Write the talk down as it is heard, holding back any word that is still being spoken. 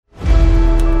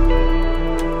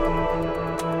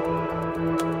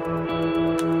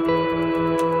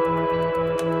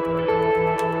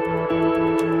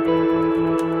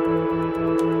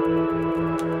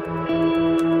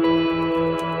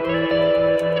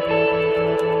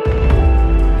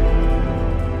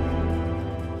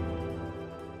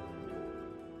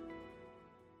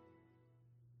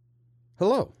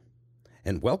Hello,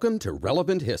 and welcome to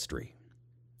Relevant History.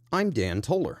 I'm Dan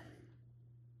Toller.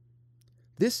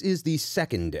 This is the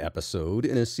second episode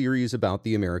in a series about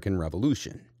the American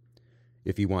Revolution.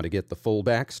 If you want to get the full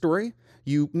backstory,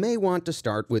 you may want to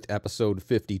start with episode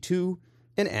 52,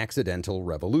 An Accidental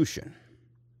Revolution.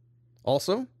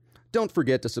 Also, don't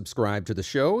forget to subscribe to the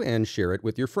show and share it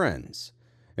with your friends.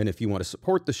 And if you want to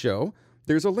support the show,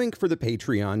 there's a link for the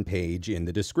Patreon page in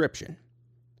the description.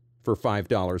 For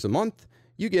 $5 a month,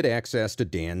 you get access to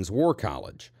Dan's War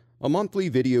College, a monthly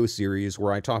video series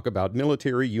where I talk about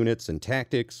military units and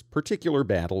tactics, particular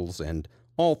battles, and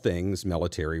all things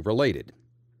military related.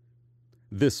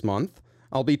 This month,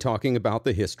 I'll be talking about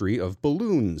the history of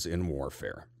balloons in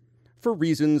warfare, for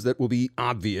reasons that will be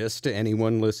obvious to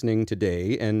anyone listening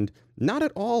today and not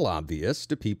at all obvious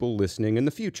to people listening in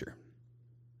the future.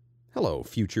 Hello,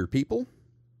 future people.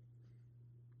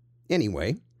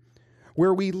 Anyway,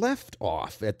 where we left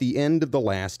off at the end of the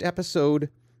last episode,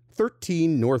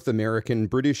 13 North American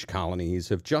British colonies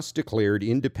have just declared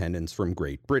independence from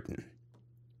Great Britain.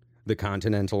 The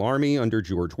Continental Army under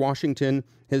George Washington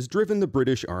has driven the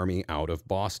British Army out of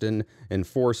Boston and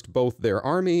forced both their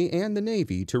army and the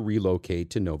Navy to relocate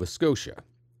to Nova Scotia.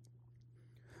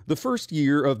 The first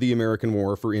year of the American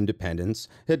War for Independence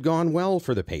had gone well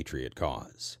for the Patriot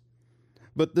cause.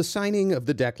 But the signing of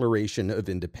the Declaration of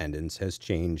Independence has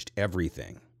changed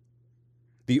everything.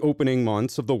 The opening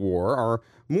months of the war are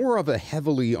more of a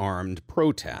heavily armed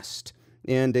protest,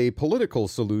 and a political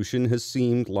solution has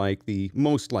seemed like the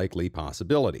most likely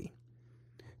possibility.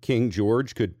 King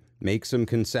George could make some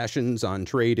concessions on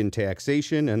trade and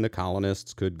taxation, and the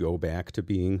colonists could go back to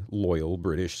being loyal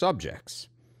British subjects.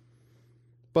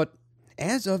 But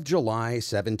as of July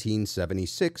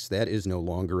 1776, that is no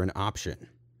longer an option.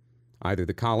 Either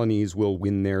the colonies will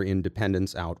win their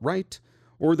independence outright,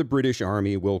 or the British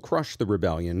Army will crush the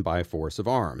rebellion by force of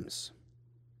arms.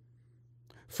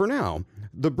 For now,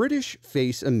 the British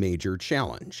face a major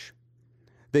challenge.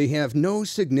 They have no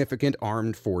significant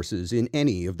armed forces in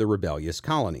any of the rebellious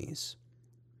colonies.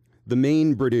 The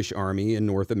main British Army in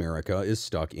North America is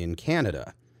stuck in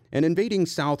Canada, and invading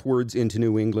southwards into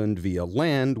New England via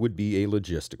land would be a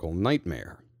logistical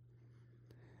nightmare.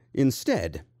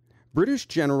 Instead, British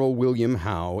General William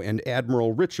Howe and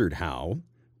Admiral Richard Howe,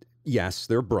 yes,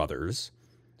 they're brothers,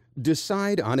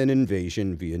 decide on an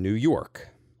invasion via New York.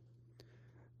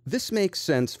 This makes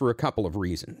sense for a couple of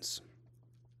reasons.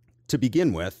 To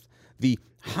begin with, the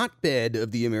hotbed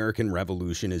of the American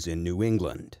Revolution is in New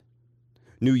England.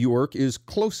 New York is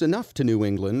close enough to New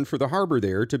England for the harbor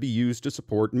there to be used to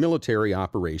support military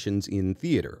operations in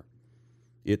theater.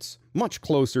 It's much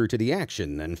closer to the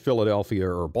action than Philadelphia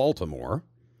or Baltimore.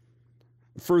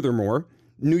 Furthermore,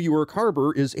 New York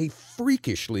Harbor is a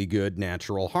freakishly good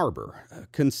natural harbor,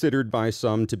 considered by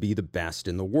some to be the best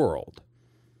in the world.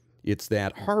 It's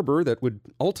that harbor that would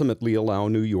ultimately allow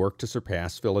New York to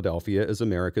surpass Philadelphia as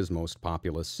America's most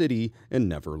populous city and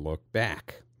never look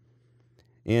back.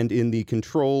 And in the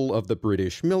control of the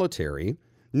British military,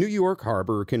 New York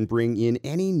Harbor can bring in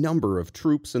any number of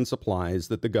troops and supplies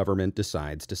that the government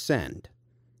decides to send.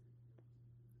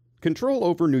 Control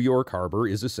over New York Harbor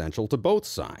is essential to both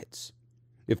sides.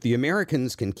 If the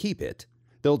Americans can keep it,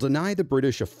 they'll deny the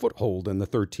British a foothold in the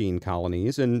 13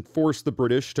 colonies and force the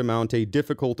British to mount a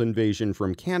difficult invasion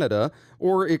from Canada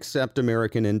or accept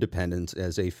American independence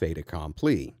as a fait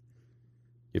accompli.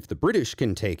 If the British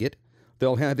can take it,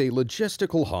 they'll have a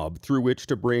logistical hub through which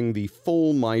to bring the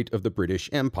full might of the British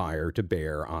Empire to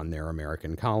bear on their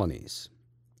American colonies.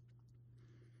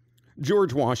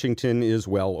 George Washington is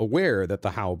well aware that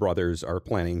the Howe brothers are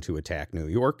planning to attack New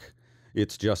York.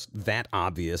 It's just that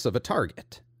obvious of a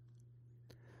target.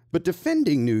 But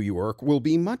defending New York will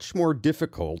be much more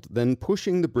difficult than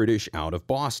pushing the British out of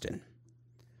Boston.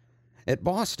 At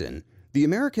Boston, the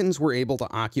Americans were able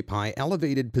to occupy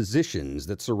elevated positions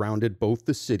that surrounded both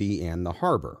the city and the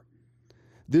harbor.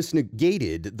 This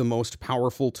negated the most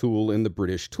powerful tool in the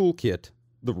British toolkit,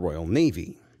 the Royal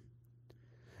Navy.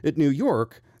 At New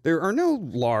York, there are no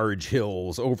large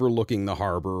hills overlooking the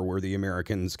harbor where the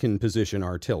Americans can position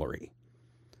artillery.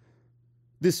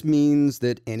 This means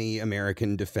that any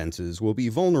American defenses will be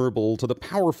vulnerable to the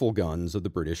powerful guns of the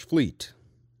British fleet.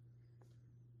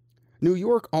 New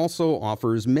York also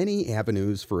offers many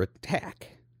avenues for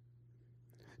attack.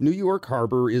 New York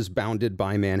Harbor is bounded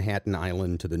by Manhattan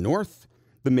Island to the north,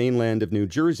 the mainland of New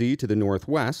Jersey to the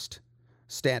northwest,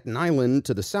 Staten Island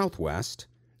to the southwest,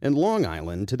 and Long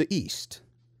Island to the east.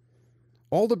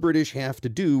 All the British have to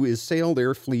do is sail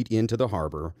their fleet into the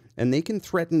harbor, and they can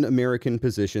threaten American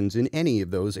positions in any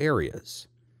of those areas.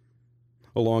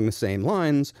 Along the same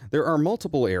lines, there are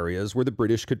multiple areas where the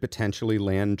British could potentially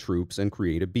land troops and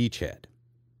create a beachhead.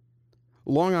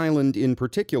 Long Island in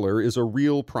particular is a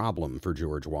real problem for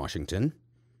George Washington.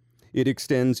 It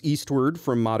extends eastward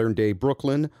from modern-day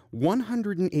Brooklyn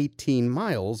 118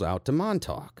 miles out to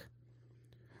Montauk.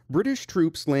 British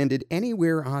troops landed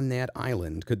anywhere on that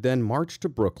island could then march to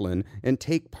Brooklyn and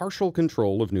take partial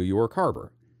control of New York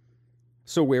Harbor.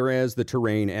 So whereas the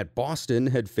terrain at Boston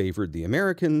had favored the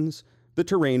Americans, the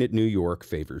terrain at New York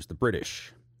favors the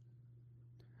British.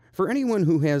 For anyone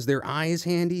who has their eyes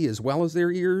handy as well as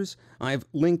their ears, I've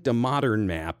linked a modern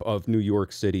map of New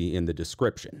York City in the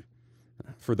description.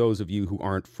 For those of you who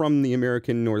aren't from the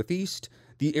American Northeast,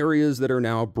 the areas that are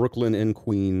now Brooklyn and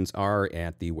Queens are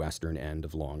at the western end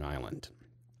of Long Island.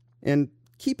 And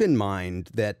keep in mind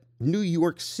that New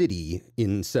York City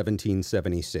in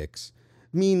 1776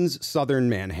 means southern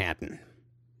Manhattan.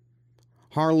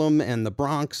 Harlem and the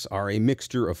Bronx are a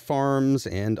mixture of farms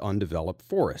and undeveloped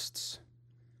forests.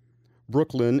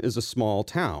 Brooklyn is a small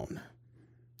town.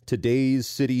 Today's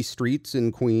city streets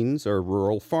in Queens are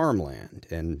rural farmland,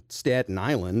 and Staten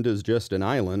Island is just an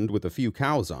island with a few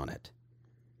cows on it.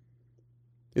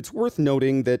 It's worth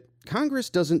noting that Congress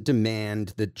doesn't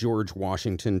demand that George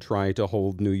Washington try to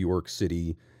hold New York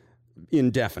City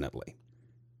indefinitely.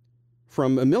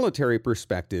 From a military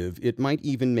perspective, it might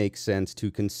even make sense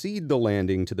to concede the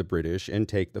landing to the British and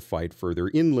take the fight further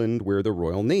inland where the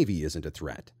Royal Navy isn't a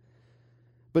threat.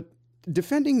 But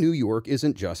defending New York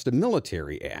isn't just a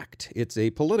military act, it's a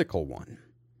political one.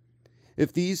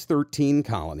 If these 13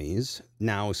 colonies,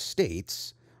 now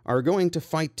states, are going to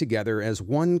fight together as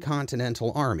one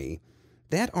continental army,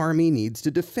 that army needs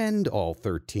to defend all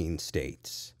 13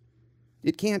 states.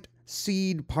 It can't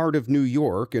cede part of New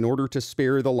York in order to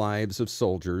spare the lives of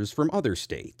soldiers from other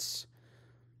states.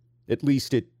 At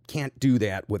least it can't do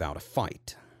that without a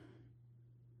fight.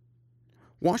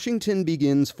 Washington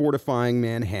begins fortifying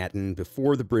Manhattan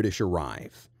before the British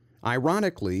arrive,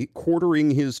 ironically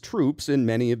quartering his troops in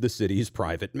many of the city's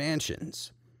private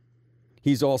mansions.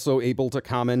 He's also able to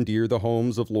commandeer the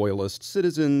homes of loyalist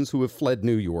citizens who have fled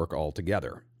New York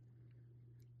altogether.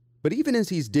 But even as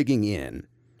he's digging in,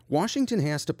 Washington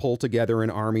has to pull together an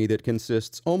army that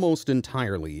consists almost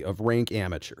entirely of rank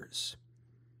amateurs.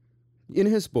 In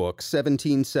his book,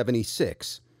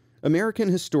 1776, American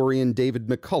historian David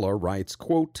McCullough writes,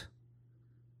 quote,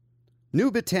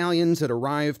 "New battalions had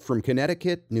arrived from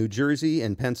Connecticut, New Jersey,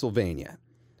 and Pennsylvania,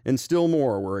 and still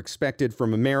more were expected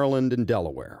from Maryland and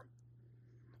Delaware.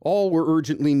 All were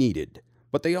urgently needed,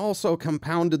 but they also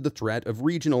compounded the threat of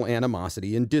regional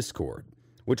animosity and discord,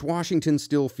 which Washington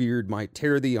still feared might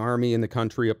tear the army and the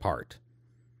country apart.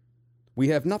 We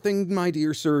have nothing, my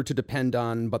dear sir, to depend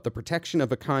on but the protection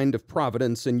of a kind of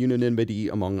providence and unanimity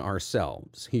among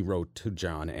ourselves," he wrote to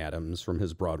John Adams from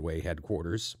his Broadway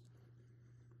headquarters.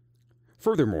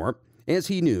 Furthermore, as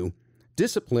he knew,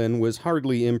 discipline was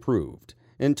hardly improved,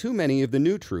 and too many of the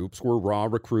new troops were raw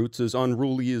recruits as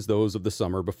unruly as those of the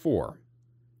summer before.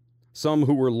 Some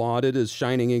who were lauded as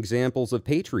shining examples of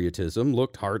patriotism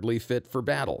looked hardly fit for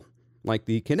battle, like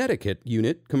the Connecticut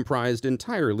unit comprised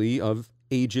entirely of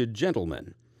aged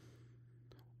gentlemen.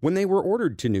 When they were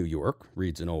ordered to New York,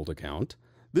 reads an old account,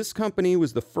 this company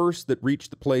was the first that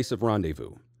reached the place of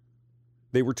rendezvous.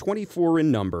 They were 24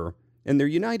 in number, and their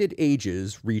united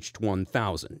ages reached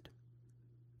 1,000.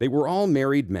 They were all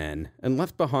married men and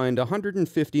left behind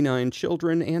 159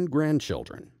 children and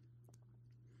grandchildren.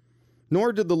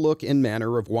 Nor did the look and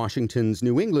manner of Washington's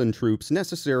New England troops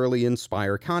necessarily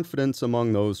inspire confidence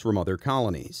among those from other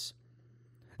colonies.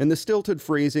 In the stilted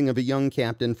phrasing of a young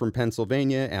captain from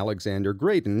Pennsylvania, Alexander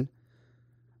Graydon,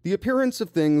 the appearance of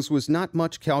things was not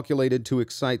much calculated to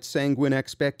excite sanguine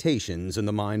expectations in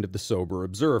the mind of the sober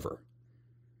observer.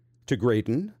 To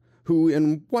Graydon, who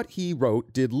in what he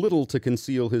wrote did little to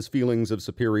conceal his feelings of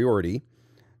superiority,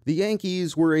 the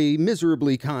Yankees were a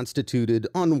miserably constituted,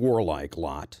 unwarlike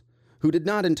lot, who did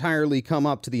not entirely come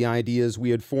up to the ideas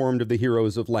we had formed of the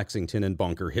heroes of Lexington and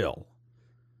Bunker Hill.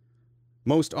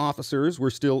 Most officers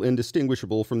were still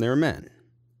indistinguishable from their men.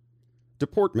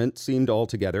 Deportment seemed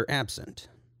altogether absent.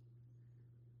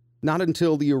 Not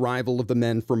until the arrival of the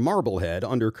men from Marblehead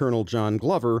under Colonel John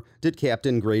Glover did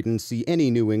Captain Graydon see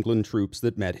any New England troops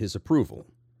that met his approval.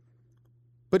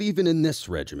 But even in this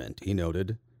regiment, he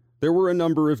noted, there were a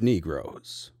number of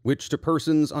Negroes, which to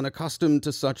persons unaccustomed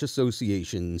to such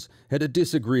associations had a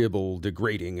disagreeable,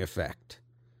 degrading effect.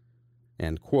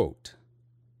 End quote.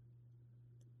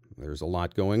 There's a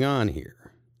lot going on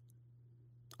here.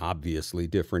 Obviously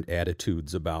different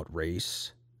attitudes about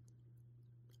race,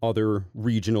 other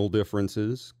regional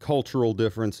differences, cultural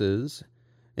differences,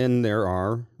 and there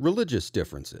are religious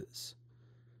differences.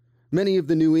 Many of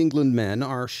the New England men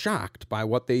are shocked by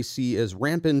what they see as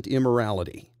rampant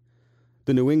immorality.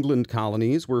 The New England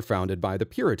colonies were founded by the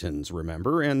Puritans,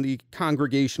 remember, and the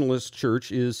Congregationalist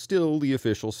Church is still the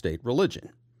official state religion.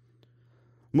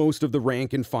 Most of the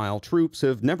rank-and-file troops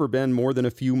have never been more than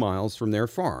a few miles from their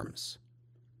farms.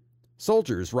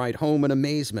 Soldiers write home in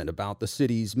amazement about the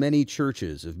city's many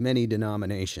churches of many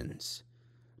denominations.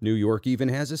 New York even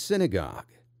has a synagogue.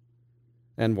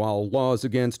 And while laws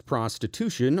against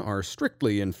prostitution are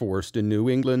strictly enforced in New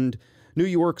England, New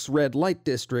York's red light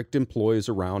district employs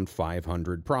around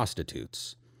 500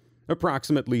 prostitutes,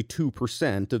 approximately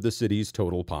 2% of the city's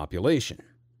total population.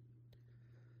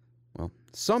 Well,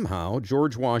 somehow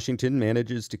George Washington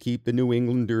manages to keep the New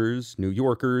Englanders, New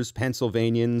Yorkers,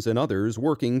 Pennsylvanians, and others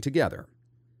working together.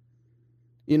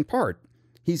 In part,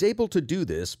 he's able to do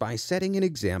this by setting an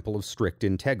example of strict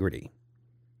integrity.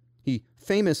 He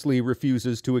famously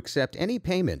refuses to accept any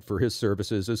payment for his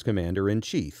services as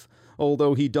commander-in-chief,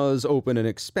 although he does open an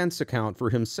expense account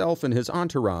for himself and his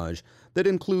entourage that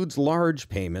includes large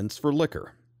payments for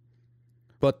liquor.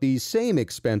 But these same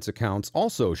expense accounts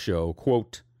also show,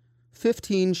 quote,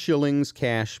 15 shillings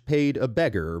cash paid a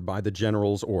beggar by the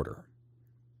general's order,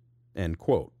 end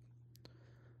quote.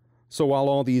 So while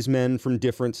all these men from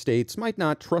different states might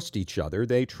not trust each other,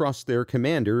 they trust their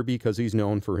commander because he's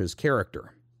known for his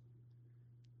character.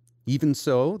 Even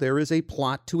so, there is a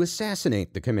plot to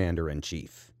assassinate the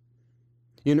commander-in-chief.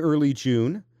 In early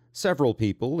June, several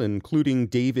people, including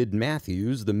David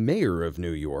Matthews, the mayor of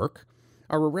New York,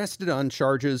 are arrested on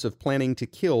charges of planning to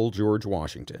kill George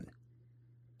Washington.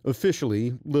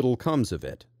 Officially, little comes of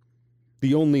it.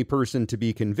 The only person to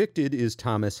be convicted is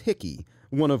Thomas Hickey,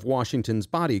 one of Washington's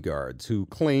bodyguards, who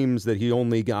claims that he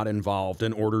only got involved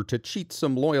in order to cheat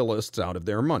some loyalists out of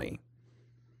their money.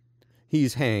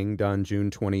 He's hanged on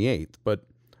June 28th, but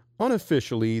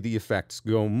unofficially the effects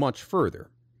go much further.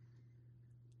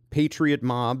 Patriot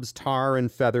mobs tar and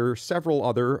feather several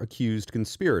other accused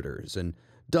conspirators, and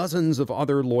dozens of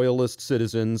other loyalist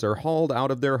citizens are hauled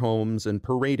out of their homes and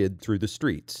paraded through the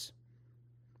streets.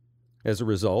 As a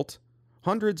result,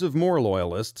 hundreds of more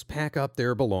loyalists pack up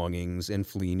their belongings and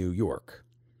flee New York,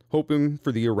 hoping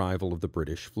for the arrival of the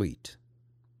British fleet.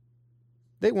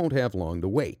 They won't have long to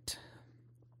wait.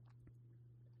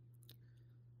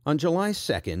 On July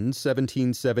 2nd,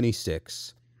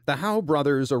 1776, the Howe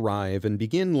brothers arrive and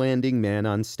begin landing men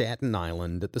on Staten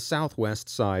Island at the southwest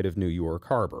side of New York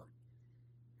Harbor.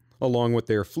 Along with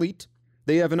their fleet,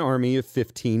 they have an army of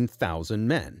 15,000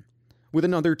 men, with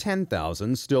another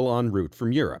 10,000 still en route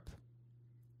from Europe.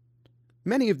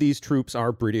 Many of these troops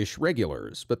are British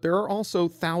regulars, but there are also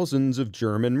thousands of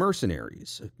German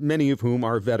mercenaries, many of whom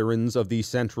are veterans of the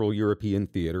Central European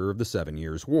theater of the 7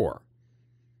 Years' War.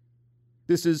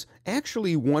 This is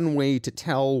actually one way to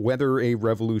tell whether a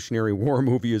Revolutionary War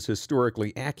movie is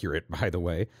historically accurate, by the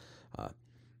way.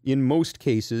 In most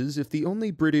cases, if the only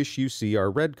British you see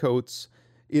are redcoats,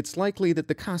 it's likely that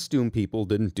the costume people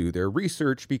didn't do their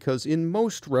research, because in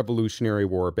most Revolutionary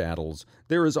War battles,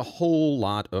 there is a whole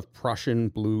lot of Prussian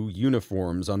blue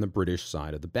uniforms on the British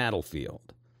side of the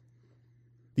battlefield.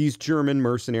 These German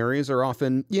mercenaries are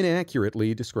often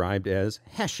inaccurately described as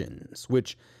Hessians,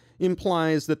 which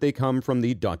implies that they come from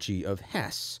the Duchy of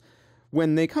Hesse,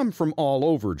 when they come from all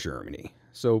over Germany.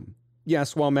 So,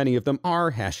 yes, while many of them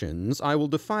are Hessians, I will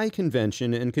defy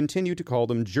convention and continue to call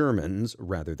them Germans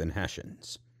rather than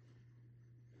Hessians.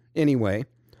 Anyway,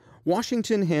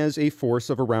 Washington has a force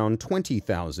of around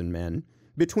 20,000 men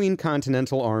between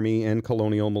Continental Army and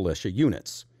colonial militia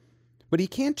units. But he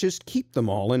can't just keep them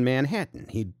all in Manhattan.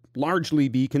 He'd largely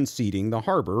be conceding the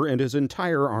harbor, and his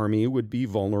entire army would be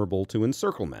vulnerable to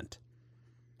encirclement.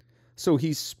 So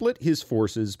he's split his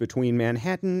forces between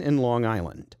Manhattan and Long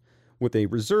Island, with a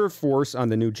reserve force on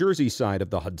the New Jersey side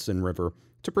of the Hudson River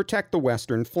to protect the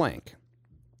western flank.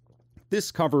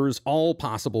 This covers all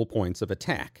possible points of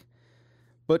attack,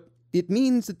 but it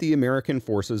means that the American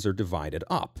forces are divided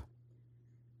up.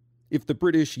 If the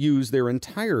British use their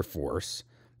entire force,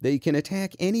 they can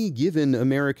attack any given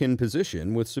American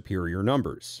position with superior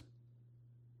numbers.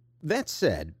 That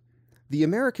said, the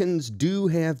Americans do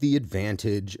have the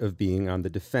advantage of being on the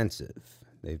defensive.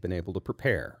 They've been able to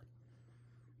prepare.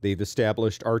 They've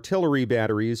established artillery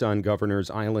batteries on Governor's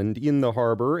Island in the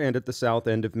harbor and at the south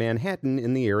end of Manhattan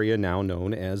in the area now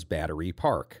known as Battery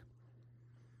Park.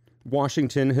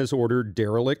 Washington has ordered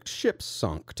derelict ships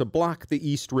sunk to block the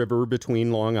East River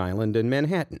between Long Island and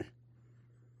Manhattan.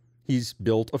 He's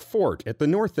built a fort at the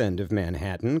north end of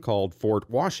Manhattan called Fort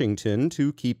Washington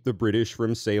to keep the British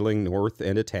from sailing north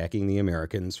and attacking the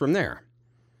Americans from there.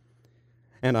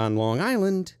 And on Long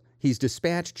Island, he's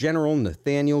dispatched General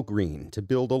Nathaniel Greene to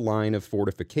build a line of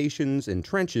fortifications and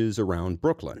trenches around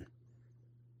Brooklyn.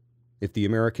 If the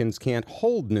Americans can't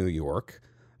hold New York,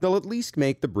 they'll at least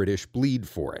make the British bleed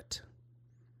for it.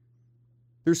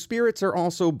 Their spirits are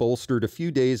also bolstered a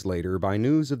few days later by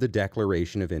news of the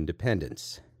Declaration of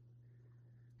Independence.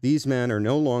 These men are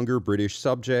no longer British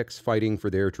subjects fighting for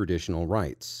their traditional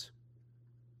rights.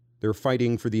 They're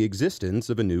fighting for the existence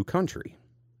of a new country.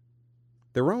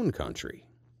 Their own country.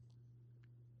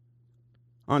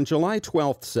 On July 12,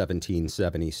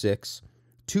 1776,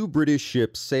 2 British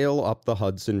ships sail up the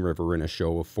Hudson River in a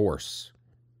show of force.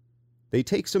 They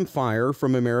take some fire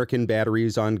from American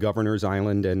batteries on Governor's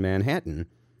Island and Manhattan,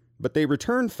 but they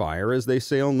return fire as they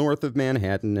sail north of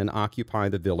Manhattan and occupy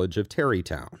the village of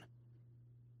Tarrytown.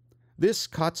 This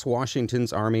cuts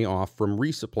Washington's army off from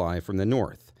resupply from the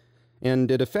north,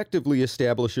 and it effectively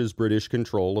establishes British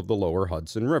control of the lower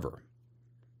Hudson River.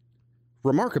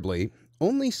 Remarkably,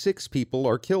 only 6 people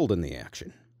are killed in the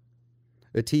action.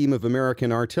 A team of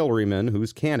American artillerymen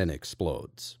whose cannon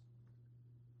explodes.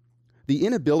 The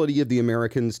inability of the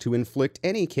Americans to inflict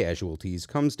any casualties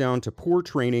comes down to poor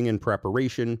training and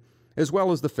preparation, as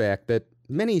well as the fact that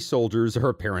many soldiers are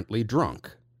apparently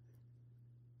drunk.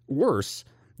 Worse,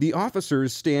 the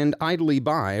officers stand idly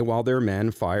by while their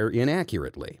men fire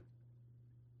inaccurately.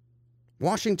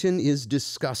 Washington is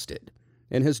disgusted,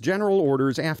 and his general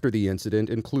orders after the incident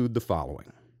include the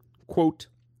following. Quote,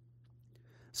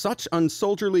 "Such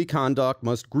unsoldierly conduct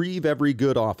must grieve every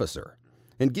good officer,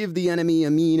 and give the enemy a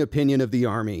mean opinion of the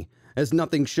army, as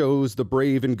nothing shows the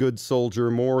brave and good soldier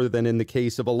more than in the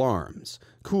case of alarms,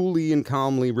 coolly and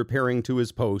calmly repairing to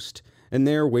his post, and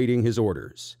there waiting his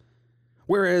orders.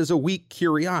 Whereas a weak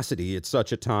curiosity at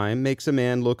such a time makes a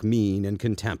man look mean and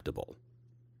contemptible."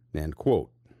 End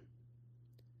quote.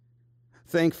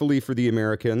 Thankfully for the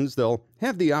Americans, they'll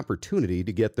have the opportunity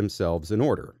to get themselves in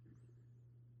order.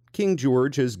 King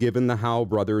George has given the Howe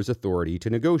brothers authority to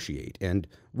negotiate, and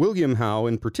William Howe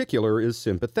in particular is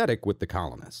sympathetic with the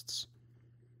colonists.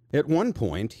 At one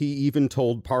point, he even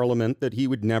told Parliament that he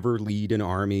would never lead an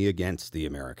army against the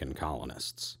American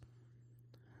colonists.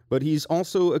 But he's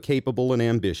also a capable and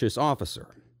ambitious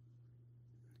officer.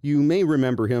 You may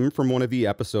remember him from one of the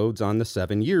episodes on the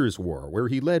 7 Years' War, where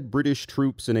he led British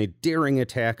troops in a daring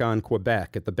attack on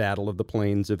Quebec at the Battle of the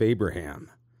Plains of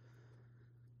Abraham.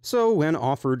 So, when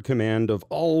offered command of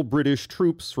all British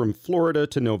troops from Florida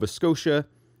to Nova Scotia,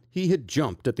 he had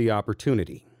jumped at the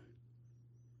opportunity.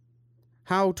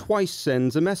 Howe twice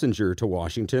sends a messenger to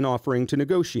Washington offering to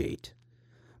negotiate.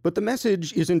 But the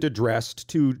message isn't addressed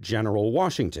to General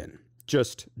Washington,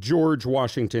 just George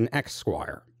Washington,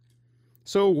 Esquire.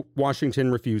 So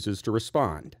Washington refuses to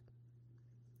respond.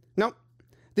 Now,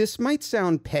 this might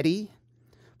sound petty,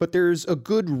 but there's a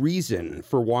good reason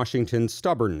for Washington's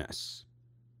stubbornness.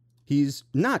 He's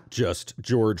not just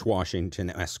George Washington,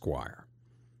 Esquire.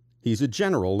 He's a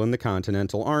general in the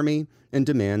Continental Army and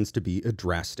demands to be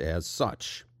addressed as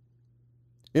such.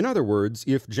 In other words,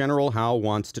 if General Howe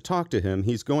wants to talk to him,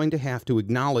 he's going to have to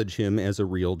acknowledge him as a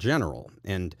real general,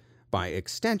 and by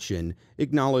extension,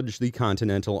 acknowledge the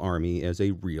Continental Army as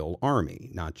a real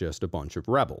army, not just a bunch of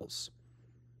rebels.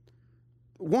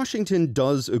 Washington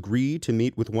does agree to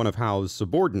meet with one of Howe's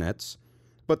subordinates,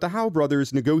 but the Howe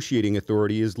brothers' negotiating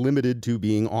authority is limited to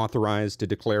being authorized to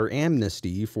declare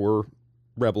amnesty for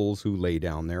rebels who lay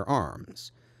down their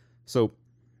arms. So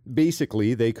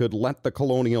basically, they could let the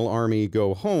colonial army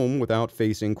go home without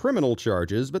facing criminal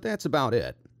charges, but that's about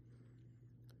it.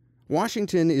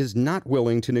 Washington is not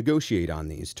willing to negotiate on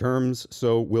these terms,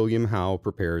 so William Howe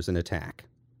prepares an attack.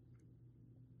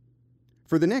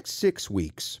 For the next 6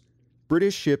 weeks,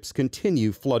 British ships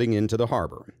continue flooding into the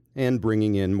harbor and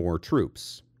bringing in more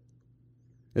troops.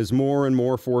 As more and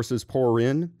more forces pour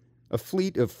in, a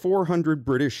fleet of 400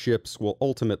 British ships will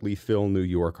ultimately fill New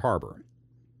York Harbor.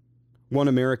 One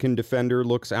American defender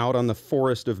looks out on the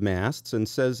forest of masts and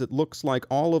says it looks like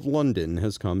all of London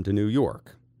has come to New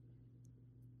York.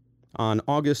 On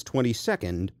August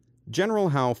 22nd, General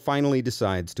Howe finally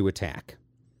decides to attack.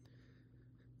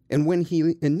 And when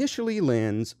he initially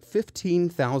lands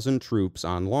 15,000 troops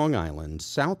on Long Island,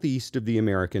 southeast of the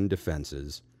American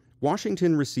defenses,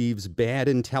 Washington receives bad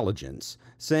intelligence,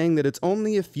 saying that it's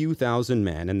only a few thousand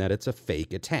men and that it's a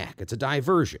fake attack. It's a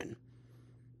diversion.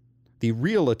 The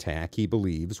real attack, he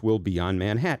believes, will be on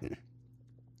Manhattan.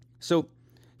 So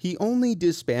he only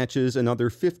dispatches another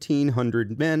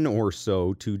 1,500 men or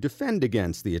so to defend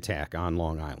against the attack on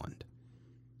Long Island.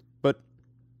 But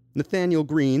Nathaniel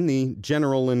Greene, the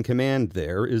general in command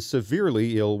there, is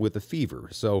severely ill with a fever,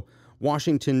 so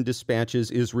Washington dispatches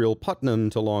Israel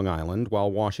Putnam to Long Island,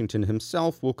 while Washington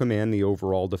himself will command the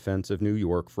overall defense of New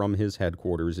York from his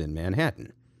headquarters in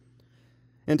Manhattan.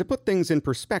 And to put things in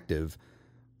perspective,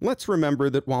 let's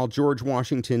remember that while George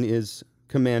Washington is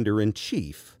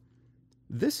commander-in-chief,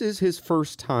 this is his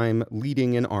first time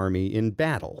leading an army in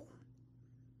battle.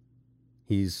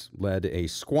 He's led a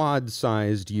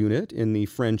squad-sized unit in the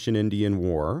French and Indian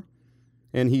War,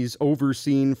 and he's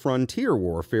overseen frontier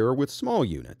warfare with small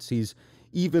units. He's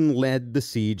even led the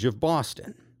siege of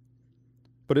Boston.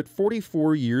 But at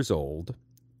 44 years old,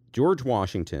 George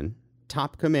Washington,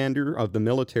 top commander of the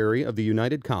military of the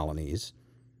United Colonies,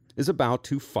 is about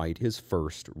to fight his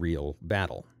first real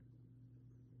battle.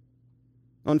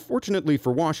 Unfortunately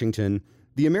for Washington,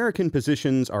 the American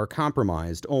positions are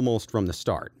compromised almost from the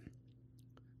start.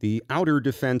 The outer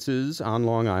defenses on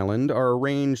Long Island are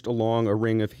arranged along a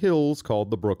ring of hills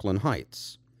called the Brooklyn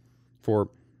Heights.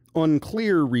 For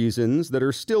unclear reasons that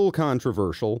are still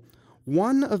controversial,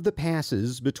 one of the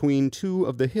passes between two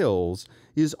of the hills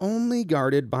is only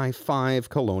guarded by 5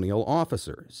 colonial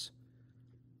officers.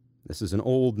 This is an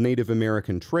old Native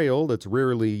American trail that's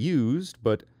rarely used,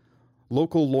 but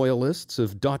local loyalists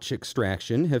of Dutch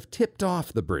extraction have tipped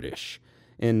off the British,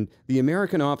 and the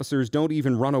American officers don't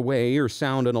even run away or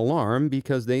sound an alarm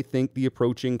because they think the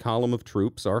approaching column of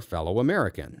troops are fellow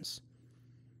Americans.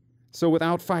 So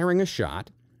without firing a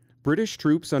shot, British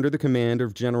troops under the command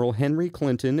of General Henry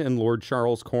Clinton and Lord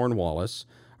Charles Cornwallis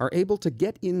are able to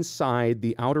get inside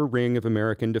the outer ring of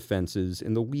American defenses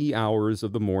in the wee hours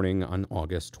of the morning on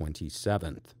August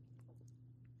 27th.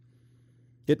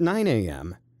 At 9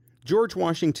 a.m., George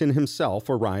Washington himself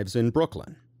arrives in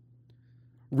Brooklyn.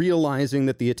 Realizing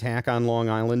that the attack on Long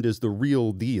Island is the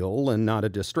real deal and not a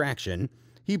distraction,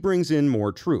 he brings in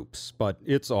more troops, but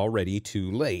it's already too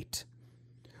late.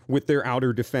 With their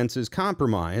outer defenses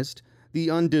compromised, the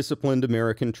undisciplined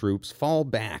American troops fall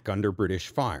back under British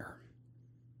fire.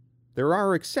 There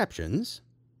are exceptions.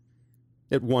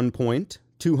 At one point,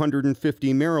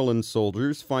 250 Maryland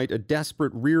soldiers fight a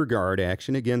desperate rearguard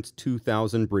action against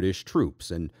 2,000 British troops,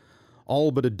 and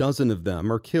all but a dozen of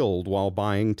them are killed while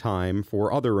buying time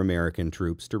for other American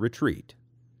troops to retreat.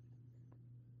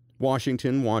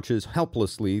 Washington watches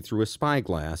helplessly through a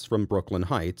spyglass from Brooklyn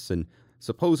Heights and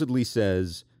supposedly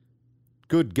says,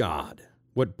 "Good God,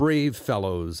 what brave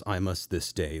fellows I must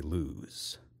this day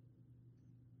lose."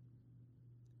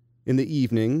 In the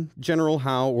evening, General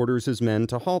Howe orders his men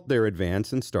to halt their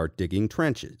advance and start digging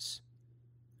trenches.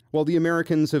 While the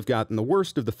Americans have gotten the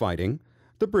worst of the fighting,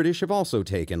 the British have also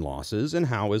taken losses, and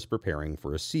Howe is preparing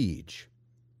for a siege.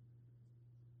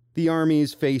 The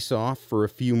armies face off for a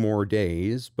few more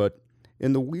days, but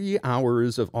in the wee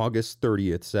hours of August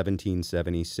 30th,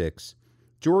 1776,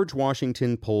 George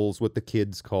Washington pulls what the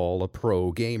kids call a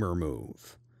pro-gamer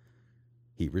move.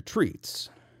 He retreats.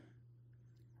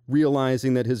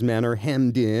 Realizing that his men are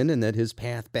hemmed in and that his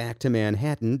path back to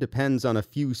Manhattan depends on a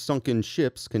few sunken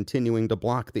ships continuing to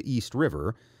block the East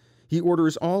River, he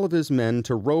orders all of his men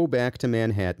to row back to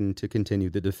Manhattan to continue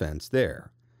the defense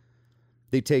there.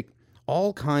 They take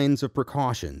all kinds of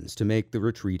precautions to make the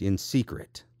retreat in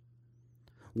secret.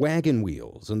 Wagon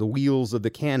wheels and the wheels of the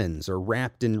cannons are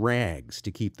wrapped in rags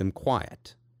to keep them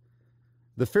quiet.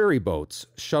 The ferry boats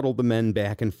shuttle the men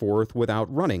back and forth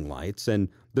without running lights, and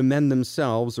the men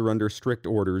themselves are under strict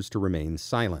orders to remain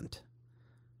silent.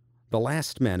 The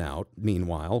last men out,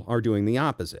 meanwhile, are doing the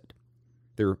opposite.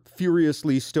 They're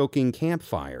furiously stoking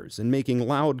campfires and making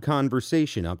loud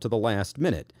conversation up to the last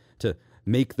minute to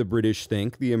make the British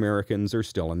think the Americans are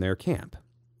still in their camp.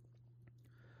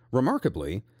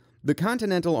 Remarkably, the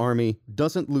Continental Army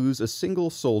doesn't lose a single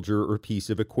soldier or piece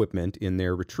of equipment in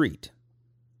their retreat.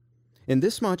 And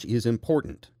this much is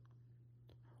important.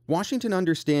 Washington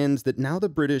understands that now the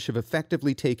British have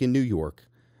effectively taken New York,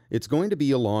 it's going to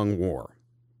be a long war.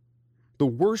 The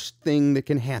worst thing that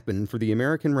can happen for the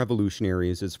American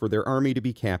revolutionaries is for their army to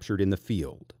be captured in the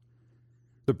field.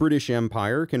 The British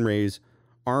Empire can raise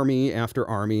army after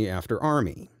army after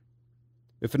army.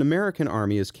 If an American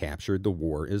army is captured, the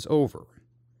war is over.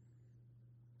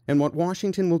 And what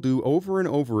Washington will do over and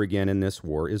over again in this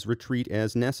war is retreat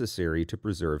as necessary to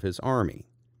preserve his army.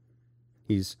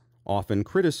 He's often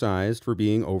criticized for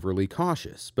being overly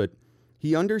cautious, but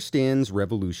he understands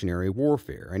revolutionary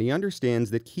warfare, and he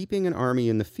understands that keeping an army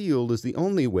in the field is the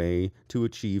only way to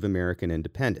achieve American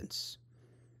independence.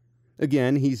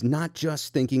 Again, he's not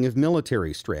just thinking of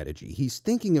military strategy. He's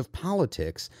thinking of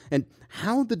politics and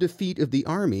how the defeat of the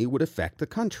army would affect the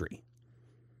country.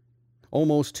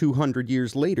 Almost 200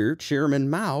 years later, Chairman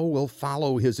Mao will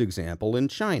follow his example in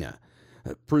China,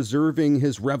 preserving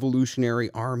his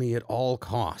revolutionary army at all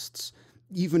costs,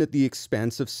 even at the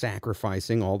expense of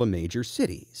sacrificing all the major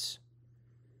cities.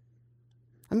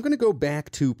 I'm going to go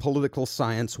back to Political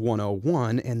Science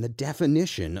 101 and the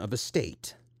definition of a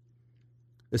state.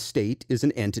 A state is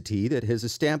an entity that has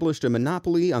established a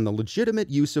monopoly on the legitimate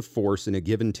use of force in a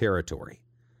given territory.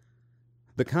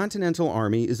 The Continental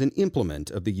Army is an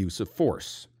implement of the use of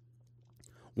force.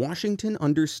 Washington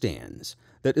understands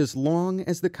that as long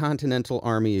as the Continental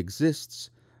Army exists,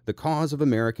 the cause of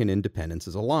American independence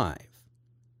is alive.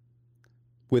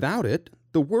 Without it,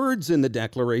 the words in the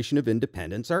Declaration of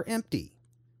Independence are empty.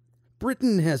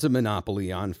 Britain has a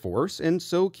monopoly on force, and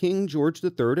so King George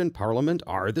III and Parliament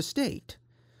are the state.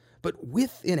 But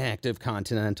with an active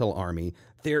Continental Army,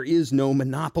 there is no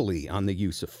monopoly on the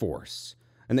use of force,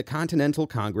 and the Continental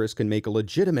Congress can make a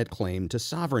legitimate claim to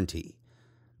sovereignty.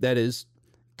 That is,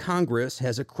 Congress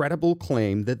has a credible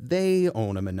claim that they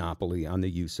own a monopoly on the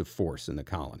use of force in the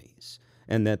colonies,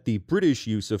 and that the British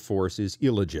use of force is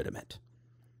illegitimate.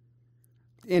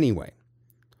 Anyway,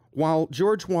 while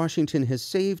George Washington has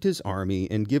saved his army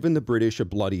and given the British a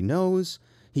bloody nose,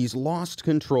 he's lost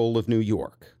control of New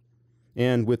York.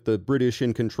 And with the British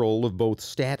in control of both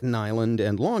Staten Island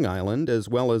and Long Island, as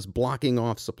well as blocking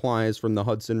off supplies from the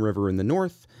Hudson River in the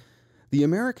north, the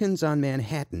Americans on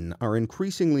Manhattan are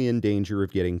increasingly in danger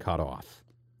of getting cut off.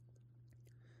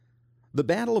 The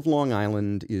Battle of Long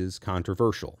Island is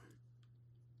controversial.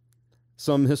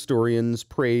 Some historians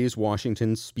praise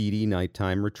Washington's speedy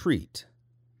nighttime retreat.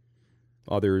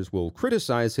 Others will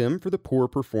criticize him for the poor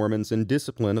performance and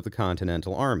discipline of the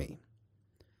Continental Army.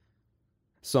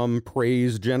 Some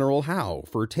praise General Howe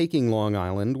for taking Long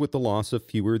Island with the loss of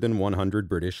fewer than 100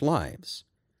 British lives.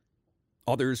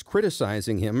 Others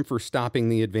criticizing him for stopping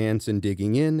the advance and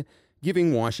digging in,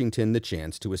 giving Washington the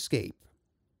chance to escape.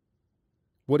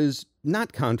 What is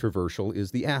not controversial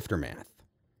is the aftermath.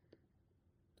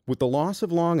 With the loss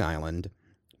of Long Island,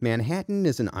 Manhattan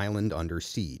is an island under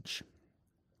siege.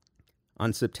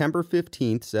 On September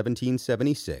 15,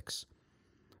 1776,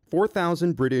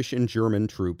 4,000 British and German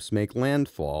troops make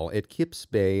landfall at Kipps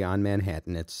Bay on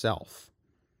Manhattan itself.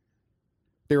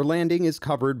 Their landing is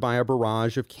covered by a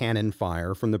barrage of cannon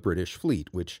fire from the British fleet,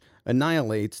 which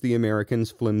annihilates the Americans'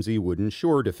 flimsy wooden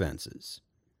shore defenses.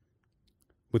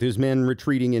 With his men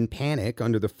retreating in panic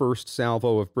under the first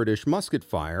salvo of British musket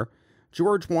fire,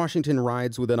 George Washington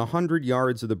rides within 100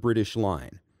 yards of the British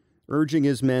line, urging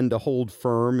his men to hold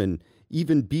firm and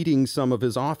even beating some of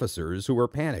his officers who are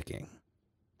panicking.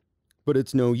 But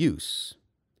it's no use.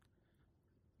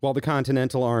 While the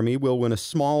Continental Army will win a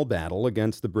small battle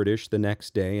against the British the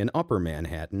next day in Upper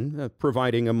Manhattan,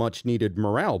 providing a much-needed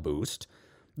morale boost,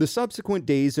 the subsequent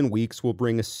days and weeks will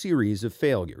bring a series of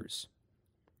failures.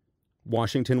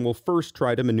 Washington will first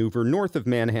try to maneuver north of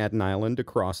Manhattan Island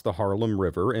across the Harlem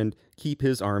River and keep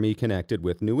his army connected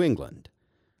with New England.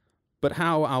 But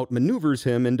Howe outmaneuvers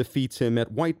him and defeats him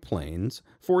at White Plains,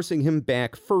 forcing him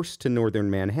back first to northern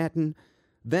Manhattan,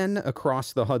 then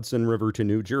across the Hudson River to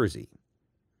New Jersey.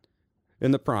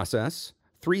 In the process,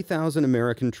 3,000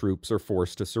 American troops are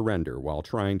forced to surrender while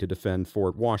trying to defend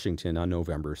Fort Washington on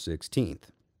November 16th.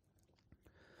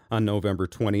 On November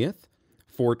 20th,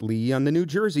 Fort Lee on the New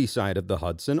Jersey side of the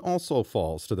Hudson also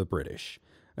falls to the British,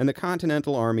 and the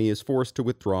Continental Army is forced to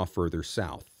withdraw further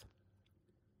south.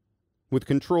 With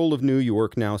control of New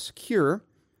York now secure,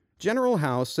 General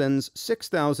Howe sends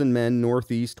 6,000 men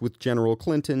northeast with General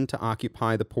Clinton to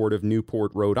occupy the port of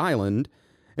Newport, Rhode Island,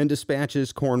 and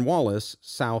dispatches Cornwallis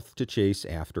south to chase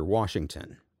after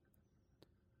Washington.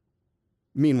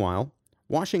 Meanwhile,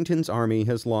 Washington's army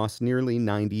has lost nearly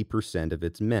 90% of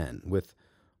its men, with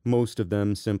most of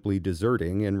them simply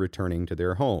deserting and returning to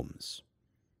their homes.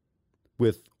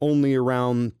 With only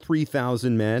around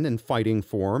 3,000 men in fighting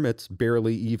form, it's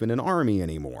barely even an army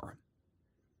anymore.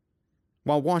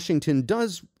 While Washington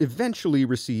does eventually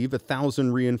receive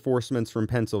 1,000 reinforcements from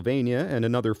Pennsylvania and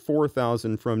another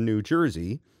 4,000 from New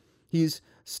Jersey, he's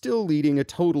still leading a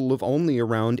total of only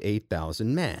around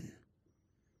 8,000 men.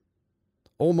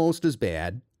 Almost as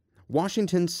bad,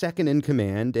 Washington's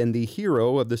second-in-command and the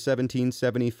hero of the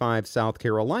 1775 South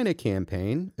Carolina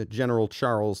campaign, General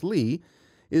Charles Lee,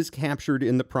 is captured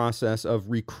in the process of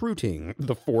recruiting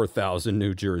the 4,000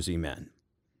 New Jersey men.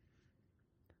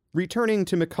 Returning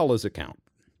to McCullough's account,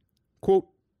 quote,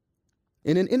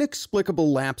 "In an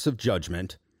inexplicable lapse of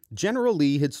judgment, General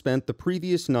Lee had spent the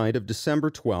previous night of December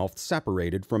 12th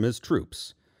separated from his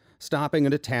troops, stopping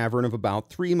at a tavern of about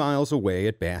 3 miles away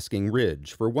at Basking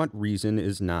Ridge, for what reason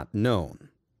is not known.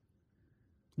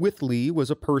 With Lee was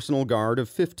a personal guard of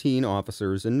 15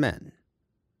 officers and men.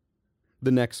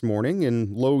 The next morning,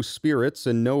 in low spirits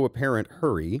and no apparent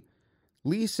hurry,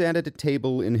 Lee sat at a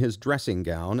table in his dressing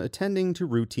gown attending to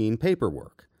routine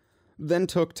paperwork, then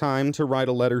took time to write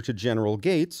a letter to General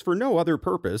Gates for no other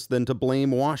purpose than to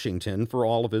blame Washington for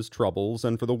all of his troubles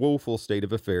and for the woeful state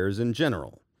of affairs in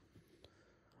general.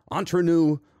 "Entre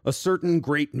nous, a certain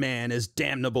great man is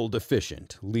damnable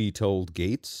deficient," Lee told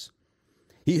Gates.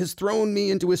 "He has thrown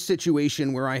me into a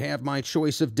situation where I have my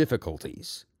choice of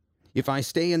difficulties. If I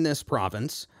stay in this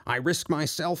province, I risk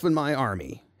myself and my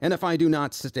army, and if I do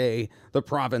not stay, the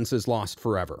province is lost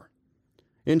forever.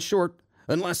 In short,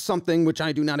 unless something which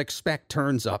I do not expect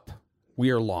turns up, we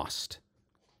are lost."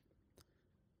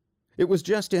 It was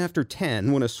just after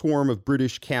 10 when a swarm of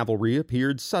British cavalry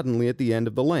appeared suddenly at the end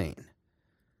of the lane.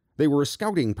 They were a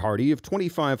scouting party of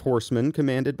 25 horsemen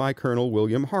commanded by Colonel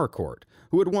William Harcourt,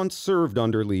 who had once served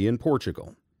under Lee in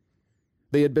Portugal.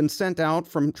 They had been sent out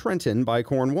from Trenton by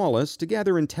Cornwallis to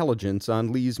gather intelligence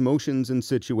on Lee's motions and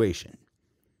situation.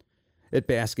 At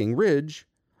Basking Ridge,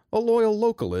 a loyal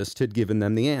localist had given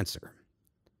them the answer.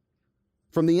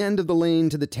 From the end of the lane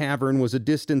to the tavern was a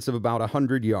distance of about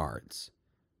 100 yards.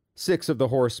 6 of the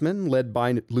horsemen, led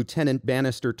by Lieutenant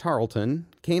Bannister Tarleton,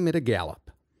 came at a gallop.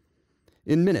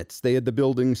 In minutes they had the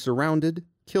building surrounded,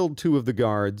 killed 2 of the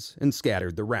guards, and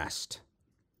scattered the rest.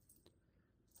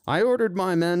 "I ordered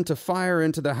my men to fire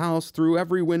into the house through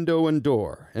every window and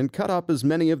door, and cut up as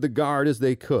many of the guard as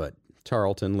they could,"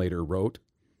 Tarleton later wrote.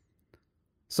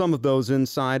 Some of those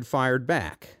inside fired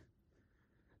back.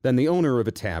 Then the owner of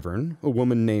a tavern, a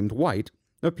woman named White,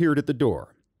 appeared at the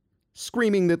door.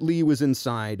 Screaming that Lee was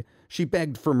inside, she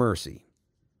begged for mercy.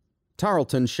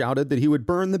 Tarleton shouted that he would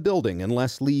burn the building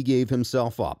unless Lee gave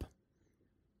himself up.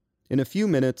 In a few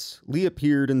minutes, Lee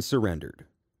appeared and surrendered,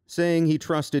 saying he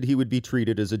trusted he would be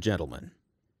treated as a gentleman.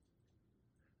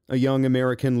 A young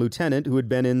American lieutenant who had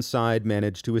been inside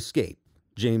managed to escape,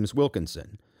 James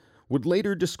Wilkinson, would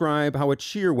later describe how a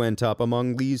cheer went up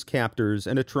among Lee's captors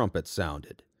and a trumpet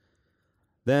sounded.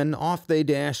 Then off they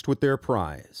dashed with their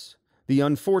prize. The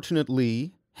unfortunate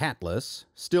Lee, hatless,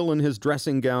 still in his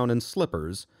dressing gown and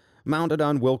slippers, mounted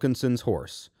on Wilkinson's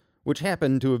horse, which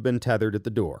happened to have been tethered at the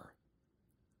door.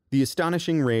 The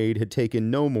astonishing raid had taken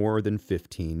no more than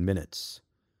 15 minutes.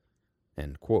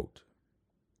 End quote.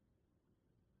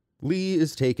 Lee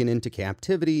is taken into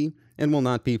captivity and will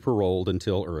not be paroled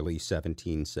until early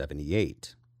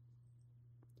 1778.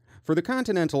 For the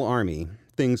Continental Army,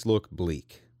 things look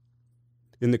bleak.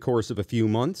 In the course of a few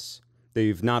months,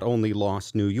 they've not only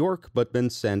lost New York, but been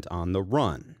sent on the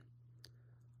run.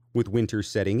 With winter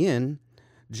setting in,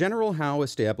 General Howe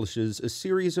establishes a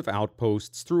series of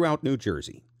outposts throughout New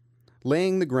Jersey,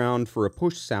 laying the ground for a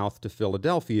push south to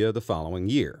Philadelphia the following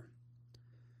year.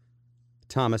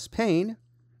 Thomas Paine,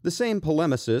 the same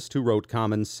polemicist who wrote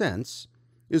Common Sense,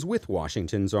 is with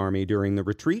Washington's army during the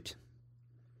retreat.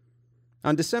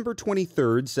 On December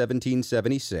 23,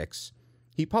 1776,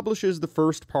 he publishes the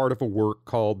first part of a work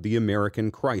called The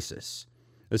American Crisis,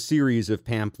 a series of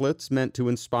pamphlets meant to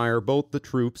inspire both the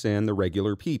troops and the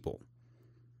regular people.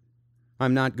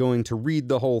 I'm not going to read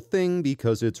the whole thing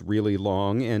because it's really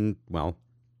long and, well,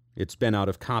 it's been out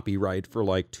of copyright for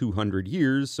like 200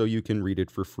 years, so you can read it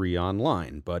for free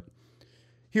online, but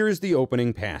here's the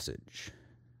opening passage.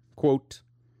 Quote,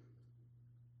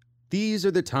 "These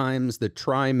are the times that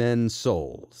try men's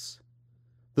souls.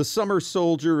 The summer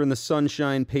soldier and the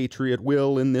sunshine patriot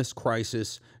will, in this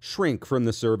crisis, shrink from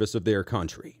the service of their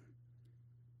country.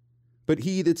 But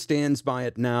he that stands by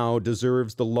it now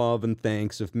deserves the love and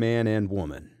thanks of man and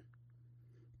woman.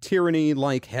 Tyranny,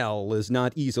 like hell, is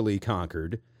not easily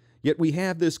conquered, yet we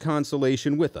have this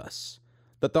consolation with us,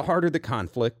 that the harder the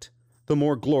conflict, the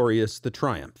more glorious the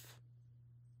triumph.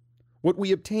 What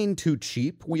we obtain too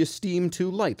cheap, we esteem too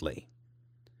lightly.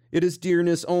 It is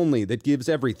dearness only that gives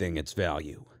everything its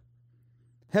value.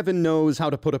 Heaven knows how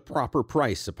to put a proper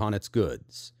price upon its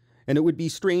goods, and it would be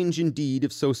strange indeed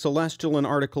if so celestial an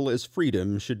article as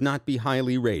freedom should not be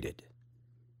highly rated.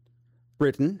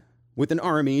 Britain, with an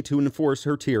army to enforce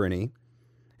her tyranny,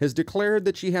 has declared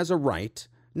that she has a right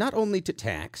not only to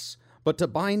tax, but to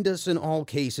bind us in all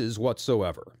cases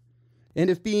whatsoever. And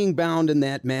if being bound in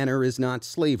that manner is not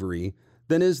slavery,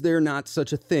 then is there not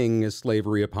such a thing as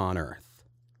slavery upon earth?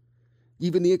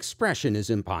 Even the expression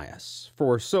is impious,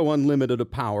 for so unlimited a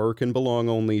power can belong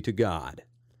only to God.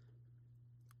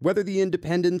 Whether the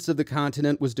independence of the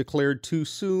continent was declared too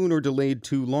soon or delayed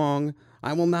too long,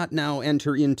 I will not now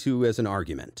enter into as an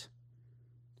argument.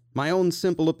 My own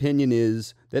simple opinion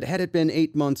is that had it been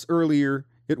 8 months earlier,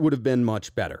 it would have been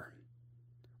much better.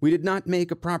 We did not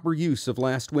make a proper use of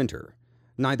last winter,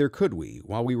 neither could we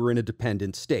while we were in a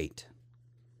dependent state.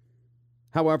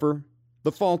 However,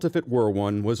 the fault, if it were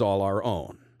one, was all our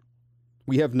own.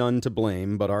 We have none to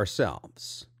blame but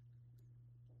ourselves.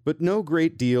 But no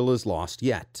great deal is lost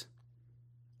yet.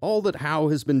 All that Howe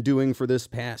has been doing for this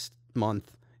past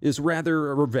month is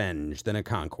rather a revenge than a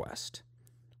conquest,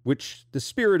 which the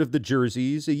spirit of the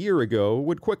Jerseys a year ago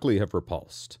would quickly have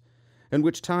repulsed, and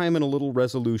which time and a little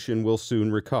resolution will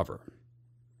soon recover.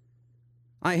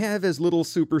 I have as little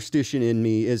superstition in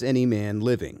me as any man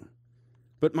living,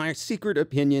 but my secret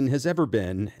opinion has ever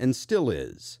been, and still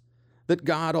is, that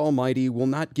God Almighty will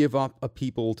not give up a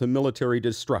people to military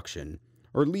destruction,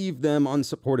 or leave them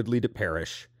unsupportedly to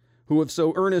perish, who have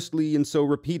so earnestly and so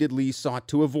repeatedly sought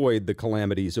to avoid the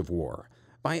calamities of war,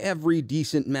 by every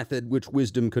decent method which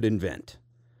wisdom could invent.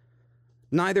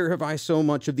 Neither have I so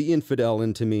much of the infidel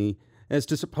into me as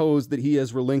to suppose that he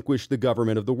has relinquished the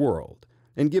government of the world,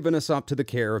 and given us up to the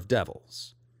care of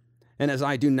devils. And as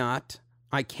I do not,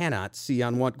 I cannot see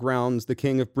on what grounds the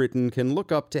King of Britain can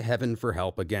look up to heaven for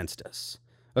help against us.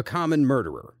 A common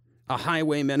murderer, a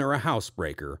highwayman, or a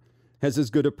housebreaker has as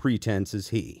good a pretense as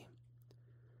he.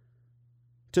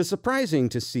 'Tis surprising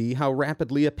to see how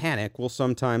rapidly a panic will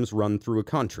sometimes run through a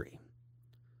country.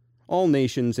 All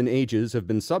nations and ages have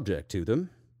been subject to them.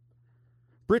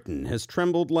 Britain has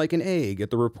trembled like an egg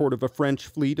at the report of a French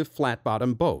fleet of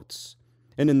flat-bottomed boats,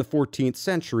 and in the 14th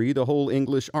century the whole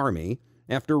English army,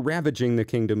 after ravaging the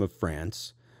kingdom of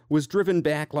France, was driven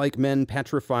back like men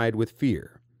petrified with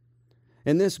fear.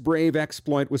 And this brave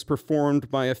exploit was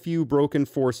performed by a few broken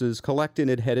forces collected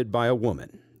and headed by a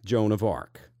woman, Joan of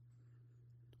Arc.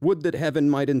 Would that heaven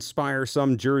might inspire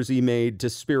some Jersey maid to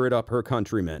spirit up her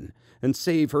countrymen, and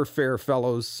save her fair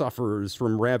fellows sufferers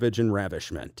from ravage and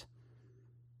ravishment.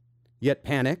 Yet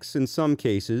panics, in some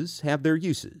cases, have their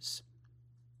uses.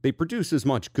 They produce as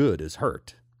much good as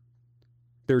hurt.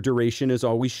 Their duration is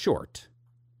always short.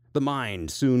 The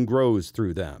mind soon grows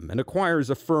through them, and acquires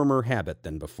a firmer habit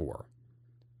than before.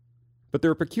 But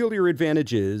their peculiar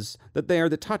advantage is that they are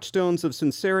the touchstones of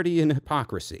sincerity and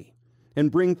hypocrisy,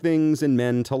 and bring things and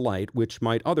men to light which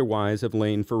might otherwise have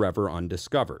lain forever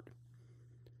undiscovered.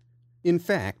 In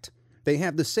fact, they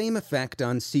have the same effect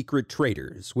on secret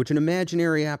traitors which an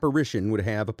imaginary apparition would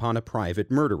have upon a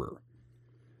private murderer.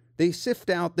 They sift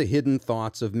out the hidden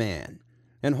thoughts of man,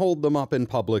 and hold them up in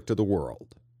public to the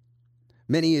world.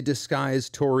 Many a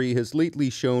disguised Tory has lately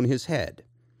shown his head,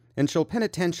 and shall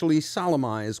penitentially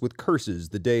solemnize with curses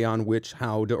the day on which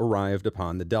Howe arrived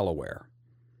upon the Delaware.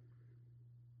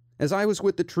 As I was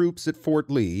with the troops at Fort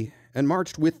Lee, and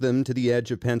marched with them to the edge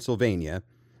of Pennsylvania,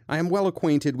 I am well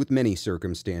acquainted with many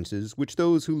circumstances which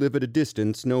those who live at a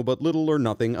distance know but little or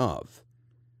nothing of.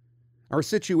 Our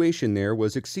situation there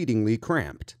was exceedingly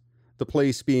cramped, the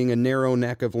place being a narrow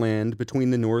neck of land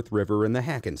between the North River and the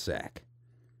Hackensack.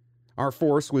 Our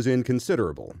force was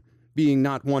inconsiderable, being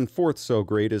not 1/4 so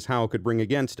great as Howe could bring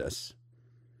against us.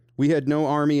 We had no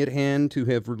army at hand to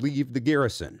have relieved the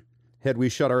garrison, had we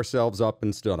shut ourselves up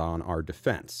and stood on our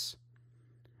defense.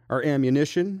 Our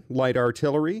ammunition, light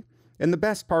artillery, and the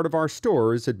best part of our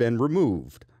stores had been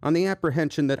removed, on the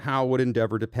apprehension that Howe would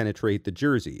endeavor to penetrate the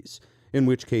Jerseys, in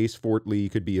which case Fort Lee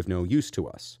could be of no use to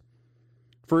us.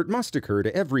 For it must occur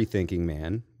to every thinking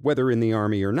man, whether in the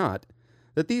army or not,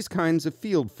 that these kinds of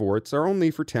field forts are only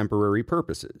for temporary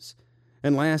purposes,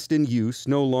 and last in use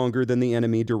no longer than the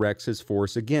enemy directs his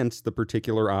force against the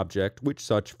particular object which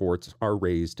such forts are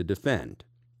raised to defend.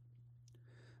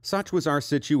 Such was our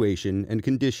situation and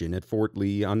condition at Fort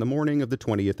Lee on the morning of the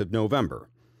 20th of November,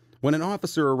 when an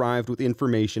officer arrived with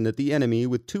information that the enemy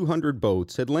with 200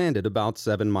 boats had landed about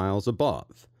 7 miles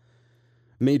above.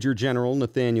 Major General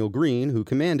Nathaniel Greene, who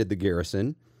commanded the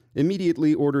garrison,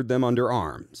 immediately ordered them under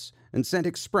arms, and sent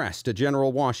express to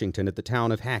General Washington at the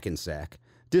town of Hackensack,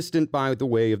 distant by the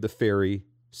way of the ferry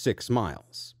 6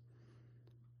 miles.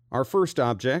 Our first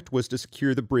object was to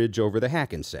secure the bridge over the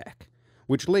Hackensack,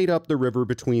 which laid up the river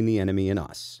between the enemy and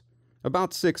us,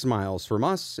 about 6 miles from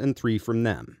us and 3 from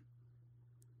them.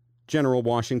 General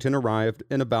Washington arrived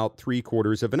in about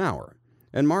 3/4 of an hour,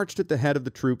 and marched at the head of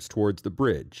the troops towards the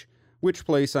bridge, which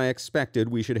place I expected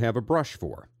we should have a brush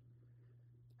for.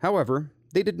 However,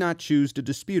 they did not choose to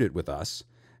dispute it with us,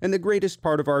 and the greatest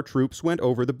part of our troops went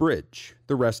over the bridge,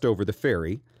 the rest over the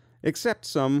ferry, except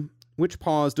some which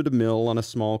paused at a mill on a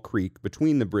small creek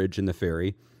between the bridge and the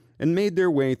ferry, and made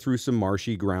their way through some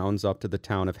marshy grounds up to the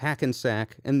town of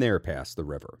Hackensack, and there passed the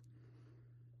river.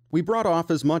 We brought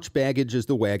off as much baggage as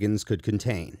the wagons could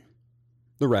contain.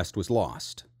 The rest was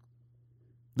lost.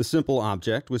 The simple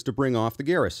object was to bring off the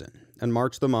garrison, and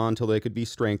march them on till they could be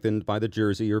strengthened by the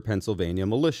Jersey or Pennsylvania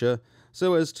militia,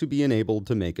 so as to be enabled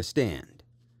to make a stand.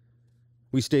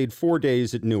 We stayed 4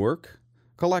 days at Newark,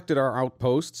 collected our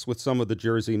outposts with some of the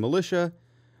Jersey militia,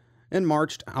 and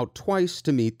marched out twice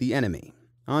to meet the enemy,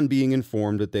 on being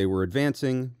informed that they were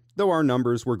advancing, though our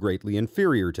numbers were greatly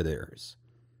inferior to theirs.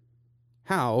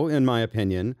 Howe, in my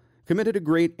opinion, committed a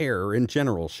great error in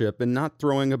generalship in not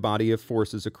throwing a body of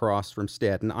forces across from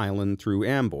Staten Island through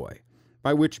Amboy,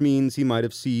 by which means he might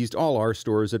have seized all our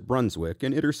stores at Brunswick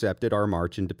and intercepted our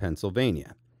march into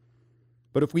Pennsylvania.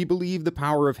 But if we believe the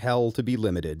power of hell to be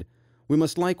limited, we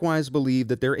must likewise believe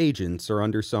that their agents are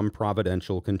under some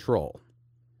providential control.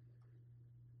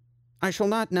 I shall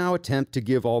not now attempt to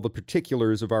give all the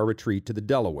particulars of our retreat to the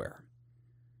Delaware.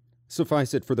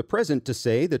 Suffice it for the present to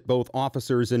say that both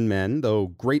officers and men, though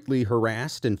greatly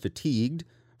harassed and fatigued,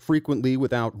 frequently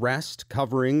without rest,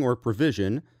 covering, or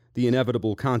provision, the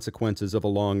inevitable consequences of a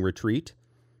long retreat,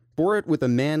 bore it with a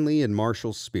manly and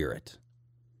martial spirit.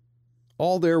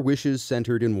 All their wishes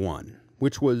centered in one,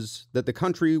 which was that the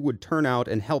country would turn out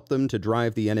and help them to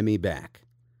drive the enemy back.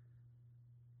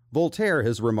 Voltaire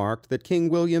has remarked that King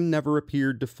William never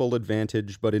appeared to full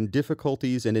advantage but in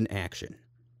difficulties and in action.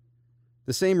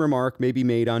 The same remark may be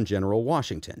made on General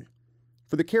Washington,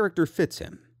 for the character fits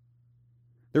him.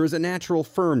 There is a natural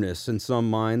firmness in some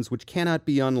minds which cannot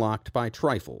be unlocked by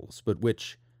trifles, but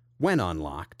which, when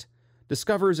unlocked,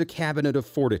 discovers a cabinet of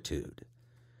fortitude,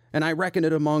 and I reckon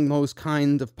it among those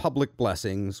kind of public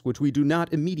blessings which we do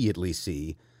not immediately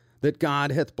see, that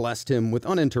God hath blessed him with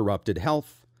uninterrupted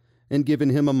health, and given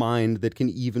him a mind that can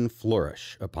even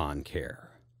flourish upon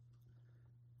care."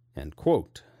 End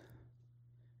quote.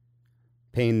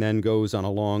 Paine then goes on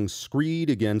a long screed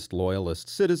against loyalist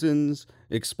citizens,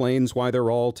 explains why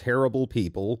they're all terrible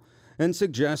people, and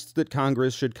suggests that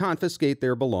Congress should confiscate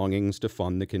their belongings to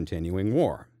fund the continuing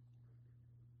war.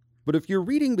 But if you're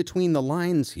reading between the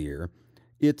lines here,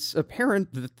 it's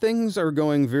apparent that things are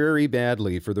going very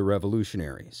badly for the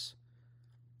revolutionaries.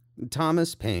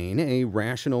 Thomas Paine, a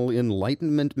rational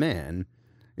Enlightenment man,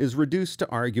 is reduced to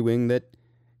arguing that,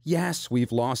 yes,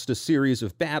 we've lost a series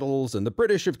of battles and the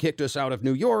British have kicked us out of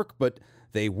New York, but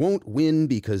they won't win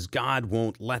because God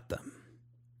won't let them.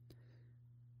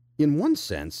 In one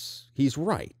sense, he's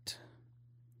right.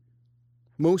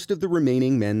 Most of the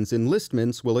remaining men's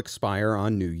enlistments will expire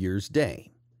on New Year's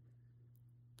Day.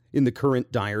 In the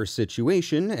current dire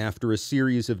situation, after a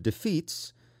series of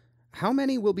defeats, how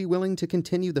many will be willing to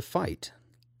continue the fight?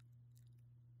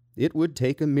 It would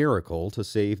take a miracle to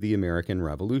save the American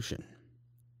Revolution.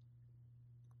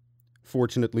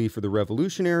 Fortunately for the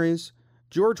revolutionaries,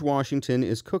 George Washington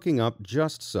is cooking up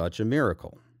just such a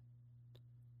miracle.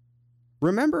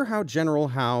 Remember how General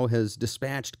Howe has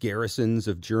dispatched garrisons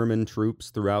of German troops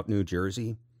throughout New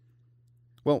Jersey?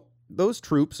 Well, those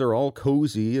troops are all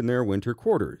cozy in their winter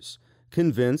quarters,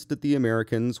 convinced that the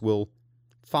Americans will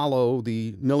follow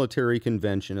the military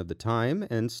convention of the time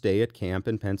and stay at camp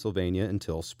in Pennsylvania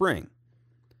until spring.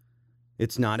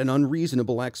 It's not an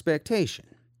unreasonable expectation.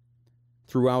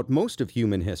 Throughout most of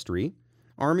human history,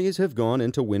 armies have gone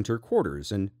into winter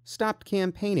quarters and stopped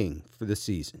campaigning for the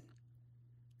season.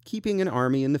 Keeping an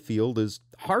army in the field is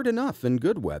hard enough in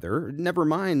good weather, never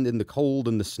mind in the cold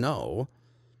and the snow.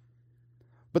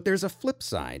 But there's a flip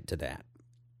side to that.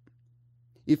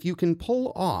 If you can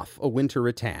pull off a winter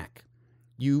attack,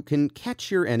 you can catch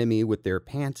your enemy with their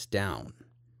pants down,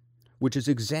 which is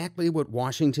exactly what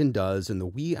Washington does in the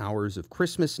wee hours of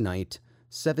Christmas night,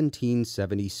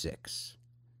 1776.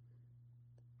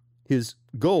 His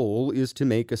goal is to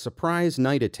make a surprise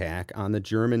night attack on the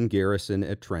German garrison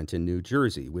at Trenton, New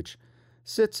Jersey, which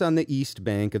sits on the east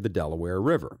bank of the Delaware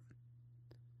River.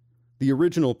 The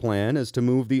original plan is to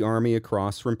move the army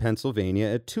across from Pennsylvania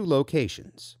at two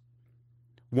locations,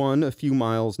 one a few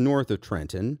miles north of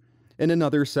Trenton, and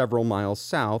another several miles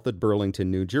south at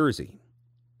Burlington, New Jersey.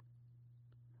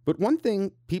 But one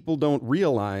thing people don't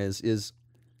realize is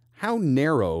how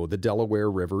narrow the Delaware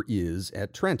River is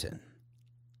at Trenton.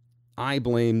 I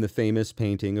blame the famous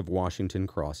painting of Washington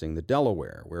crossing the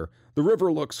Delaware, where the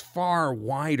river looks far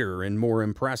wider and more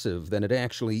impressive than it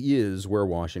actually is where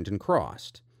Washington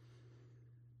crossed.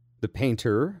 The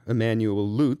painter, Emanuel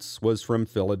Lutz, was from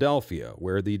Philadelphia,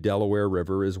 where the Delaware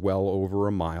River is well over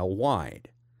a mile wide.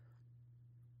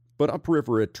 But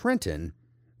upriver at Trenton,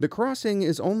 the crossing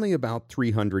is only about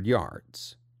 300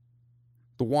 yards.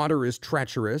 The water is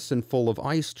treacherous and full of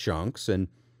ice chunks, and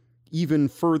even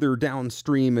further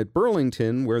downstream at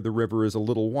Burlington, where the river is a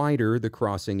little wider, the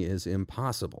crossing is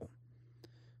impossible.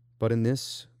 But in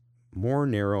this more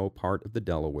narrow part of the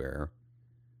Delaware,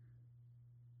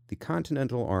 the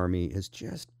Continental Army is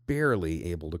just barely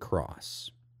able to cross.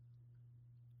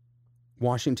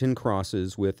 Washington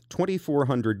crosses with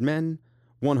 2,400 men,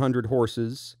 100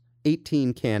 horses,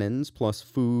 18 cannons plus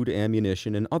food,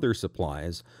 ammunition, and other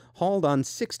supplies hauled on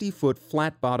 60-foot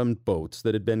flat-bottomed boats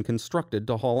that had been constructed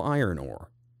to haul iron ore.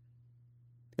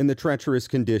 In the treacherous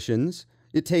conditions,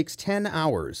 it takes 10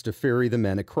 hours to ferry the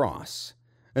men across,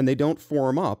 and they don't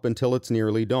form up until it's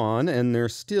nearly dawn, and they're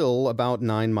still about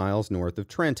 9 miles north of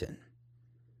Trenton.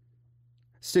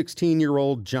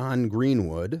 16-year-old John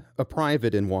Greenwood, a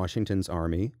private in Washington's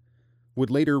army, would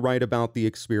later write about the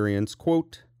experience,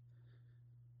 quote,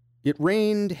 "It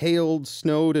rained, hailed,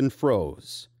 snowed, and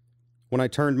froze. When I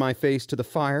turned my face to the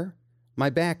fire, my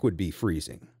back would be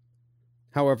freezing.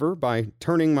 However, by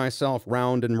turning myself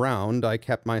round and round, I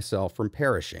kept myself from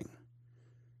perishing.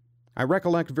 I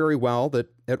recollect very well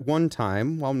that at one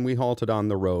time, when we halted on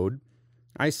the road,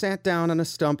 I sat down on a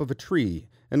stump of a tree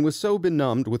and was so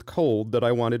benumbed with cold that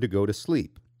I wanted to go to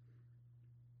sleep.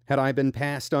 Had I been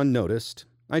passed unnoticed,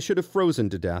 I should have frozen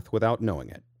to death without knowing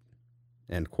it."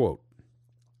 End quote.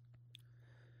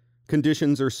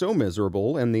 Conditions are so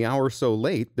miserable and the hour so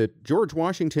late that George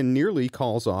Washington nearly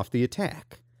calls off the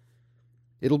attack.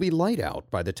 It'll be light out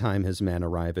by the time his men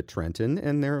arrive at Trenton,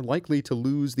 and they're likely to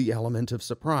lose the element of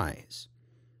surprise.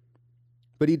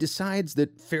 But he decides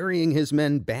that ferrying his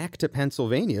men back to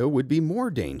Pennsylvania would be more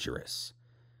dangerous.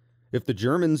 If the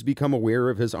Germans become aware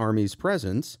of his army's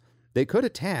presence, they could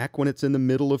attack when it's in the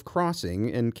middle of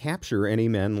crossing and capture any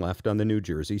men left on the New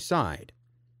Jersey side.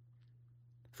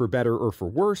 For better or for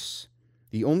worse,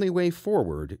 the only way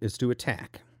forward is to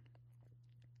attack.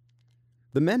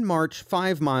 The men march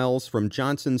 5 miles from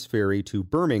Johnson's Ferry to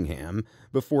Birmingham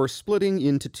before splitting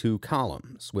into 2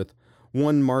 columns, with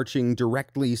one marching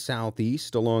directly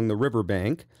southeast along the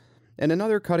riverbank and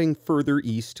another cutting further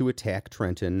east to attack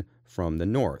Trenton from the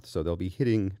north, so they'll be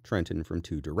hitting Trenton from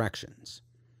 2 directions.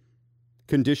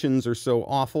 Conditions are so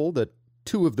awful that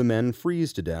 2 of the men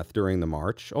freeze to death during the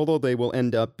march, although they will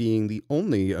end up being the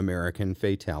only American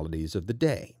fatalities of the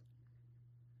day.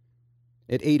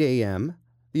 At 8 a.m.,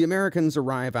 the Americans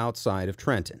arrive outside of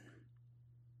Trenton.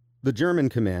 The German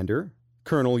commander,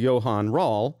 Colonel Johann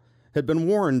Rall, had been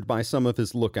warned by some of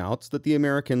his lookouts that the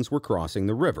Americans were crossing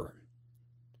the river.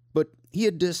 But he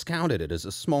had discounted it as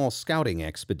a small scouting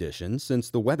expedition, since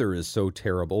the weather is so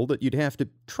terrible that you'd have to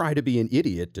try to be an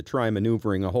idiot to try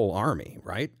maneuvering a whole army,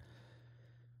 right?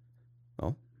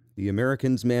 Well, the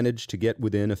Americans managed to get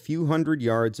within a few hundred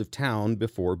yards of town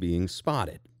before being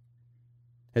spotted.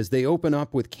 As they open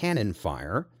up with cannon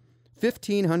fire,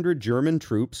 1,500 German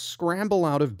troops scramble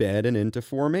out of bed and into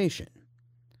formation.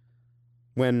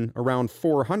 When around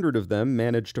 400 of them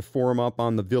manage to form up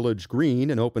on the village green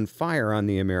and open fire on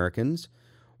the Americans,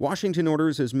 Washington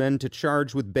orders his men to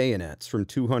charge with bayonets from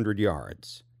 200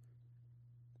 yards.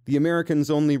 The Americans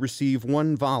only receive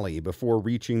 1 volley before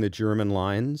reaching the German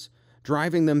lines,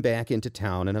 driving them back into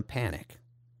town in a panic.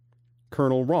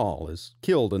 Colonel Rall is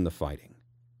killed in the fighting,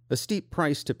 a steep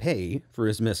price to pay for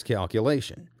his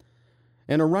miscalculation,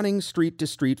 and a running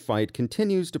street-to-street fight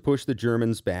continues to push the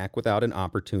Germans back without an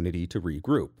opportunity to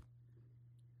regroup.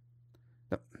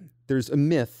 Now, there's a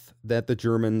myth that the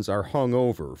Germans are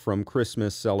hungover from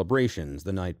Christmas celebrations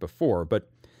the night before, but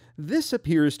this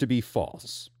appears to be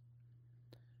false.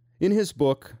 In his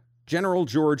book, General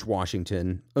George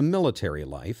Washington, A Military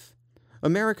Life,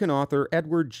 American author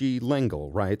Edward G.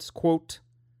 Lengel writes, quote,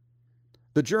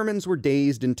 "The Germans were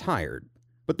dazed and tired,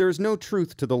 but there's no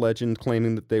truth to the legend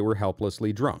claiming that they were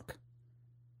helplessly drunk.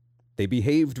 They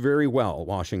behaved very well,"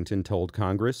 Washington told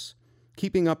Congress,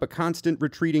 keeping up a constant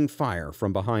retreating fire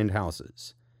from behind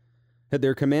houses. Had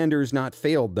their commanders not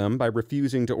failed them by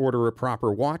refusing to order a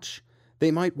proper watch, they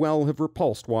might well have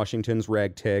repulsed Washington's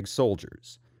ragtag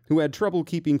soldiers, who had trouble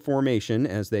keeping formation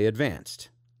as they advanced.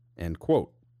 End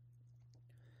quote.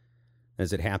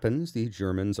 As it happens, the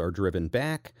Germans are driven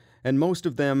back, and most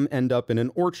of them end up in an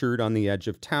orchard on the edge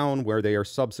of town where they are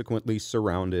subsequently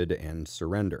surrounded and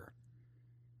surrender.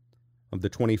 Of the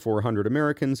 2,400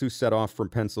 Americans who set off from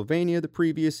Pennsylvania the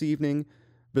previous evening,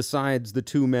 besides the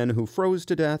 2 men who froze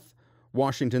to death,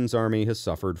 Washington's army has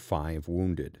suffered 5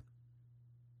 wounded.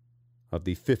 Of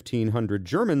the 1,500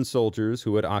 German soldiers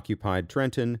who had occupied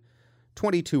Trenton,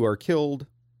 22 are killed,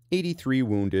 83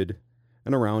 wounded,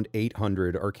 and around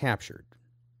 800 are captured.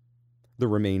 The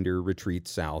remainder retreat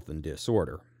south in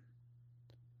disorder.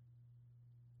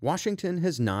 Washington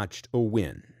has notched a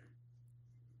win.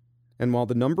 And while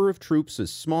the number of troops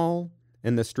is small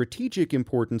and the strategic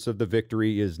importance of the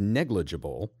victory is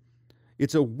negligible,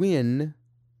 it's a win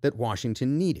that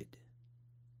Washington needed.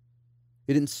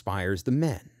 It inspires the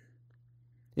men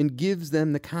and gives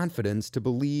them the confidence to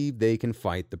believe they can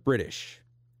fight the British.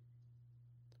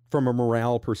 From a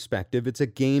morale perspective, it's a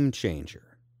game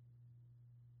changer.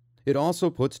 It also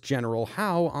puts General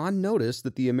Howe on notice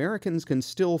that the Americans can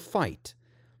still fight,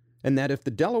 and that if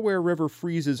the Delaware River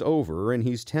freezes over and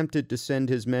he's tempted to send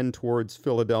his men towards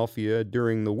Philadelphia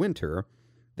during the winter,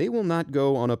 they will not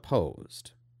go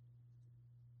unopposed.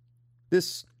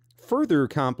 This further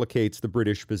complicates the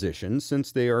British position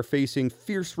since they are facing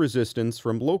fierce resistance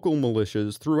from local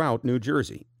militias throughout New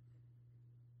Jersey.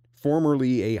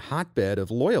 Formerly a hotbed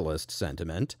of Loyalist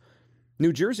sentiment,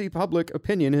 New Jersey public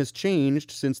opinion has changed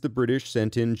since the British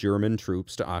sent in German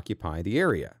troops to occupy the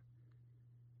area.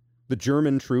 The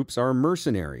German troops are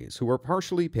mercenaries who are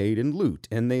partially paid in loot,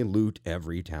 and they loot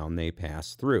every town they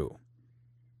pass through.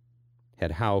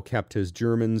 Had Howe kept his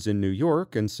Germans in New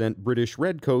York and sent British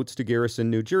redcoats to garrison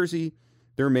New Jersey,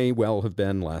 there may well have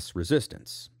been less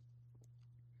resistance.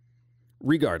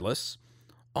 Regardless,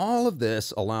 all of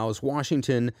this allows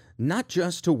Washington not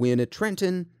just to win at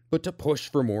Trenton, but to push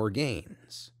for more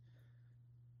gains.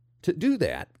 To do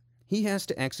that, he has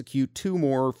to execute two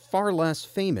more, far less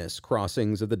famous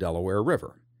crossings of the Delaware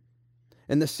River.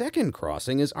 And the second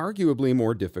crossing is arguably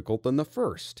more difficult than the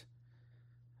first.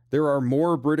 There are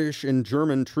more British and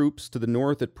German troops to the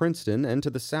north at Princeton and to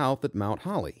the south at Mount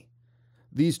Holly.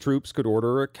 These troops could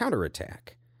order a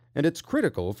counterattack, and it's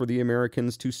critical for the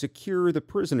Americans to secure the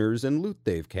prisoners and loot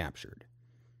they've captured.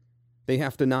 They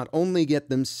have to not only get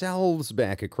themselves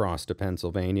back across to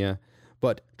Pennsylvania,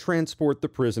 but transport the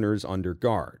prisoners under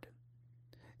guard.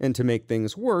 And to make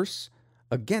things worse,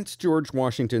 against George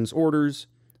Washington's orders,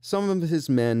 some of his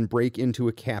men break into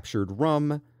a captured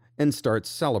rum and start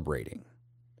celebrating.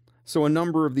 So a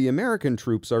number of the American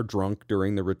troops are drunk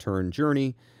during the return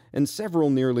journey, and several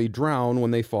nearly drown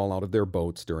when they fall out of their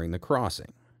boats during the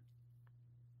crossing.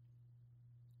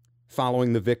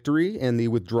 Following the victory and the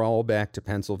withdrawal back to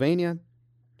Pennsylvania,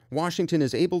 Washington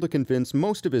is able to convince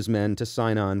most of his men to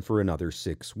sign on for another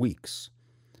 6 weeks,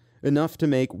 enough to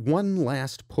make one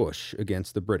last push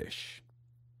against the British.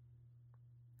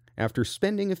 After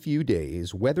spending a few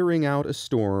days weathering out a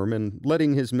storm and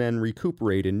letting his men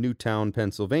recuperate in Newtown,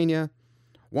 Pennsylvania,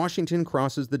 Washington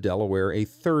crosses the Delaware a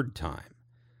third time,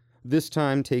 this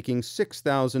time taking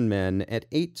 6,000 men at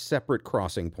 8 separate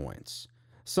crossing points,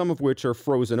 some of which are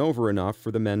frozen over enough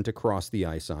for the men to cross the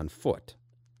ice on foot.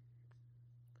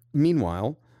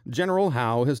 Meanwhile, General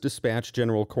Howe has dispatched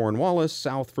General Cornwallis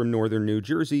south from northern New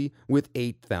Jersey with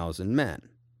 8,000 men.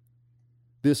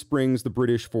 This brings the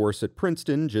British force at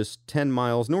Princeton, just 10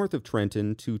 miles north of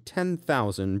Trenton, to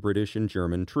 10,000 British and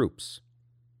German troops.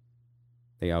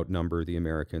 They outnumber the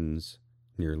Americans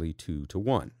nearly 2 to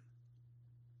 1.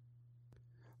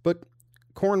 But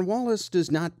Cornwallis does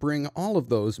not bring all of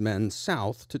those men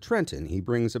south to Trenton. He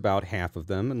brings about half of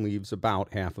them and leaves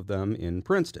about half of them in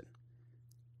Princeton.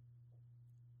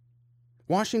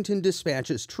 Washington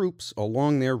dispatches troops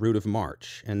along their route of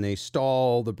march, and they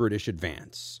stall the British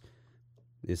advance.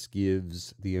 This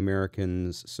gives the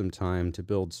Americans some time to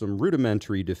build some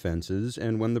rudimentary defenses,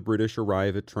 and when the British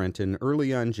arrive at Trenton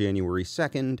early on January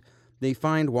 2nd, they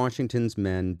find Washington's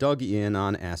men dug in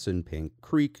on Assunpink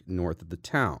Creek north of the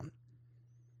town.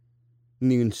 In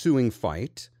the ensuing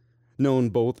fight, known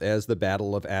both as the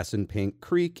Battle of Assunpink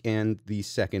Creek and the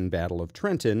Second Battle of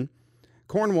Trenton,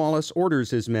 Cornwallis orders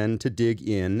his men to dig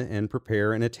in and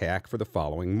prepare an attack for the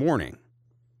following morning.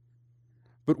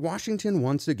 But Washington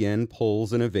once again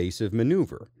pulls an evasive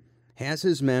maneuver, has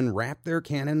his men wrap their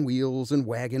cannon wheels and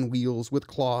wagon wheels with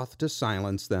cloth to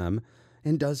silence them,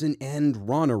 and does an end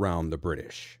run around the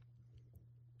British.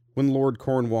 When Lord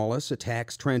Cornwallis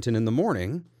attacks Trenton in the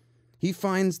morning, he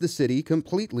finds the city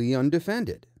completely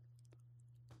undefended.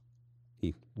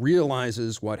 He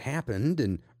realizes what happened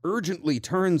and urgently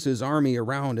turns his army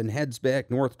around and heads back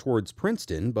north towards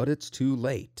Princeton, but it's too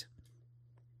late.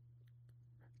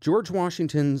 George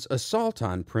Washington's assault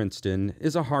on Princeton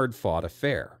is a hard-fought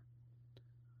affair.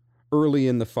 Early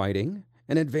in the fighting,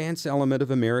 an advance element of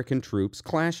American troops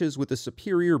clashes with a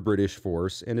superior British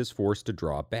force and is forced to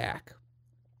draw back.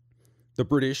 The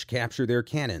British capture their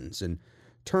cannons and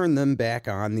turn them back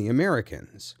on the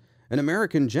Americans. An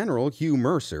American general, Hugh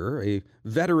Mercer, a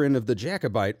veteran of the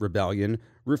Jacobite Rebellion,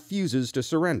 refuses to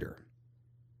surrender.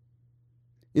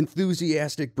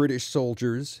 Enthusiastic British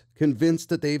soldiers, convinced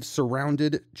that they've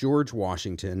surrounded George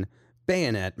Washington,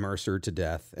 bayonet Mercer to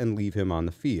death and leave him on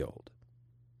the field.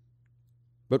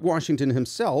 But Washington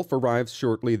himself arrives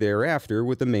shortly thereafter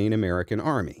with the main American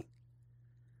army.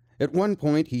 At one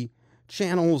point, he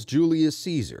channels Julius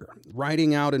Caesar,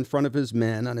 riding out in front of his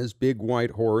men on his big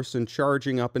white horse and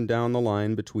charging up and down the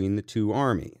line between the two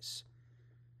armies.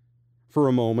 For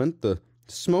a moment, the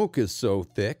smoke is so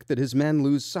thick that his men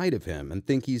lose sight of him and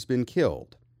think he's been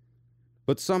killed.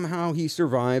 But somehow he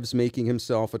survives, making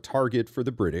himself a target for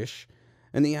the British,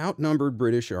 and the outnumbered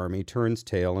British army turns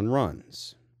tail and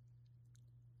runs.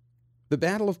 The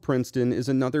Battle of Princeton is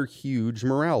another huge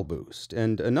morale boost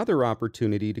and another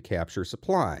opportunity to capture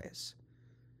supplies.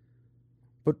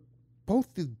 But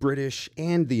both the British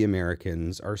and the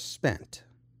Americans are spent.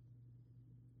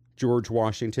 George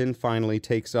Washington finally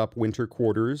takes up winter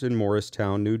quarters in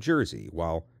Morristown, New Jersey,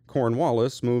 while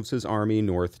Cornwallis moves his army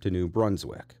north to New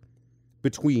Brunswick,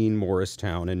 between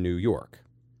Morristown and New York.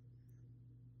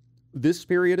 This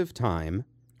period of time,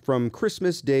 from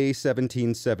Christmas Day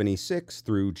 1776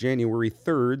 through January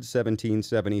 3rd,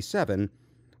 1777,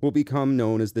 will become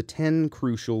known as the 10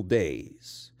 Crucial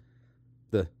Days.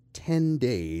 The 10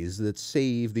 days that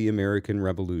save the American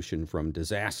Revolution from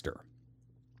disaster.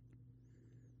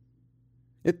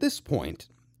 At this point,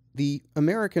 the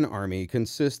American Army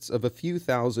consists of a few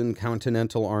thousand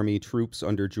Continental Army troops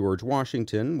under George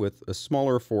Washington, with a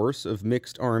smaller force of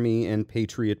mixed Army and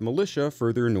Patriot militia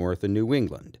further north in New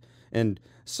England, and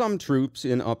some troops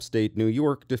in upstate New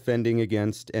York defending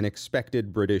against an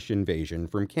expected British invasion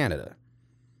from Canada.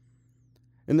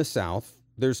 In the South,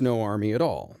 there's no army at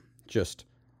all, just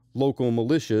local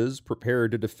militias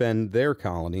prepared to defend their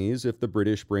colonies if the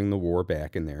British bring the war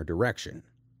back in their direction.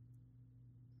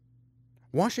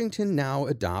 Washington now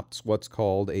adopts what's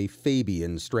called a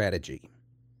Fabian strategy.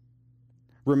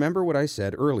 Remember what I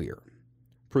said earlier.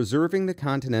 Preserving the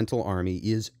Continental Army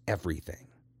is everything.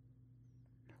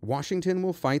 Washington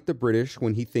will fight the British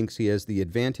when he thinks he has the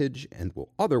advantage and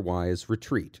will otherwise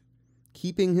retreat,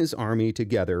 keeping his army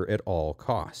together at all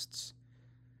costs.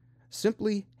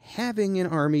 Simply having an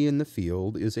army in the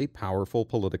field is a powerful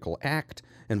political act,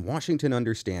 and Washington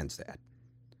understands that.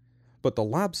 But the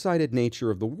lopsided nature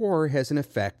of the war has an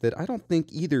effect that I don't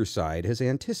think either side has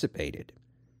anticipated.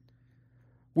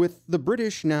 With the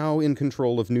British now in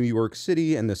control of New York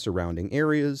City and the surrounding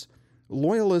areas,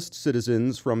 Loyalist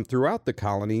citizens from throughout the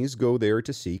colonies go there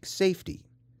to seek safety.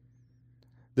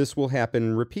 This will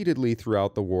happen repeatedly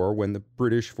throughout the war when the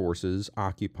British forces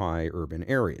occupy urban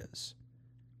areas.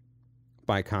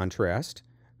 By contrast,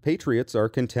 patriots are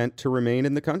content to remain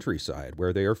in the countryside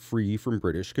where they are free from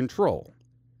British control.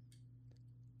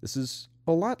 This is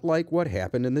a lot like what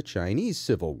happened in the Chinese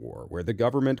Civil War, where the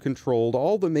government controlled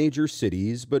all the major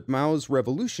cities, but Mao's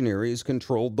revolutionaries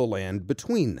controlled the land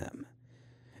between them.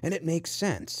 And it makes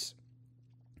sense.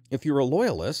 If you're a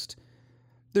loyalist,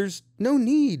 there's no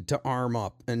need to arm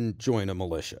up and join a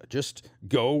militia. Just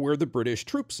go where the British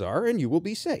troops are and you will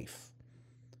be safe.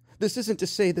 This isn't to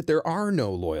say that there are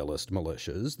no loyalist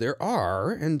militias. There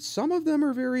are, and some of them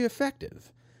are very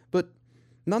effective. But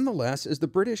nonetheless, as the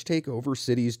British take over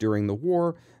cities during the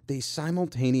war, they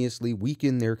simultaneously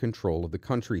weaken their control of the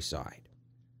countryside.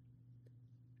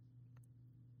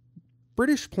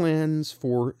 British plans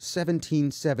for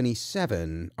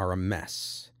 1777 are a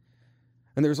mess,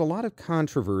 and there's a lot of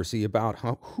controversy about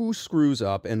who screws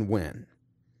up and when.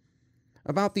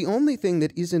 About the only thing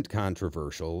that isn't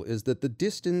controversial is that the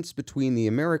distance between the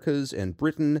Americas and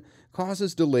Britain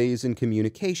causes delays in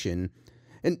communication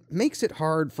and makes it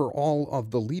hard for all of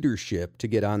the leadership to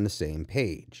get on the same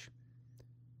page.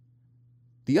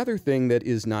 The other thing that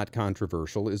is not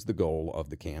controversial is the goal of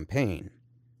the campaign.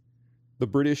 The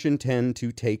British intend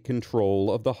to take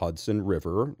control of the Hudson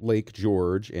River, Lake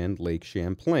George, and Lake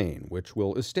Champlain, which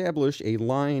will establish a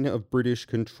line of British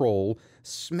control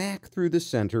smack through the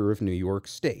center of New York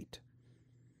State.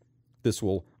 This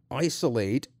will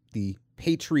isolate the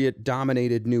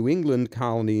Patriot-dominated New England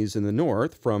colonies in the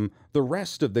north from the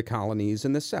rest of the colonies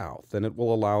in the south, and it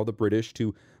will allow the British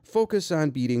to focus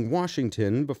on beating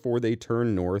Washington before they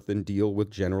turn north and deal with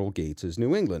General Gates's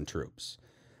New England troops.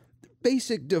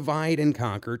 Basic divide and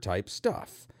conquer type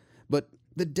stuff, but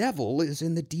the devil is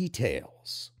in the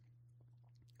details.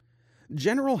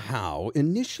 General Howe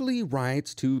initially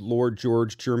writes to Lord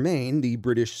George Germain, the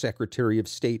British Secretary of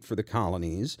State for the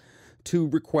colonies, to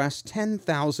request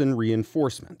 10,000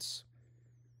 reinforcements.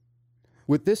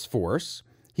 With this force,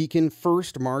 he can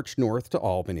first march north to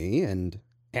Albany and,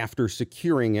 after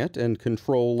securing it and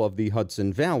control of the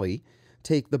Hudson Valley,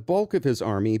 take the bulk of his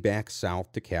army back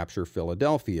south to capture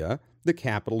Philadelphia, the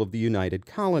capital of the United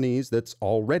Colonies that's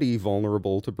already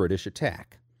vulnerable to British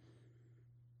attack.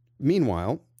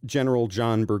 Meanwhile, General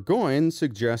John Burgoyne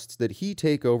suggests that he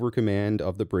take over command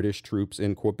of the British troops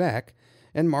in Quebec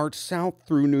and march south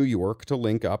through New York to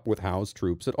link up with Howe's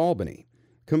troops at Albany,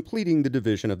 completing the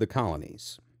division of the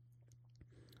colonies.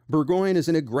 Burgoyne is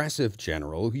an aggressive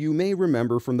general who you may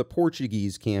remember from the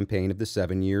Portuguese campaign of the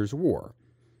 7 Years' War.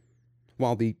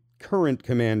 While the current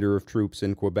commander of troops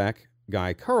in Quebec,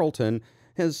 Guy Carleton,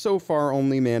 has so far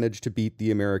only managed to beat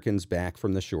the Americans back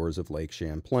from the shores of Lake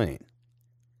Champlain.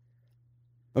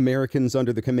 Americans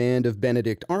under the command of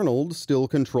Benedict Arnold still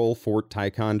control Fort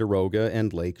Ticonderoga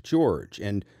and Lake George,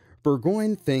 and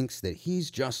Burgoyne thinks that he's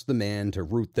just the man to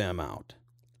root them out.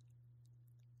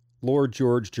 Lord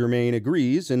George Germain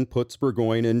agrees and puts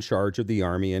Burgoyne in charge of the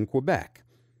army in Quebec.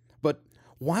 But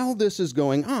while this is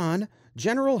going on,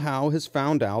 General Howe has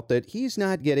found out that he's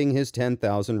not getting his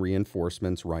 10,000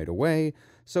 reinforcements right away,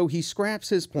 so he scraps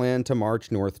his plan to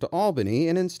march north to Albany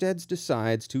and instead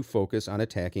decides to focus on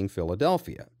attacking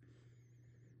Philadelphia.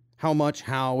 How much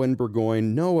Howe and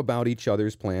Burgoyne know about each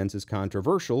other's plans is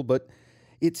controversial, but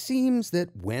it seems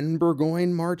that when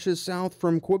Burgoyne marches south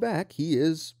from Quebec, he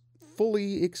is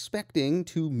fully expecting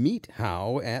to meet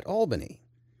Howe at Albany.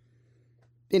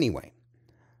 Anyway,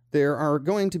 there are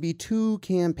going to be two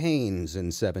campaigns in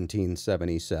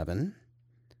 1777.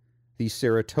 The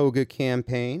Saratoga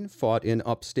Campaign, fought in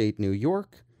upstate New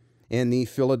York, and the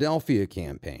Philadelphia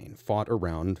Campaign, fought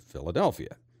around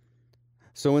Philadelphia.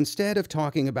 So instead of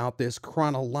talking about this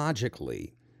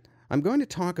chronologically, I'm going to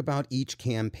talk about each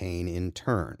campaign in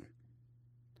turn.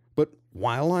 But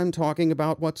while I'm talking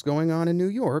about what's going on in New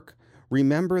York,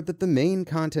 remember that the main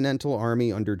Continental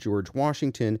Army under George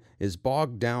Washington is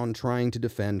bogged down trying to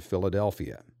defend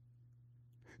Philadelphia.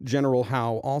 General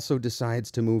Howe also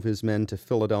decides to move his men to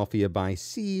Philadelphia by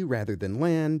sea rather than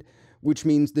land, which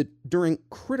means that during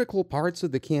critical parts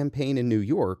of the campaign in New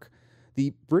York,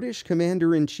 the British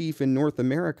commander-in-chief in North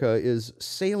America is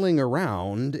sailing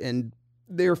around and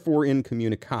therefore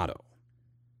incommunicado.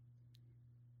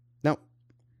 Now,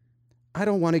 I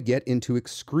don't want to get into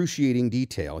excruciating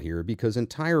detail here because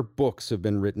entire books have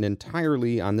been written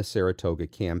entirely on the Saratoga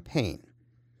campaign.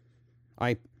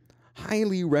 I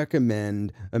highly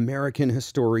recommend American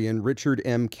historian Richard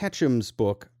M. Ketchum's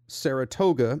book,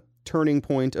 Saratoga, Turning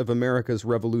Point of America's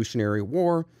Revolutionary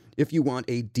War, if you want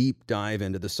a deep dive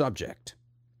into the subject.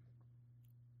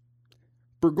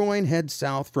 Burgoyne heads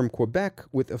south from Quebec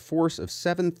with a force of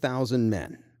 7,000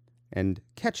 men, and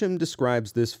Ketchum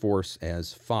describes this force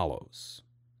as follows.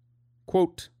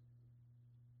 Quote,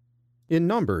 "In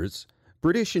numbers,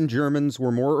 British and Germans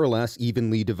were more or less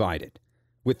evenly divided,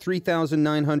 with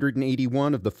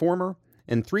 3,981 of the former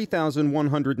and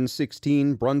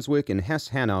 3,116 Brunswick and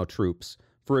Hesse-Hanau troops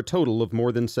for a total of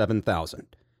more than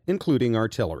 7,000, including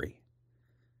artillery.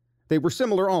 They were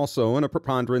similar also in a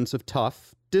preponderance of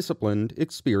tough, disciplined,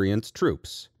 experienced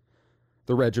troops.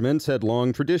 The regiments had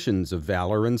long traditions of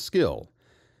valor and skill,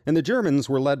 and the Germans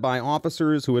were led by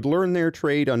officers who had learned their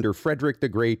trade under Frederick the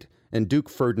Great and Duke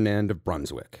Ferdinand of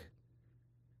Brunswick.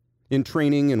 In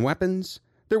training and weapons,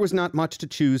 there was not much to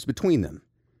choose between them,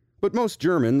 but most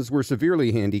Germans were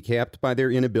severely handicapped by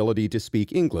their inability to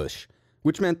speak English,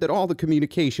 which meant that all the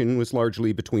communication was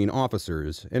largely between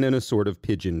officers and in a sort of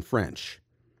pidgin French.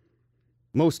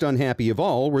 Most unhappy of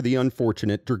all were the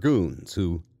unfortunate dragoons,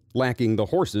 who, lacking the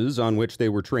horses on which they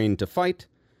were trained to fight,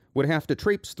 would have to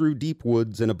traipse through deep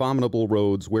woods and abominable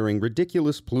roads wearing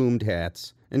ridiculous plumed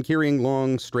hats and carrying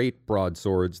long, straight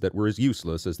broadswords that were as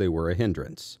useless as they were a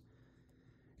hindrance.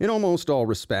 In almost all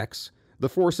respects, the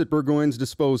force at Burgoyne's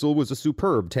disposal was a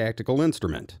superb tactical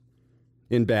instrument.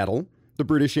 In battle, the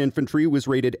British infantry was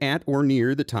rated at or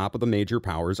near the top of the major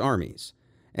powers' armies,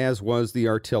 as was the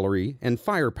artillery, and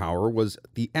firepower was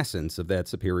the essence of that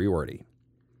superiority.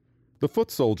 The foot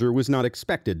soldier was not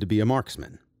expected to be a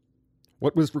marksman.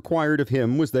 What was required of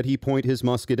him was that he point his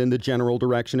musket in the general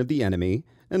direction of the enemy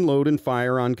and load and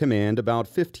fire on command about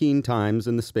 15 times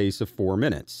in the space of 4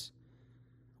 minutes.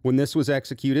 When this was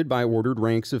executed by ordered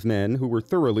ranks of men who were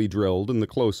thoroughly drilled in the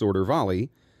close order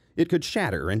volley, it could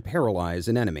shatter and paralyze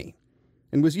an enemy,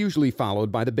 and was usually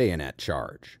followed by the bayonet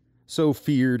charge, so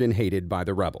feared and hated by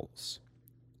the rebels.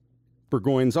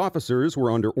 Burgoyne's officers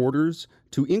were under orders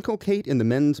to inculcate in the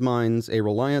men's minds a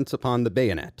reliance upon the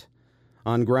bayonet,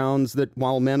 on grounds that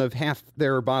while men of half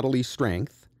their bodily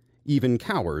strength, even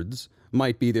cowards,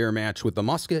 might be their match with the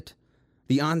musket,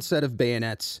 the onset of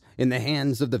bayonets in the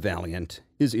hands of the valiant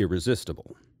is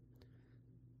irresistible.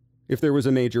 If there was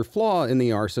a major flaw in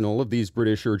the arsenal of these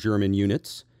British or German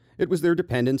units, it was their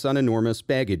dependence on enormous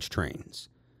baggage trains.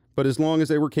 But as long as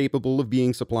they were capable of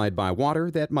being supplied by water,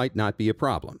 that might not be a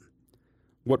problem.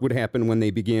 What would happen when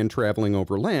they began traveling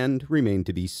over land remained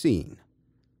to be seen."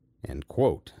 End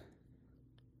quote.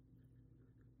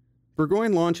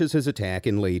 Burgoyne launches his attack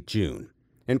in late June,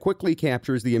 and quickly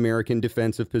captures the American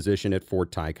defensive position at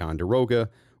Fort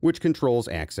Ticonderoga, which controls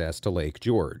access to Lake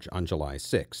George, on July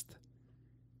 6th.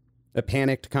 A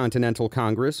panicked Continental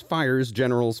Congress fires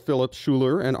Generals Philip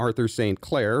Schuyler and Arthur St.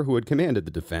 Clair, who had commanded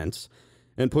the defense,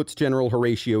 and puts General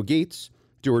Horatio Gates,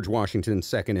 George Washington's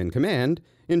second in command,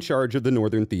 in charge of the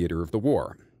northern theater of the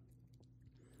war.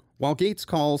 While Gates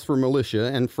calls for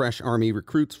militia and fresh Army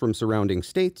recruits from surrounding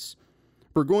states,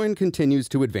 Burgoyne continues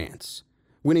to advance,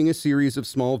 winning a series of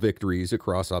small victories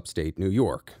across upstate New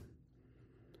York.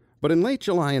 But in late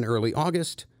July and early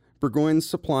August, Burgoyne's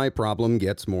supply problem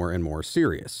gets more and more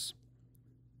serious.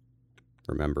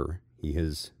 Remember, he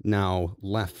has now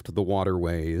left the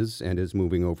waterways and is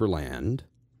moving overland.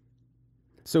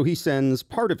 So he sends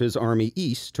part of his army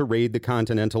east to raid the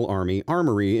Continental Army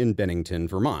Armory in Bennington,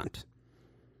 Vermont.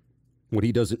 What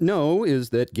he doesn't know is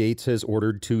that Gates has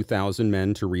ordered 2,000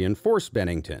 men to reinforce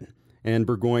Bennington, and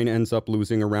Burgoyne ends up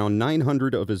losing around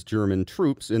 900 of his German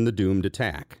troops in the doomed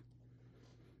attack.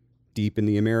 Deep in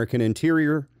the American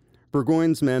interior,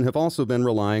 Burgoyne's men have also been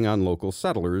relying on local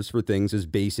settlers for things as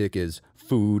basic as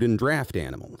food and draft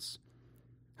animals.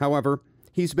 However,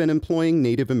 he's been employing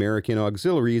Native American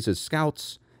auxiliaries as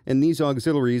scouts, and these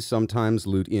auxiliaries sometimes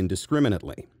loot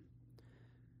indiscriminately.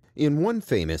 In one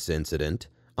famous incident,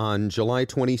 on July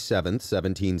 27,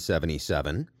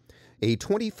 1777, a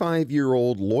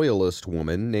 25-year-old Loyalist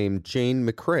woman named Jane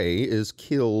McCrae is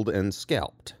killed and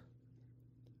scalped.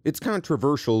 It's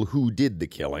controversial who did the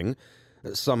killing.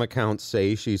 Some accounts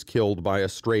say she's killed by a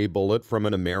stray bullet from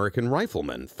an American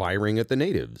rifleman firing at the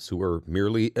natives who are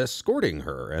merely escorting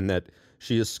her, and that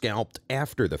she is scalped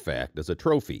after the fact as a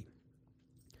trophy.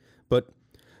 But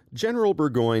General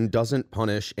Burgoyne doesn't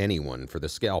punish anyone for the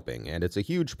scalping, and it's a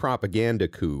huge propaganda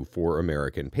coup for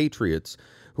American patriots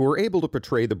who are able to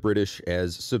portray the British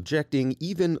as subjecting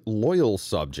even loyal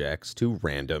subjects to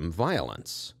random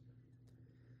violence.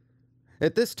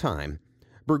 At this time,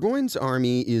 Burgoyne's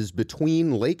army is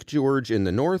between Lake George in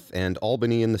the north and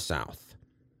Albany in the south.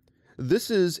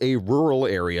 This is a rural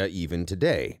area even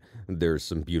today. There's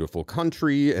some beautiful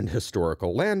country and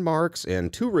historical landmarks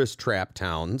and tourist trap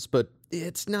towns, but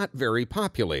it's not very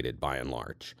populated by and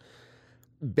large.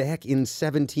 Back in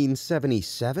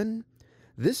 1777,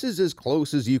 this is as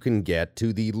close as you can get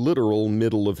to the literal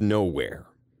middle of nowhere.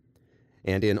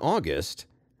 And in August,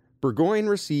 Burgoyne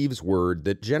receives word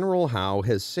that General Howe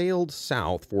has sailed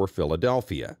south for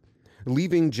Philadelphia,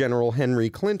 leaving General Henry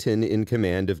Clinton in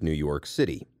command of New York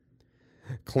City.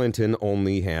 Clinton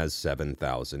only has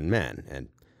 7,000 men, and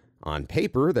on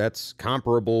paper that's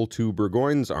comparable to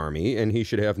Burgoyne's army, and he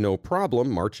should have no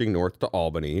problem marching north to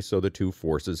Albany so the two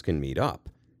forces can meet up.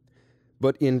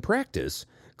 But in practice,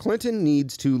 Clinton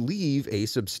needs to leave a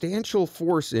substantial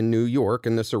force in New York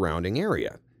and the surrounding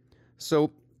area.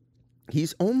 So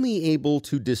he's only able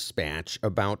to dispatch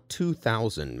about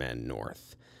 2,000 men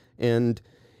north, and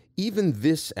even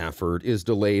this effort is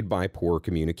delayed by poor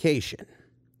communication.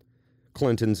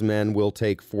 Clinton's men will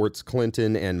take Forts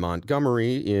Clinton and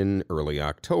Montgomery in early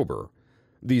October.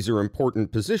 These are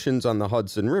important positions on the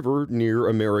Hudson River near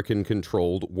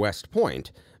American-controlled West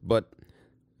Point, but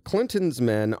Clinton's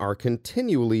men are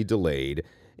continually delayed,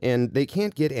 and they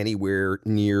can't get anywhere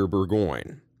near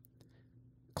Burgoyne.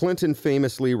 Clinton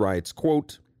famously writes,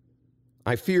 quote,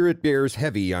 "I fear it bears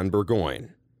heavy on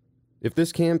Burgoyne. If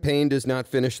this campaign does not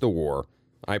finish the war,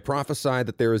 I prophesy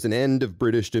that there is an end of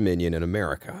British dominion in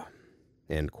America."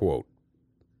 End quote.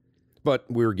 But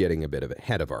we're getting a bit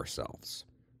ahead of ourselves.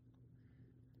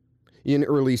 In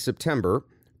early September,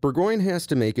 Burgoyne has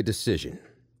to make a decision.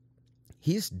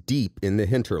 He's deep in the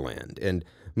hinterland, and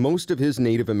most of his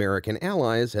Native American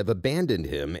allies have abandoned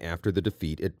him after the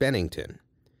defeat at Bennington.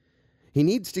 He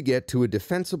needs to get to a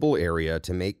defensible area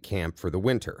to make camp for the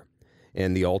winter,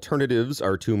 and the alternatives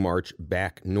are to march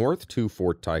back north to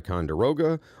Fort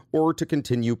Ticonderoga or to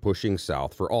continue pushing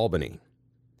south for Albany.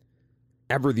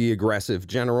 Ever the aggressive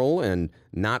general and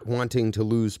not wanting to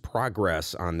lose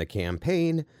progress on the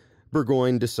campaign,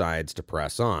 Burgoyne decides to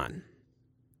press on.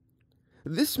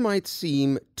 This might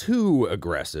seem too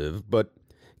aggressive, but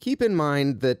keep in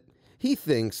mind that he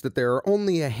thinks that there are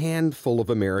only a handful of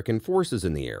American forces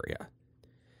in the area.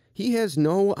 He has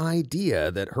no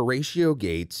idea that Horatio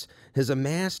Gates has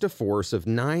amassed a force of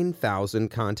 9,000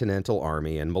 Continental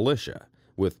Army and militia,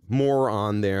 with more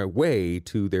on their way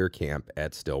to their camp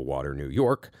at Stillwater, New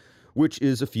York, which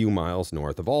is a few miles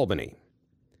north of Albany.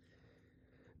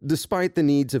 Despite the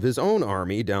needs of his own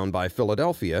army down by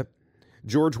Philadelphia,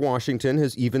 George Washington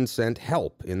has even sent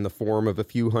help in the form of a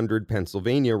few hundred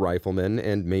Pennsylvania riflemen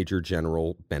and Major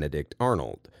General Benedict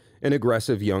Arnold, an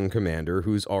aggressive young commander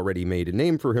who's already made a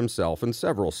name for himself in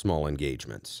several small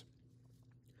engagements.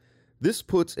 This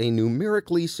puts a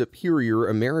numerically superior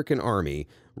American army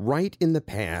right in the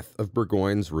path of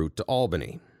Burgoyne's route to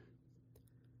Albany.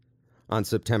 On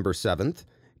September 7th,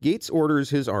 Gates orders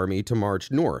his army to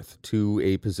march north to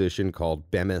a position called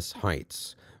Bemis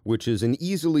Heights, which is an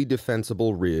easily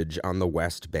defensible ridge on the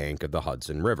west bank of the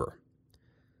Hudson River.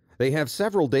 They have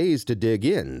several days to dig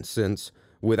in, since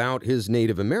without his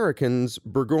Native Americans,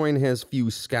 Burgoyne has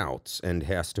few scouts and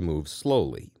has to move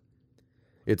slowly.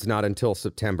 It's not until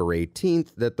September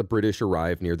 18th that the British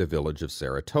arrive near the village of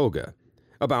Saratoga,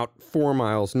 about 4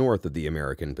 miles north of the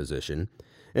American position,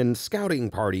 and scouting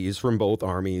parties from both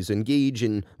armies engage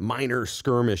in minor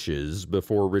skirmishes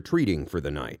before retreating for the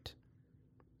night.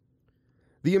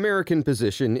 The American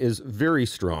position is very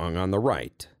strong on the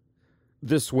right.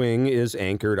 This wing is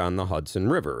anchored on the Hudson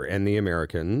River, and the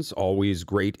Americans, always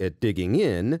great at digging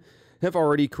in, have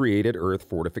already created earth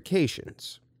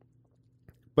fortifications.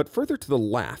 But further to the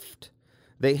left,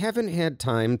 they haven't had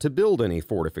time to build any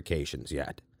fortifications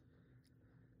yet.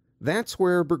 That's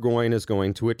where Burgoyne is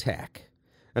going to attack,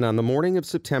 and on the morning of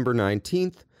September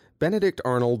 19th, Benedict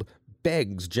Arnold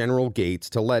begs General Gates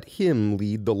to let him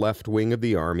lead the left wing of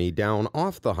the army down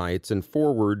off the heights and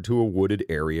forward to a wooded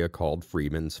area called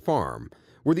Freeman's Farm,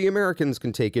 where the Americans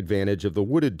can take advantage of the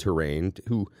wooded terrain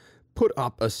to put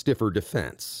up a stiffer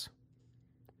defense.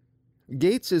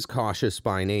 Gates is cautious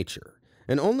by nature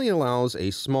and only allows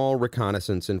a small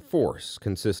reconnaissance in force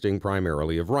consisting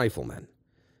primarily of riflemen.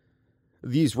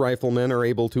 These riflemen are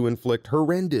able to inflict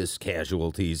horrendous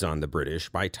casualties on the British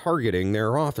by targeting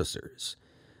their officers.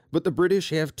 But the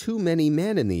British have too many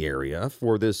men in the area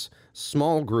for this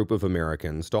small group of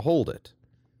Americans to hold it.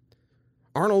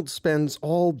 Arnold spends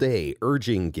all day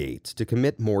urging Gates to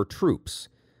commit more troops,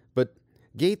 but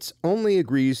Gates only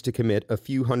agrees to commit a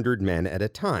few hundred men at a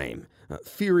time,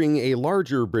 fearing a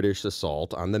larger British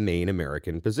assault on the main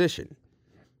American position.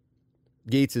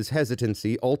 Gates's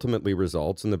hesitancy ultimately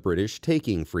results in the British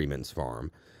taking Freeman's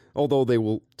Farm, although they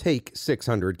will take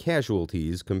 600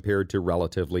 casualties compared to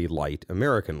relatively light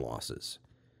American losses.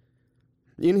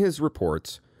 In his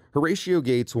reports, Horatio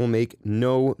Gates will make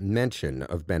no mention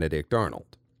of Benedict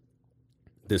Arnold.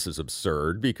 This is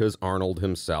absurd because Arnold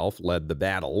himself led the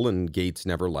battle and Gates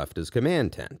never left his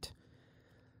command tent.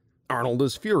 Arnold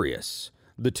is furious.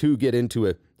 The two get into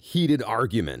a heated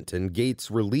argument and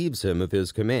Gates relieves him of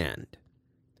his command.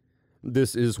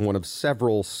 This is one of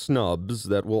several snubs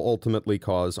that will ultimately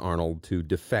cause Arnold to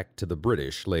defect to the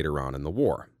British later on in the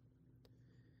war.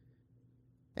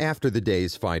 After the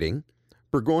day's fighting,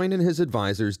 Burgoyne and his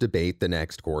advisors debate the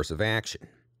next course of action.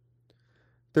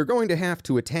 They're going to have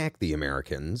to attack the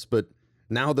Americans, but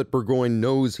now that Burgoyne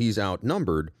knows he's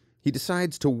outnumbered, he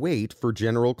decides to wait for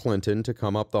General Clinton to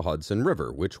come up the Hudson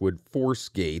River, which would force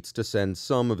Gates to send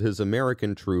some of his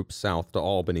American troops south to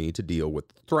Albany to deal with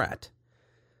the threat.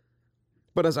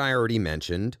 But as I already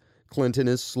mentioned, Clinton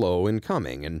is slow in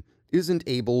coming and isn't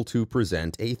able to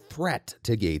present a threat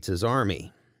to Gates's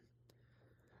army.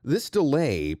 This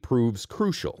delay proves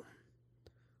crucial.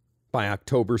 By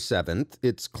October 7th,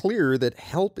 it's clear that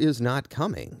help is not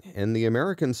coming, and the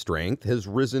American strength has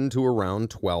risen to around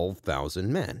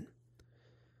 12,000 men.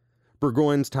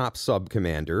 Burgoyne's top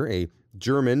sub-commander, a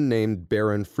German named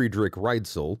Baron Friedrich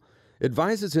Reitzel,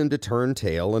 advises him to turn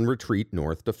tail and retreat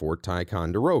north to Fort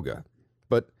Ticonderoga.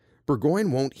 But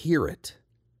Burgoyne won't hear it.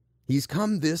 He's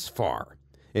come this far,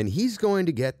 and he's going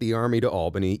to get the army to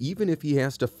Albany even if he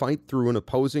has to fight through an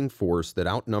opposing force that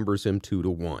outnumbers him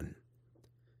 2-1.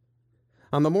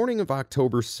 On the morning of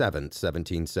October 7th,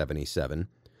 1777,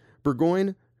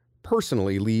 Burgoyne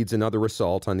personally leads another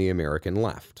assault on the American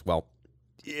left. Well,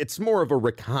 it's more of a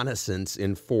reconnaissance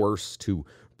in force to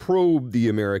probe the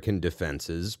American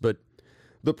defenses, but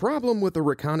the problem with a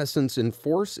reconnaissance in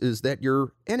force is that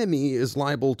your enemy is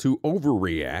liable to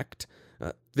overreact,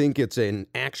 think it's an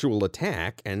actual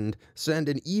attack, and send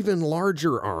an even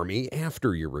larger army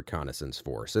after your reconnaissance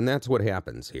force, and that's what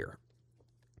happens here.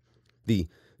 The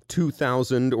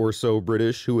 2,000 or so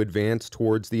British who advance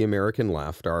towards the American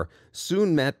left are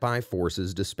soon met by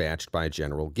forces dispatched by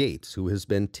General Gates, who has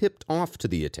been tipped off to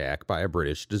the attack by a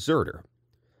British deserter.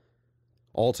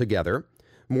 Altogether,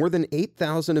 more than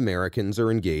 8,000 Americans are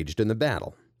engaged in the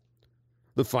battle.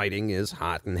 The fighting is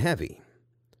hot and heavy.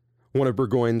 One of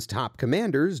Burgoyne's top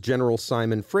commanders, General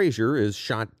Simon Fraser, is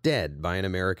shot dead by an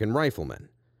American rifleman.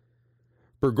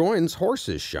 Burgoyne's horse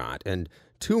is shot, and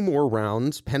 2 more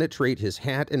rounds penetrate his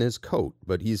hat and his coat,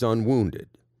 but he's unwounded.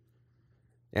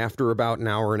 After about an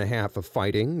hour and a half of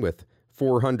fighting, with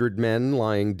 400 men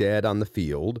lying dead on the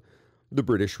field, the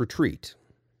British retreat.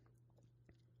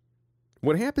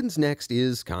 What happens next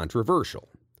is controversial.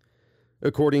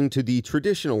 According to the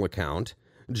traditional account,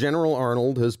 General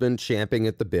Arnold has been champing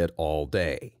at the bit all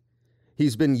day.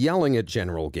 He's been yelling at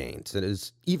General Gates and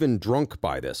is even drunk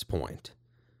by this point.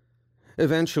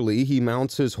 Eventually, he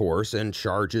mounts his horse and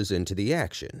charges into the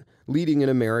action, leading an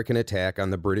American attack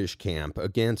on the British camp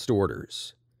against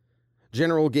orders.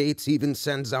 General Gates even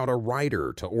sends out a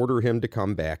rider to order him to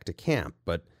come back to camp,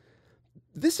 but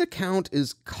this account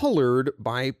is colored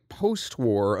by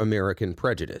post-war American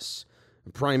prejudice,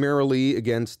 primarily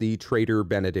against the traitor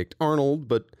Benedict Arnold,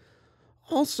 but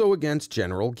also against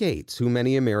General Gates, who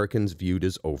many Americans viewed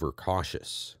as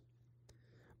overcautious.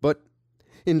 But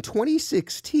in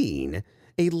 2016,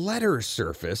 a letter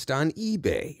surfaced on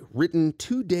eBay, written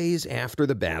 2 days after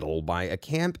the battle by a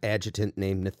camp adjutant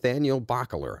named Nathaniel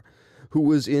Bachler, who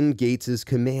was in Gates's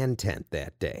command tent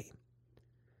that day.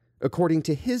 According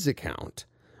to his account,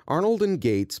 Arnold and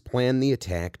Gates planned the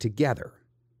attack together.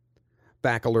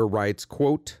 Bachler writes,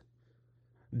 quote,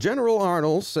 "General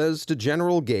Arnold says to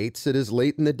General Gates it is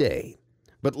late in the day,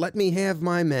 but let me have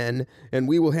my men and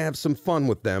we will have some fun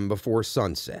with them before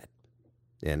sunset."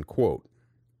 End quote.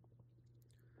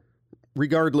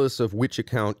 Regardless of which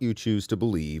account you choose to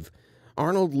believe,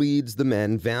 Arnold leads the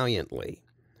men valiantly,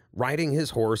 riding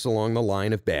his horse along the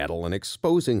line of battle and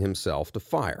exposing himself to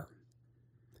fire.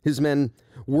 His men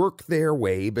work their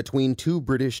way between two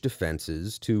British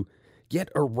defenses to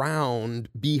get around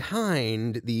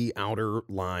behind the outer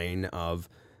line of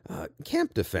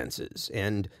camp defenses,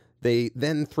 and they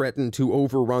then threaten to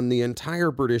overrun the entire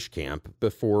British camp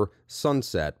before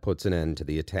sunset puts an end to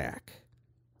the attack.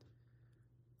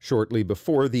 Shortly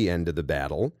before the end of the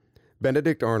battle,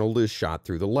 Benedict Arnold is shot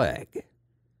through the leg.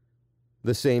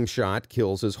 The same shot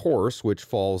kills his horse, which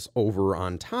falls over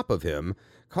on top of him,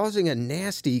 causing a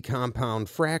nasty compound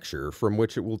fracture from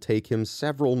which it will take him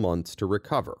several months to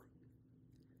recover.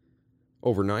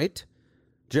 Overnight,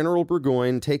 General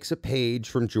Burgoyne takes a page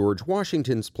from George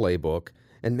Washington's playbook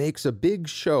and makes a big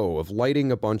show of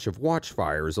lighting a bunch of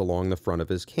watchfires along the front of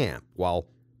his camp, while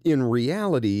in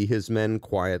reality his men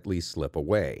quietly slip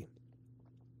away.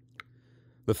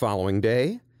 The following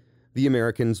day, the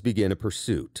Americans begin a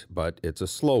pursuit, but it's a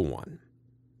slow one.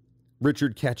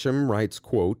 Richard Ketchum writes,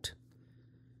 quote,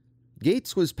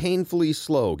 "Gates was painfully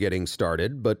slow getting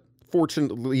started, but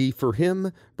fortunately for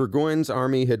him, Burgoyne's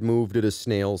army had moved at a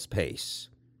snail's pace.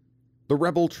 The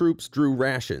rebel troops drew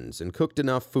rations and cooked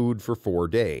enough food for 4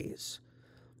 days.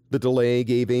 The delay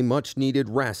gave a much-needed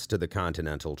rest to the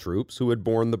Continental troops who had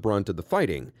borne the brunt of the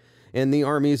fighting, and the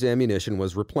army's ammunition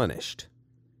was replenished.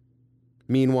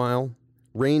 Meanwhile,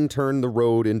 rain turned the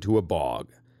road into a bog,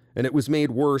 and it was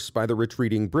made worse by the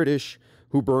retreating British,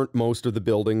 who burnt most of the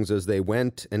buildings as they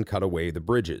went and cut away the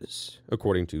bridges,"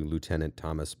 according to Lieutenant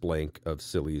Thomas Blank of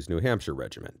Scilly's New Hampshire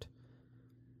Regiment.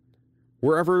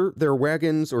 "Wherever their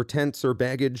wagons or tents or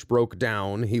baggage broke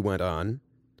down," he went on,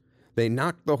 "they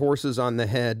knocked the horses on the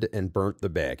head and burnt the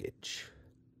baggage."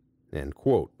 End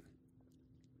quote.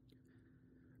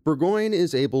 Burgoyne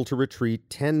is able to retreat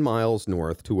 10 miles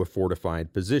north to a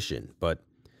fortified position, but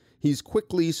he's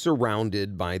quickly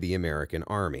surrounded by the American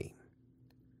army.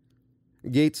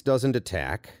 Gates doesn't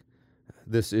attack.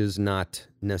 This is not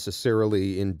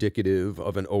necessarily indicative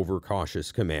of an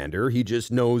overcautious commander. He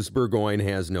just knows Burgoyne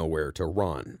has nowhere to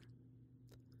run.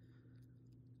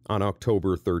 On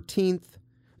October 13th,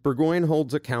 Burgoyne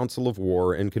holds a council of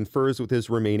war and confers with his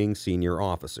remaining senior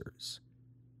officers.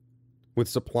 With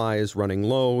supplies running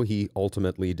low, he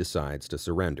ultimately decides to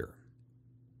surrender.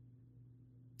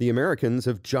 The Americans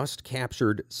have just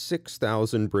captured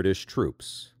 6,000 British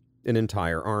troops, an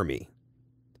entire army.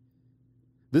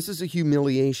 This is a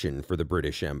humiliation for the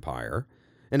British Empire,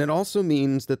 and it also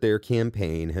means that their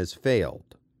campaign has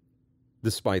failed.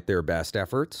 Despite their best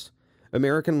efforts,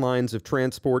 American lines of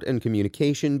transport and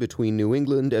communication between New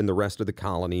England and the rest of the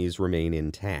colonies remain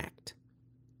intact.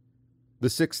 The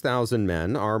 6,000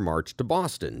 men are marched to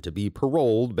Boston to be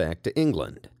paroled back to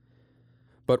England.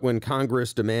 But when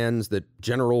Congress demands that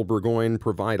General Burgoyne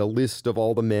provide a list of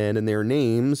all the men and their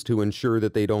names to ensure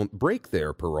that they don't break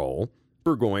their parole,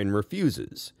 Burgoyne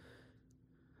refuses.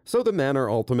 So the men are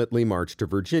ultimately marched to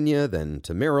Virginia, then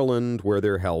to Maryland, where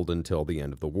they're held until the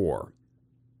end of the war.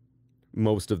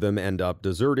 Most of them end up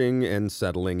deserting and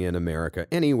settling in America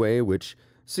anyway, which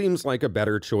seems like a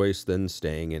better choice than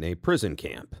staying in a prison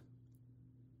camp.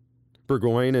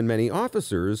 Burgoyne and many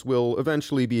officers will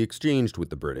eventually be exchanged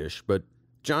with the British, but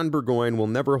John Burgoyne will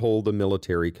never hold a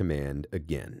military command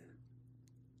again.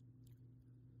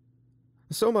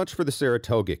 So much for the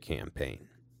Saratoga campaign.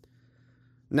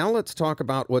 Now let's talk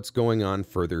about what's going on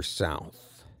further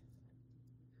south.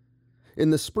 In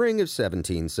the spring of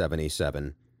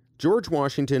 1777, George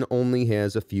Washington only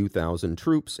has a few thousand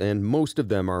troops, and most of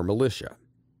them are militia.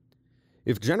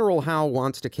 If General Howe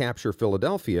wants to capture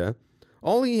Philadelphia,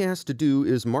 all he has to do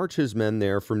is march his men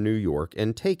there from New York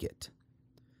and take it.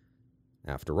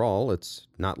 After all, it's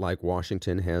not like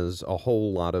Washington has a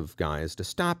whole lot of guys to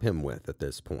stop him with at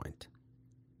this point.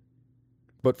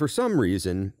 But for some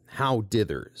reason, Howe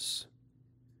dithers.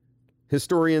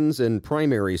 Historians and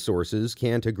primary sources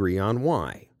can't agree on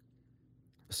why.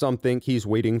 Some think he's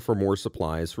waiting for more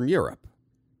supplies from Europe.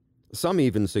 Some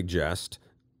even suggest,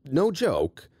 no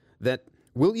joke, that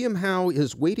William Howe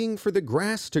is waiting for the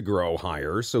grass to grow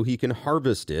higher so he can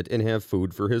harvest it and have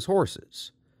food for his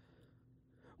horses.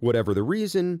 Whatever the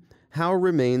reason, Howe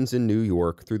remains in New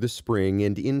York through the spring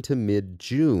and into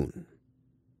mid-June.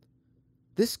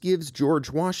 This gives George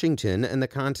Washington and the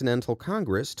Continental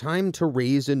Congress time to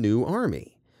raise a new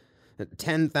army,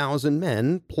 10,000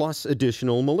 men plus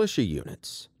additional militia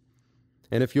units.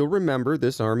 And if you'll remember,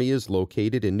 this army is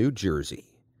located in New Jersey,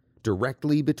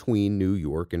 directly between New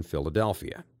York and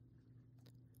Philadelphia.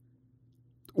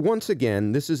 Once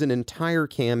again, this is an entire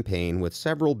campaign with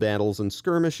several battles and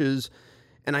skirmishes,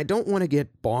 and I don't want to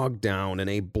get bogged down in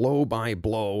a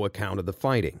blow-by-blow account of the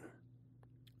fighting.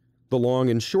 The long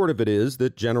and short of it is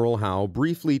that General Howe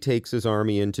briefly takes his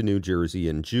army into New Jersey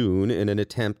in June in an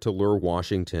attempt to lure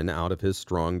Washington out of his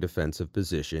strong defensive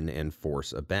position and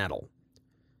force a battle.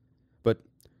 But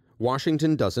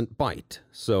Washington doesn't bite,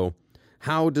 so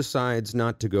Howe decides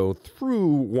not to go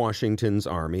through Washington's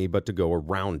army but to go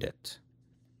around it.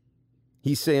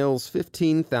 He sails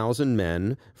 15,000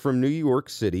 men from New York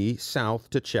City south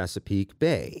to Chesapeake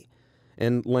Bay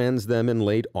and lands them in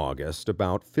late August,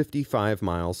 about 55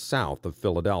 miles south of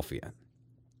Philadelphia.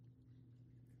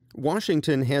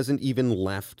 Washington hasn't even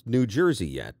left New Jersey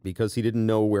yet because he didn't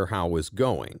know where Howe was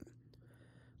going.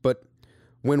 But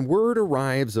when word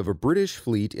arrives of a British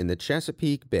fleet in the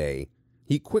Chesapeake Bay,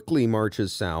 he quickly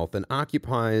marches south and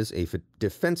occupies a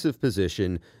defensive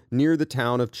position near the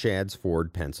town of Chadds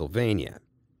Ford, Pennsylvania.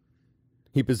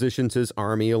 He positions his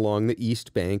army along the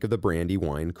east bank of the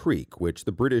Brandywine Creek, which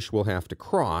the British will have to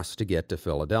cross to get to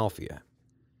Philadelphia.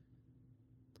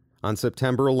 On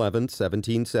September 11,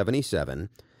 1777,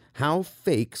 Howe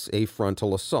fakes a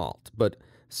frontal assault, but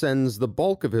sends the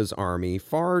bulk of his army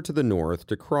far to the north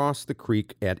to cross the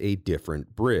creek at a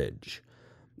different bridge,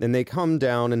 and they come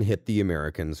down and hit the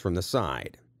Americans from the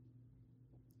side.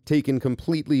 Taken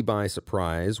completely by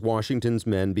surprise, Washington's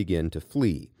men begin to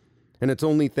flee, and it's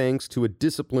only thanks to a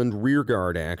disciplined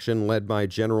rearguard action led by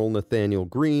General Nathanael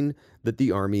Greene that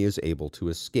the army is able to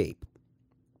escape.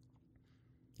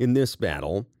 In this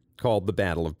battle, called the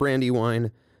Battle of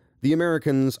Brandywine, the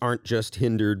Americans aren't just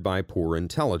hindered by poor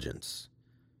intelligence.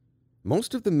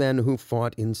 Most of the men who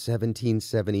fought in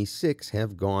 1776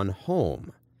 have gone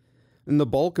home, and the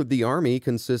bulk of the army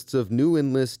consists of new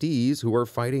enlistees who are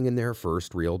fighting in their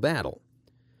first real battle.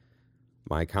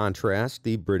 By contrast,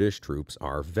 the British troops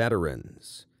are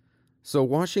veterans. So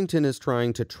Washington is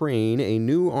trying to train a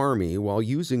new army while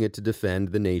using it to defend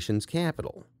the nation's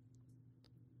capital.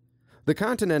 The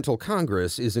Continental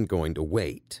Congress isn't going to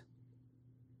wait.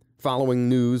 Following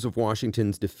news of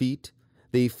Washington's defeat,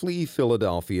 they flee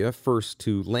Philadelphia first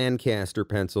to Lancaster,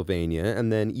 Pennsylvania,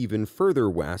 and then even further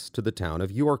west to the town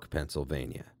of York,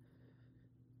 Pennsylvania.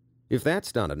 If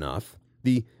that's not enough,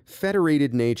 the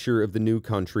federated nature of the new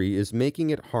country is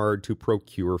making it hard to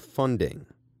procure funding.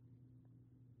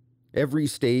 Every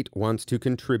state wants to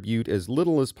contribute as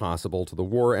little as possible to the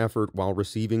war effort while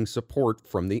receiving support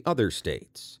from the other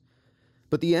states.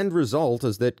 But the end result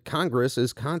is that Congress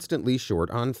is constantly short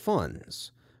on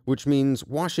funds, which means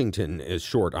Washington is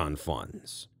short on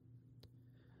funds.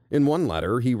 In one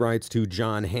letter, he writes to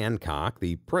John Hancock,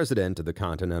 the president of the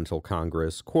Continental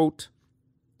Congress, quote,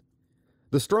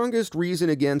 "The strongest reason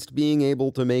against being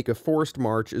able to make a forced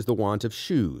march is the want of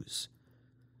shoes.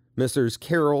 Messrs.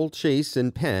 Carroll, Chase,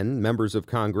 and Penn, members of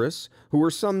Congress, who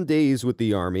are some days with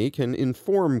the Army, can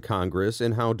inform Congress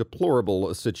in how deplorable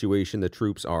a situation the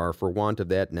troops are for want of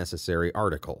that necessary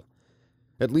article.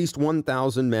 At least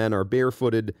 1,000 men are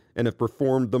barefooted and have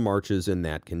performed the marches in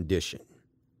that condition."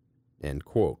 End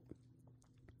quote.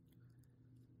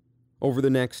 Over the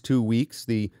next 2 weeks,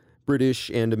 the British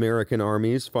and American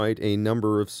armies fight a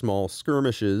number of small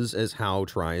skirmishes as Howe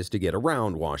tries to get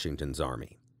around Washington's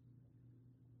army.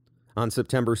 On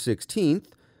September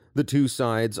 16th, the two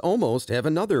sides almost have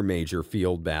another major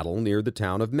field battle near the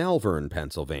town of Malvern,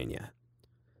 Pennsylvania.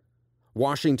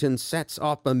 Washington sets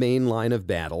up a main line of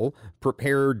battle,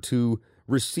 prepared to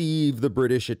receive the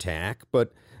British attack,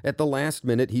 but at the last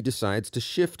minute he decides to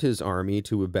shift his army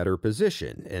to a better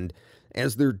position, and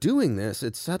as they're doing this,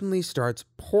 it suddenly starts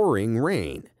pouring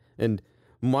rain, and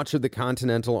much of the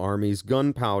Continental Army's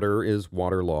gunpowder is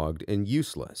waterlogged and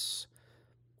useless.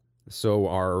 So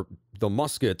our the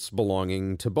muskets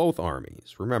belonging to both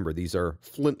armies. Remember, these are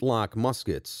flintlock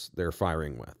muskets they're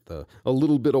firing with. A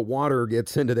little bit of water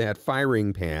gets into that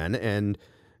firing pan, and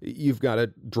you've got to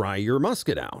dry your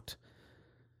musket out.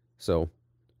 So,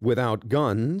 without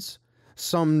guns,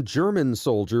 some German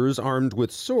soldiers armed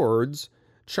with swords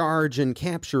charge and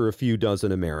capture a few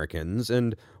dozen Americans,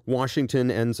 and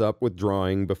Washington ends up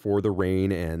withdrawing before the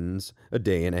rain ends a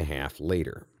day and a half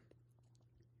later.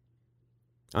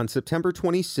 On September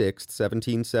 26,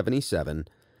 1777,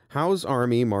 Howe's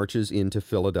army marches into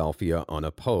Philadelphia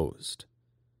unopposed.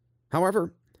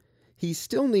 However, he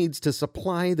still needs to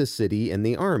supply the city and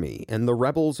the army, and the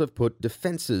rebels have put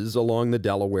defenses along the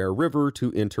Delaware River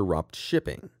to interrupt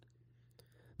shipping.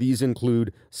 These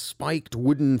include spiked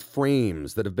wooden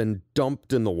frames that have been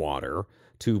dumped in the water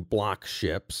to block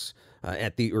ships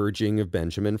at the urging of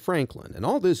Benjamin Franklin. And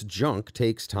all this junk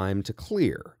takes time to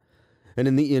clear. And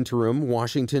in the interim,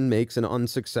 Washington makes an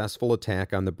unsuccessful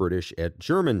attack on the British at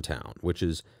Germantown, which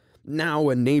is now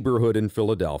a neighborhood in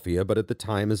Philadelphia, but at the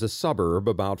time is a suburb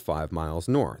about 5 miles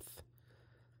north.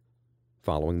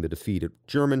 Following the defeat at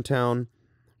Germantown,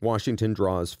 Washington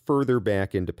draws further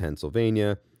back into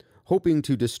Pennsylvania, hoping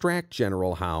to distract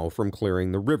General Howe from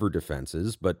clearing the river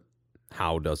defenses, but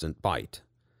Howe doesn't bite.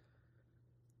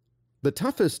 The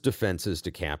toughest defenses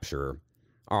to capture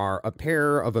are a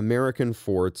pair of American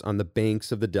forts on the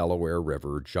banks of the Delaware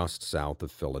River just south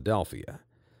of Philadelphia.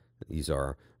 These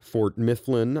are Fort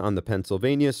Mifflin on the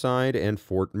Pennsylvania side and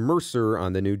Fort Mercer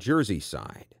on the New Jersey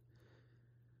side.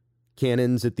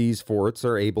 Cannons at these forts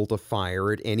are able to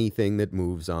fire at anything that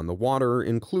moves on the water,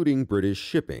 including British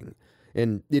shipping,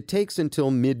 and it takes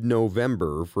until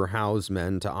mid-November for Howe's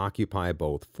men to occupy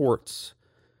both forts,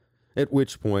 at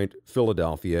which point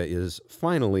Philadelphia is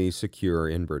finally secure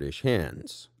in British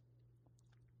hands.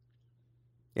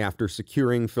 After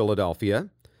securing Philadelphia,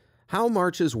 Howe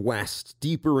marches west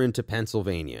deeper into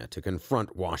Pennsylvania to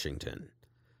confront Washington.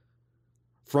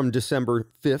 From December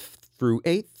 5th through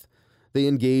 8th, they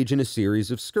engage in a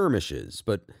series of skirmishes,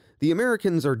 but the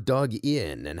Americans are dug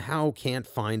in, and Howe can't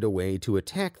find a way to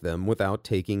attack them without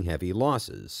taking heavy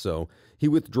losses, so he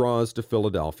withdraws to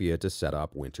Philadelphia to set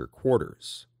up winter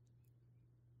quarters.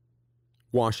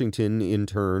 Washington, in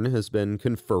turn, has been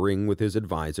conferring with his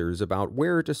advisors about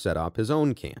where to set up his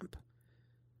own camp.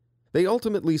 They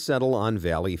ultimately settle on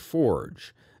Valley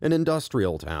Forge, an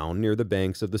industrial town near the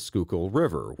banks of the Schuylkill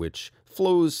River, which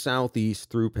flows southeast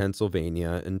through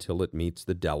Pennsylvania until it meets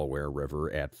the Delaware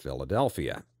River at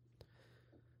Philadelphia.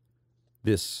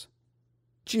 This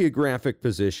geographic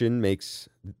position makes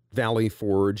Valley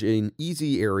Forge an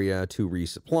easy area to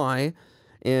resupply,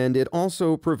 and it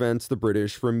also prevents the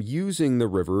British from using the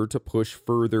river to push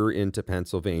further into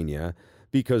Pennsylvania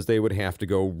because they would have to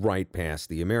go right past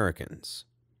the Americans.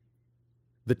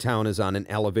 The town is on an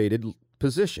elevated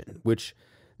position, which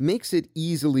makes it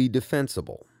easily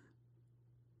defensible.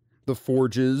 The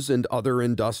forges and other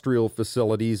industrial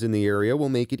facilities in the area will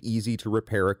make it easy to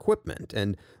repair equipment,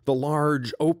 and the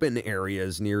large open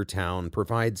areas near town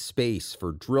provide space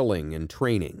for drilling and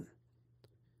training.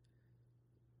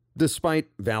 Despite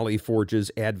Valley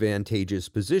Forge's advantageous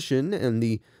position and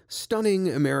the stunning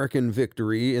American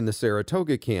victory in the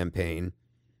Saratoga campaign,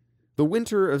 the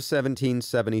winter of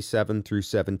 1777 through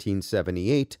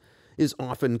 1778 is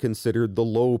often considered the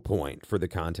low point for the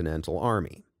Continental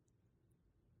Army.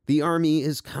 The army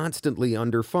is constantly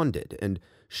underfunded, and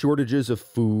shortages of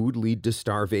food lead to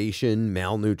starvation,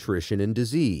 malnutrition, and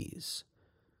disease.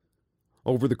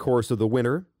 Over the course of the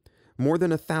winter, more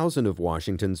than 1,000 of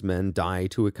Washington's men die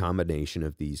to a combination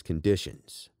of these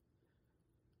conditions.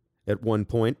 At one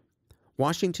point,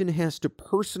 Washington has to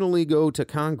personally go to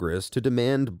Congress to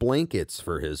demand blankets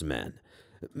for his men,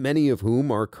 many of whom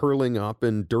are curling up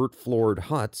in dirt-floored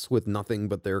huts with nothing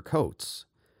but their coats.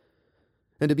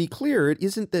 And to be clear, it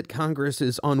isn't that Congress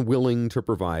is unwilling to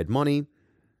provide money.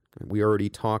 We already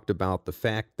talked about the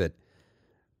fact that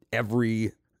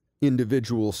every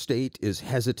individual state is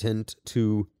hesitant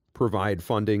to provide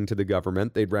funding to the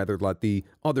government. They'd rather let the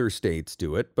other states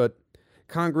do it, but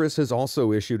Congress has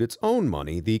also issued its own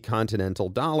money, the Continental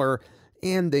Dollar,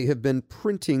 and they have been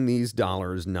printing these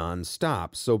dollars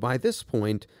nonstop. So by this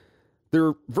point,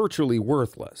 they're virtually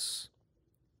worthless.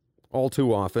 All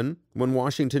too often, when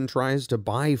Washington tries to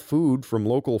buy food from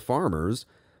local farmers,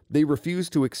 they refuse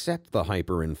to accept the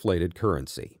hyperinflated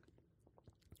currency.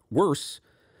 Worse,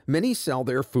 many sell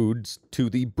their foods to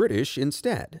the British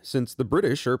instead, since the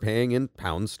British are paying in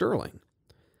pounds sterling.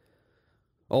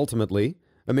 Ultimately,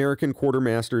 American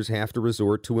quartermasters have to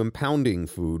resort to impounding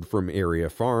food from area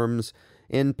farms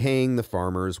and paying the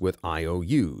farmers with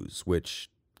IOUs, which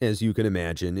as you can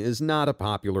imagine, is not a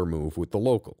popular move with the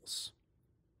locals.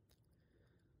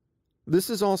 This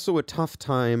is also a tough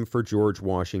time for George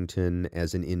Washington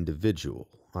as an individual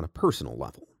on a personal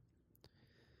level.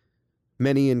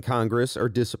 Many in Congress are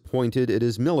disappointed at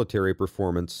his military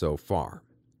performance so far.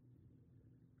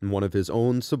 One of his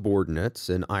own subordinates,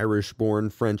 an Irish-born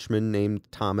Frenchman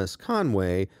named Thomas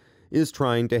Conway, is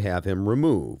trying to have him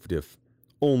removed, if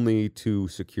only to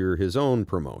secure his own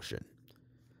promotion.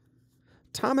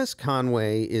 Thomas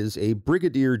Conway is a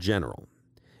brigadier general,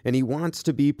 and he wants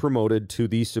to be promoted to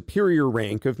the superior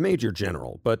rank of major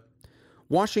general, but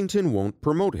Washington won't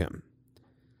promote him.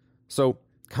 So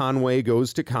Conway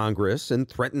goes to Congress and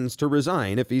threatens to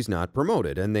resign if he's not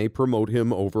promoted, and they promote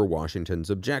him over Washington's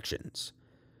objections.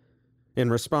 In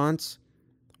response,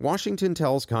 Washington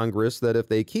tells Congress that if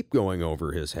they keep going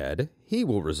over his head, he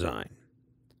will resign.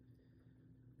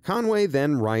 Conway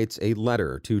then writes a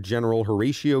letter to General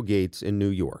Horatio Gates in New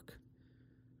York.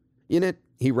 In it,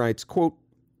 he writes, quote,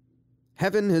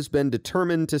 "Heaven has been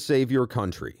determined to save your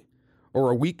country,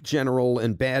 or a weak general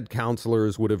and bad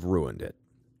counselors would have ruined it."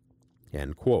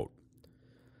 End quote.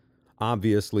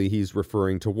 Obviously, he's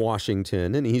referring to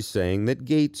Washington, and he's saying that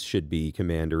Gates should be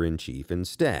commander-in-chief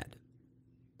instead.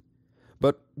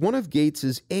 But one of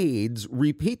Gates's aides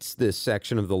repeats this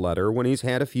section of the letter when he's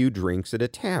had a few drinks at a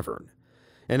tavern,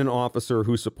 and an officer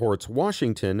who supports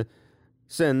Washington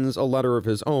sends a letter of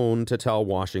his own to tell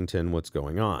Washington what's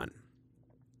going on.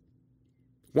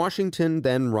 Washington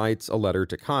then writes a letter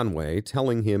to Conway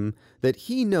telling him that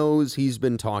he knows he's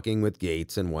been talking with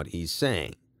Gates and what he's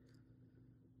saying.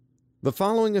 The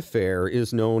following affair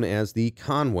is known as the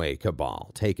Conway Cabal,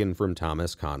 taken from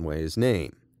Thomas Conway's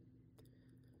name.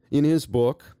 In his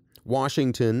book,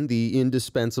 Washington, the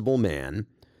Indispensable Man,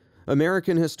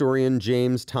 American historian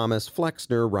James Thomas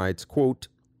Flexner writes, quote,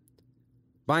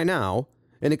 "By now,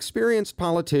 an experienced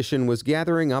politician was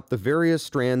gathering up the various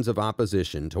strands of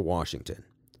opposition to Washington.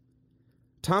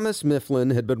 Thomas Mifflin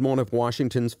had been one of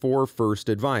Washington's 4 first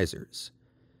advisors.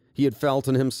 He had felt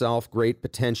in himself great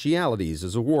potentialities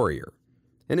as a warrior,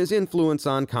 and his influence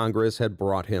on Congress had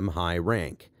brought him high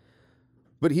rank.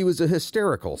 But he was a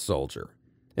hysterical soldier,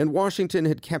 and Washington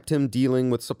had kept him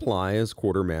dealing with supply as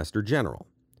quartermaster general.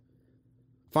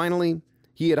 Finally,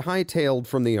 he had hightailed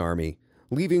from the army,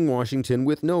 leaving Washington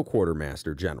with no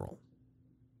quartermaster general.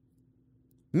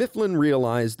 Mifflin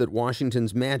realized that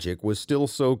Washington's magic was still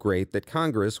so great that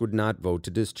Congress would not vote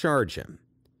to discharge him.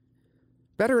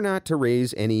 Better not to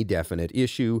raise any definite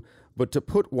issue, but to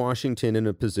put Washington in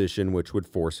a position which would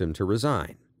force him to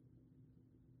resign.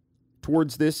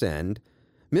 Towards this end,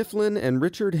 Mifflin and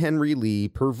Richard Henry Lee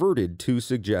perverted 2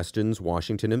 suggestions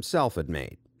Washington himself had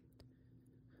made.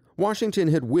 Washington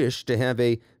had wished to have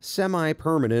a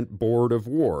semi-permanent board of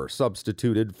war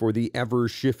substituted for the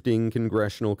ever-shifting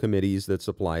congressional committees that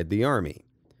supplied the Army,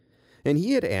 and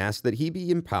he had asked that he be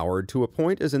empowered to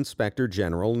appoint as Inspector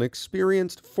General an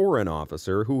experienced foreign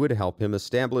officer who would help him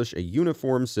establish a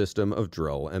uniform system of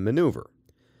drill and maneuver.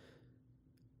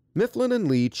 Mifflin and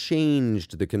Lee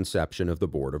changed the conception of the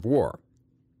Board of War.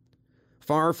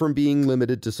 Far from being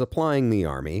limited to supplying the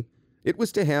Army, it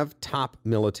was to have top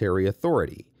military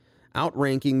authority,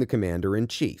 outranking the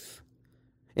commander-in-chief.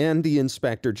 And the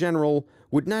Inspector General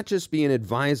would not just be an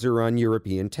advisor on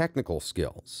European technical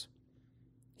skills.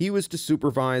 He was to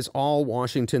supervise all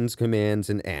Washington's commands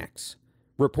and acts,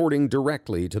 reporting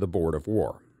directly to the Board of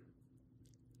War.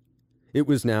 It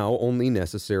was now only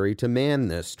necessary to man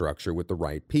this structure with the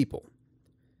right people.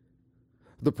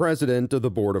 The president of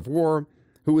the Board of War,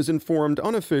 who was informed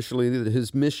unofficially that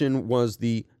his mission was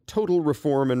the total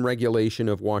reform and regulation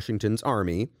of Washington's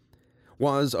army,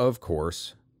 was, of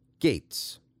course,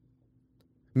 Gates.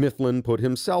 Mifflin put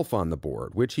himself on the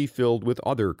board, which he filled with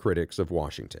other critics of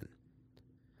Washington.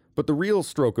 But the real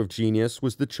stroke of genius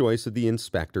was the choice of the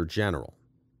Inspector General.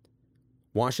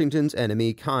 Washington's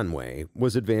enemy, Conway,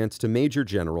 was advanced to Major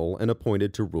General and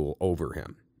appointed to rule over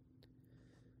him.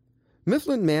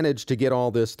 Mifflin managed to get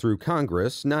all this through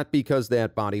Congress, not because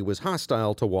that body was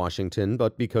hostile to Washington,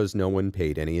 but because no one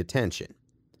paid any attention.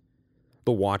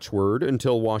 The watchword,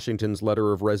 until Washington's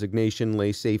letter of resignation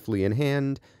lay safely in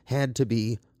hand, had to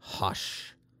be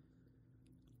hush.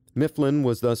 Mifflin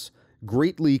was thus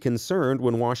greatly concerned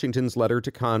when Washington's letter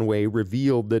to Conway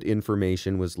revealed that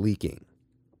information was leaking.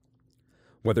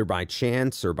 Whether by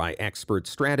chance or by expert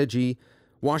strategy,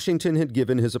 Washington had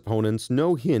given his opponents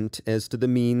no hint as to the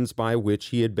means by which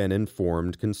he had been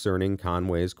informed concerning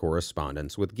Conway's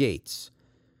correspondence with Gates.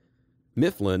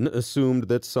 Mifflin assumed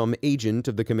that some agent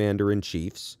of the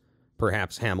commander-in-chief's,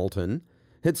 perhaps Hamilton,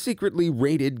 had secretly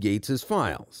raided Gates's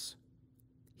files.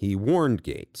 He warned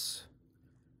Gates.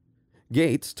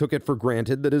 Gates took it for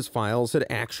granted that his files had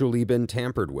actually been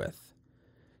tampered with.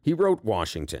 He wrote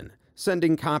Washington,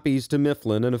 sending copies to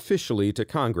Mifflin and officially to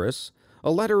Congress,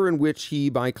 a letter in which he,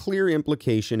 by clear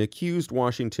implication, accused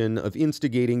Washington of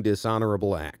instigating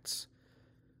dishonorable acts.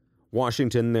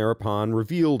 Washington thereupon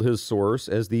revealed his source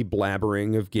as the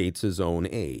blabbering of Gates's own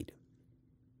aide.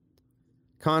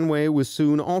 Conway was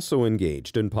soon also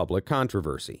engaged in public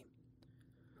controversy.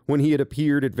 When he had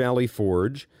appeared at Valley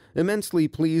Forge, immensely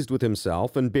pleased with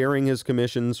himself and bearing his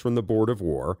commissions from the Board of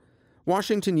War,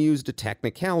 Washington used a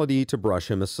technicality to brush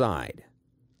him aside.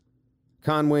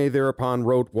 Conway thereupon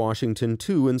wrote Washington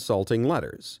 2 insulting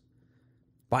letters.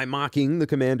 By mocking the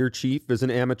commander-chief as an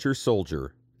amateur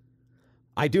soldier,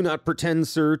 I do not pretend,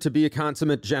 sir, to be a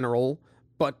consummate general,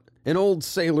 but an old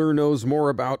sailor knows more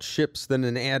about ships than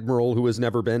an admiral who has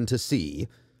never been to sea.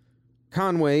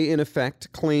 Conway, in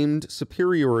effect, claimed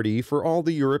superiority for all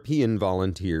the European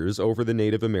volunteers over the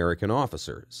Native American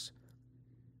officers.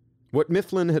 What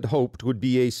Mifflin had hoped would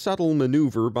be a subtle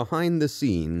maneuver behind the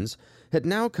scenes had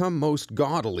now come most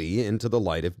gaudily into the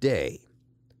light of day.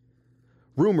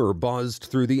 Rumor buzzed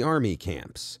through the army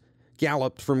camps,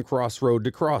 galloped from crossroad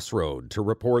to crossroad to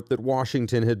report that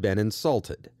Washington had been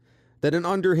insulted, that an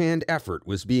underhand effort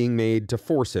was being made to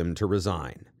force him to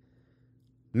resign.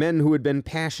 Men who had been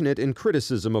passionate in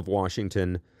criticism of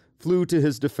Washington flew to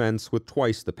his defense with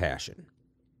twice the passion.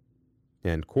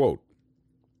 End quote.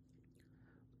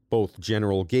 Both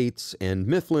General Gates and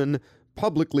Mifflin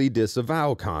publicly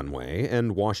disavow Conway,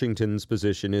 and Washington's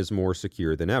position is more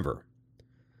secure than ever.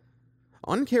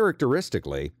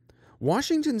 Uncharacteristically,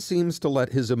 Washington seems to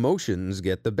let his emotions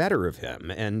get the better of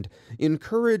him and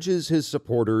encourages his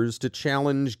supporters to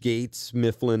challenge Gates,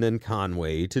 Mifflin, and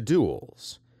Conway to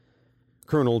duels.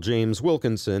 Colonel James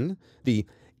Wilkinson, the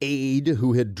aide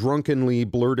who had drunkenly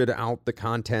blurted out the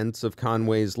contents of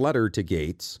Conway's letter to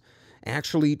Gates,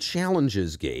 actually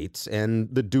challenges Gates,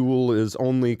 and the duel is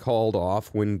only called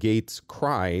off when Gates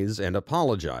cries and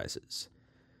apologizes.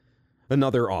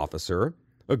 Another officer,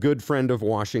 a good friend of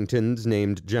Washington's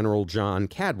named General John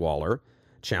Cadwalader,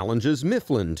 challenges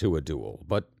Mifflin to a duel,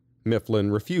 but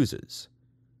Mifflin refuses.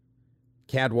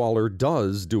 Cadwalader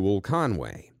does duel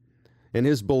Conway, and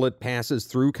his bullet passes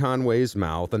through Conway's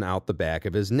mouth and out the back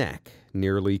of his neck,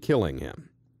 nearly killing him.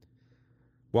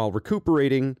 While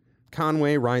recuperating,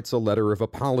 Conway writes a letter of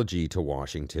apology to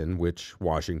Washington, which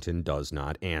Washington does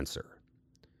not answer.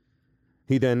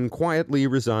 He then quietly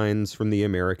resigns from the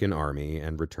American Army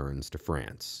and returns to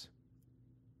France.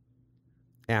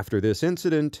 After this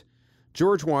incident,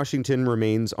 George Washington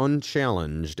remains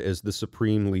unchallenged as the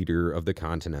supreme leader of the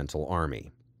Continental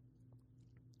Army.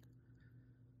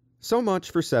 So much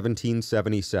for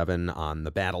 1777 on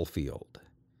the battlefield.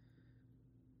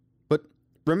 But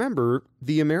remember,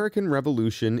 the American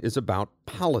Revolution is about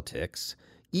politics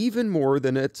even more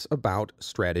than it's about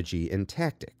strategy and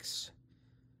tactics.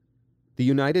 The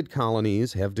United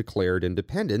Colonies have declared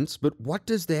independence, but what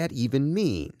does that even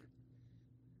mean?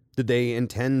 Did they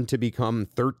intend to become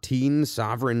 13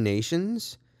 sovereign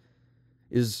nations?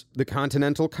 Is the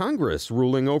Continental Congress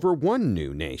ruling over one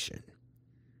new nation?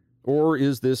 Or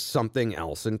is this something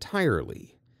else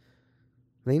entirely?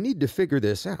 They need to figure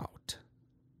this out.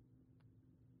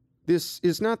 This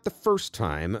is not the first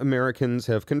time Americans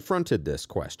have confronted this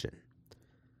question.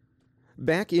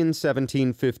 Back in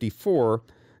 1754,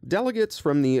 delegates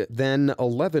from the then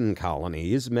 11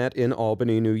 colonies met in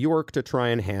Albany, New York to try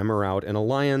and hammer out an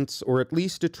alliance or at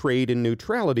least a trade and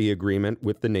neutrality agreement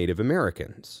with the Native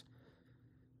Americans.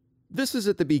 This is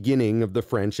at the beginning of the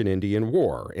French and Indian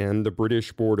War, and the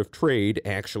British Board of Trade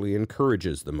actually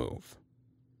encourages the move.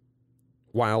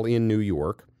 While in New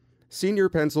York, senior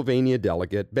Pennsylvania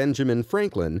delegate Benjamin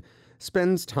Franklin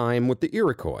spends time with the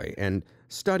Iroquois and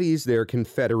studies their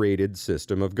confederated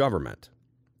system of government.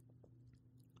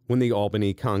 When the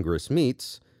Albany Congress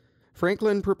meets,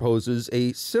 Franklin proposes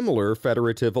a similar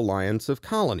federative alliance of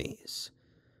colonies.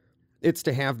 It's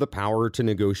to have the power to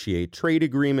negotiate trade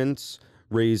agreements,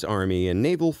 raise army and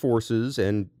naval forces,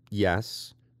 and,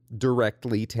 yes,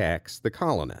 directly tax the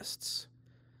colonists.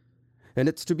 And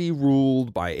it's to be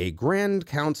ruled by a Grand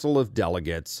Council of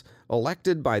Delegates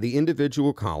elected by the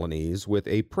individual colonies with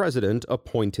a president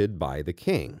appointed by the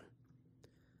king.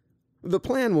 The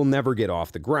plan will never get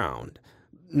off the ground.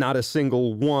 Not a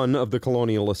single one of the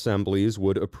colonial assemblies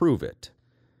would approve it.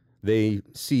 They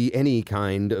see any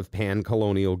kind of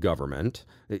pan-colonial government,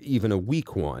 even a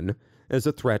weak one, as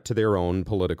a threat to their own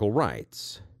political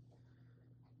rights.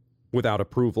 Without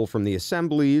approval from the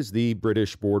assemblies, the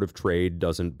British Board of Trade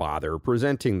doesn't bother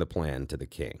presenting the plan to the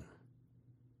king.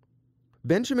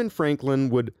 Benjamin Franklin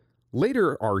would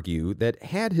later argue that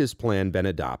had his plan been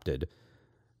adopted,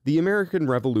 the American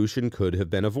Revolution could have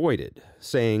been avoided,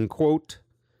 saying, quote,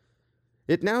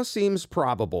 "It now seems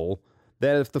probable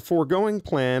that if the foregoing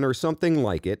plan or something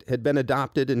like it had been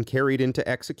adopted and carried into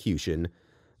execution,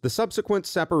 the subsequent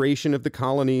separation of the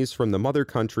colonies from the mother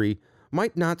country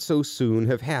might not so soon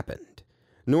have happened,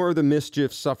 nor the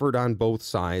mischief suffered on both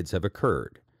sides have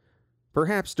occurred,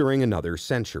 perhaps during another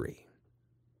century.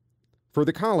 For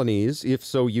the colonies, if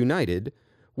so united,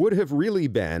 would have really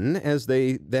been, as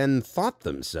they then thought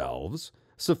themselves,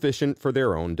 sufficient for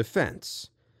their own defense,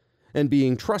 and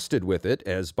being trusted with it,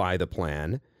 as by the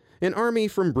plan, an army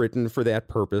from Britain for that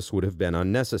purpose would have been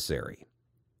unnecessary.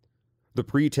 The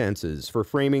pretenses for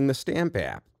framing the Stamp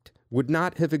Act would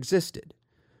not have existed,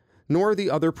 nor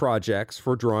the other projects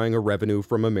for drawing a revenue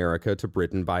from America to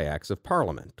Britain by acts of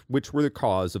Parliament, which were the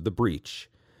cause of the breach,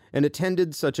 and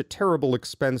attended such a terrible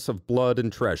expense of blood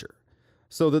and treasure,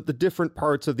 so that the different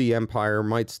parts of the empire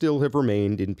might still have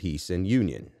remained in peace and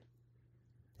union."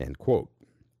 End quote.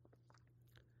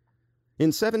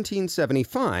 In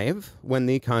 1775, when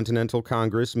the Continental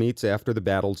Congress meets after the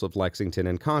battles of Lexington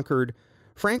and Concord,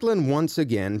 Franklin once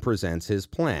again presents his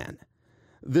plan,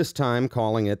 this time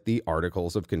calling it the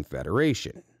Articles of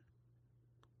Confederation.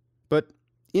 But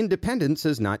independence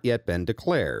has not yet been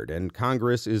declared, and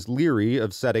Congress is leery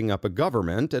of setting up a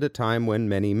government at a time when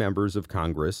many members of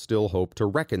Congress still hope to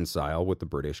reconcile with the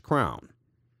British Crown.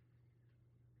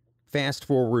 Fast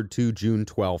forward to June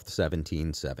 12,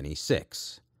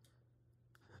 1776.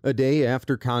 A day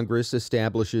after Congress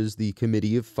establishes the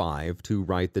Committee of Five to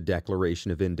write the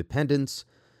Declaration of Independence,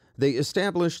 they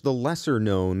establish the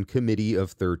lesser-known Committee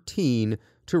of 13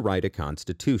 to write a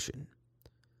constitution.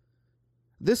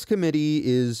 This committee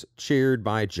is chaired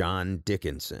by John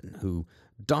Dickinson, who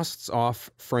dusts off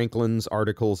Franklin's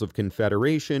Articles of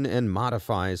Confederation and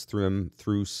modifies them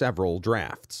through several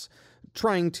drafts,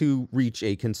 trying to reach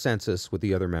a consensus with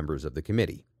the other members of the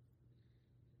committee.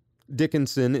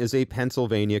 Dickinson is a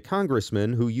Pennsylvania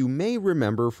congressman who you may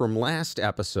remember from last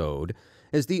episode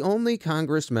as the only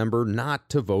Congress member not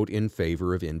to vote in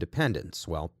favor of independence.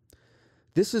 Well,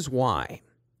 this is why.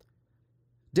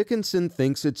 Dickinson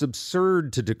thinks it's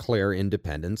absurd to declare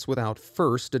independence without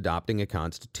first adopting a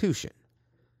constitution.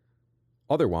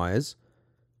 Otherwise,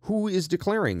 who is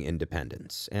declaring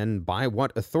independence, and by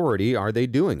what authority are they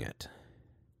doing it?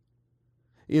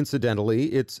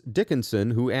 Incidentally, it's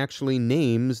Dickinson who actually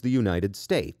names the United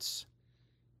States.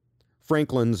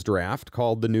 Franklin's draft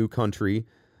called the new country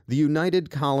the United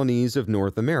Colonies of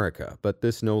North America, but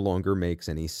this no longer makes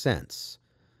any sense.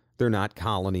 They're not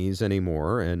colonies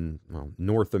anymore, and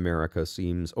North America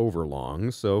seems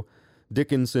overlong, so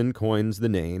Dickinson coins the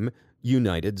name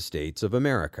United States of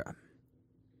America.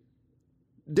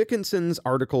 Dickinson's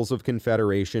Articles of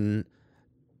Confederation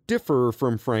differ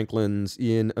from Franklin's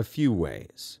in a few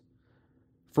ways.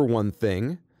 For one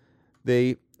thing,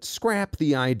 they scrap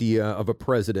the idea of a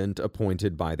president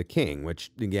appointed by the king,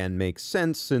 which again makes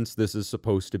sense since this is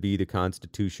supposed to be the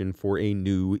Constitution for a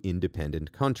new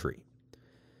independent country.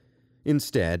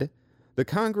 Instead, the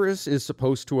Congress is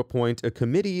supposed to appoint a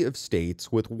committee of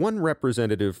states with one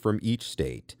representative from each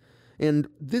state, and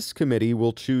this committee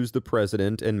will choose the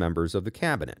president and members of the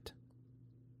cabinet.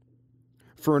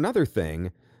 For another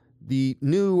thing, the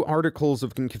new Articles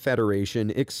of Confederation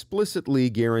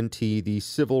explicitly guarantee the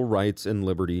civil rights and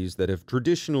liberties that have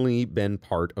traditionally been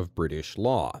part of British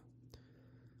law.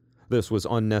 This was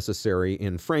unnecessary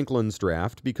in Franklin's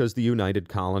draft because the United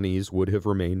Colonies would have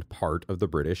remained part of the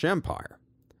British Empire.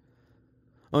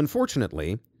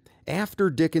 Unfortunately,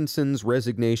 after Dickinson's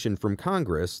resignation from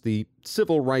Congress, the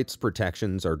civil rights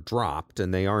protections are dropped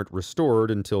and they aren't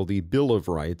restored until the Bill of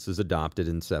Rights is adopted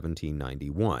in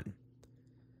 1791.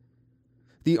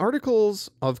 The Articles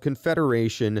of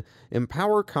Confederation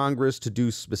empower Congress to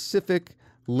do specific,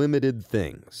 limited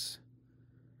things.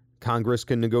 Congress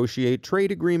can negotiate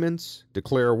trade agreements,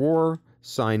 declare war,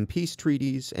 sign peace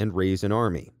treaties, and raise an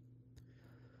army.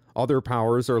 Other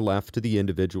powers are left to the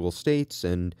individual states,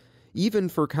 and even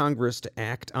for Congress to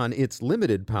act on its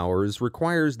limited powers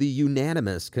requires the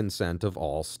unanimous consent of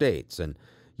all states, and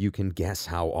you can guess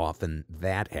how often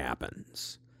that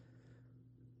happens.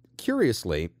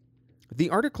 Curiously, the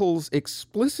Articles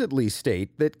explicitly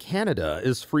state that Canada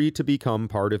is free to become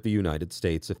part of the United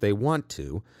States if they want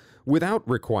to, without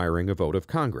requiring a vote of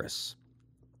Congress.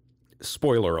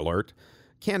 Spoiler alert,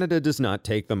 Canada does not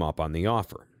take them up on the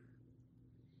offer.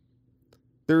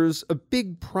 There's a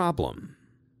big problem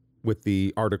with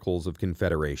the Articles of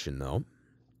Confederation, though.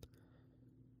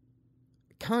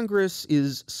 Congress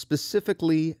is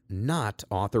specifically not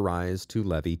authorized to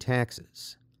levy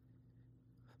taxes.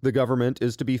 The government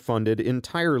is to be funded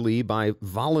entirely by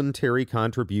voluntary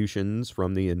contributions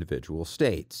from the individual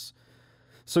states.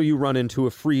 So you run into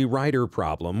a free rider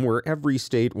problem where every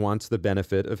state wants the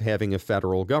benefit of having a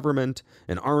federal government,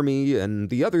 an army, and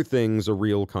the other things a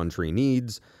real country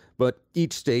needs, but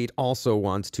each state also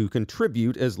wants to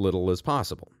contribute as little as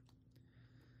possible.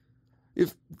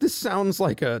 If this sounds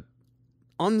like an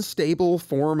unstable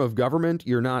form of government,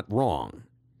 you're not wrong.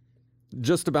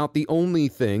 Just about the only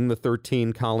thing the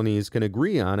 13 colonies can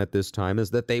agree on at this time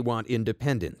is that they want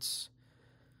independence.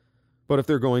 But if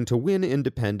they're going to win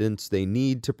independence, they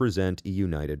need to present a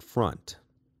united front.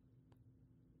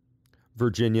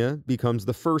 Virginia becomes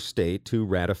the first state to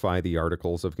ratify the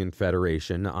Articles of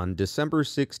Confederation on December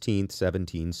 16,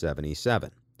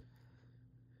 1777.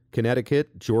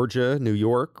 Connecticut, Georgia, New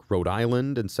York, Rhode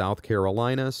Island, and South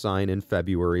Carolina sign in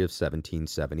February of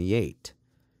 1778.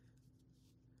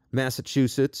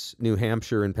 Massachusetts, New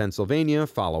Hampshire, and Pennsylvania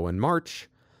follow in March.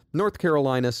 North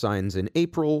Carolina signs in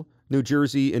April, New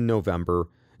Jersey in November,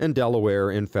 and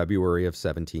Delaware in February of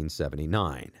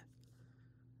 1779.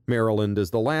 Maryland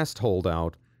is the last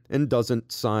holdout and doesn't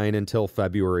sign until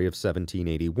February of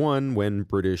 1781 when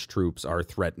British troops are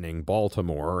threatening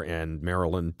Baltimore and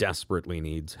Maryland desperately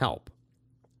needs help.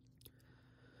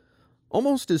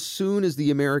 Almost as soon as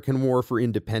the American War for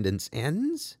Independence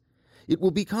ends, it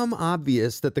will become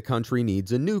obvious that the country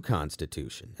needs a new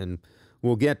constitution, and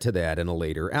we'll get to that in a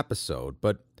later episode,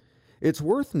 but it's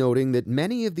worth noting that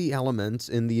many of the elements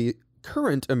in the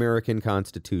current American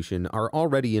Constitution are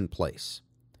already in place.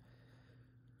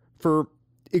 For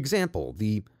example,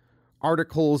 the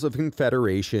Articles of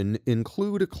Confederation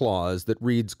include a clause that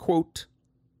reads, quote,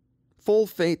 "Full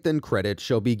faith and credit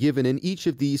shall be given in each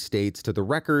of these states to the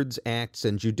records, acts,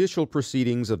 and judicial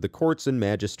proceedings of the courts and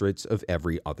magistrates of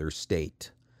every other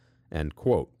state." End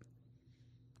quote.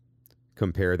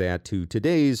 Compare that to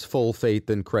today's full faith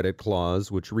and credit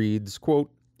clause, which reads, quote,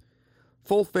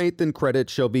 "Full faith and credit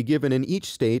shall be given in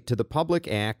each state to the public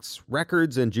acts,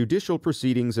 records, and judicial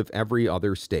proceedings of every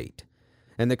other state.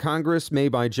 And the Congress may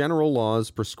by general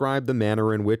laws prescribe the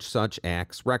manner in which such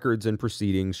acts, records, and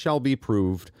proceedings shall be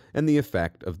proved and the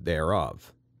effect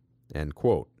thereof." End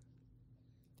quote.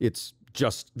 It's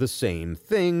just the same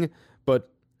thing,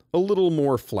 but a little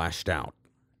more fleshed out.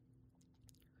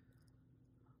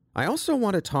 I also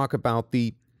want to talk about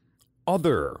the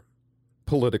other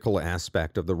political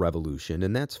aspect of the revolution,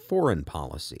 and that's foreign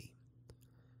policy.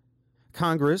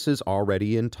 Congress is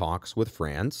already in talks with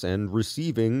France and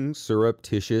receiving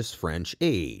surreptitious French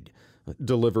aid,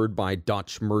 delivered by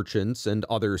Dutch merchants and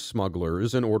other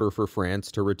smugglers in order for France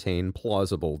to retain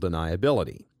plausible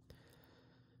deniability.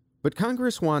 But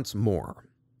Congress wants more.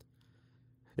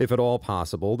 If at all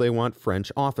possible, they want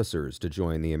French officers to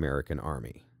join the American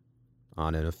army.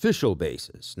 On an official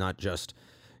basis, not just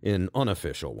an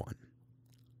unofficial one.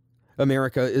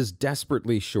 America is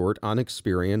desperately short on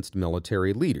experienced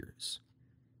military leaders.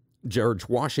 George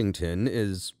Washington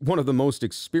is one of the most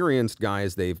experienced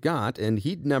guys they've got, and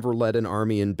he'd never led an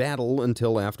army in battle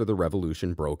until after the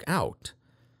Revolution broke out.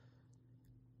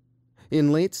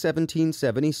 In late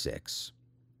 1776,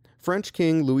 French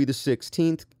King Louis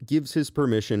XVI gives his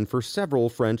permission for several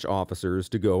French officers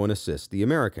to go and assist the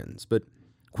Americans, but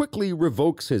quickly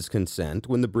revokes his consent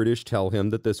when the British tell him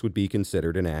that this would be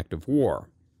considered an act of war.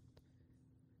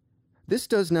 This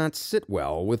does not sit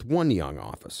well with one young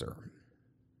officer,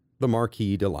 the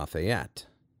Marquis de Lafayette.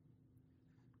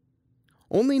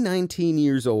 Only 19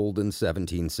 years old in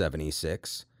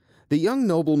 1776, the young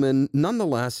nobleman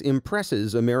nonetheless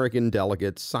impresses American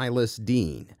delegate Silas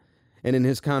Deane, and in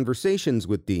his conversations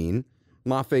with Deane,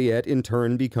 Lafayette in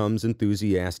turn becomes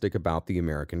enthusiastic about the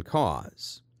American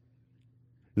cause.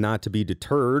 Not to be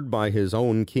deterred by his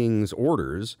own king's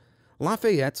orders,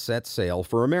 Lafayette set sail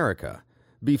for America,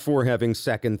 before having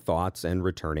second thoughts and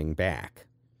returning back.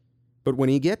 But when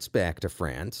he gets back to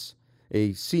France,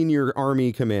 a senior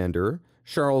army commander,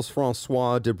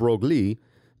 Charles-François de Broglie,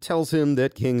 tells him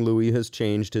that King Louis has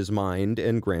changed his mind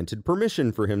and granted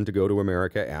permission for him to go to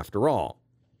America after all.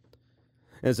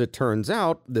 As it turns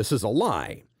out, this is a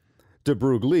lie. De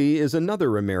Broglie is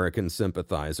another American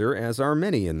sympathizer, as are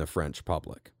many in the French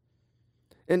public.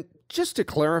 And just to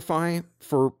clarify,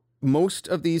 for most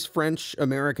of these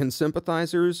French-American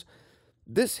sympathizers,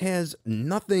 this has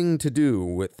nothing to do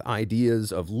with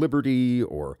ideas of liberty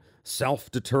or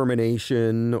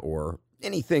self-determination or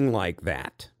anything like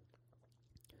that.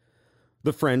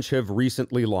 The French have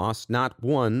recently lost not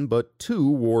one but two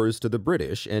wars to the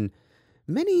British, and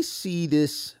many see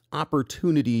this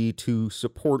opportunity to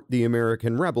support the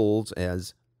American rebels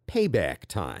as payback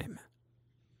time.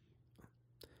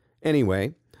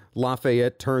 Anyway,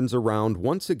 Lafayette turns around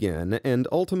once again and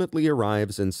ultimately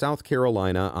arrives in South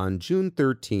Carolina on June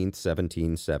 13,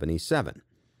 1777,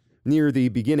 near the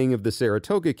beginning of the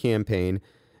Saratoga campaign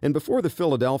and before the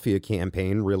Philadelphia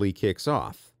campaign really kicks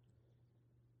off.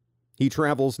 He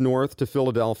travels north to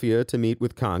Philadelphia to meet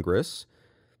with Congress,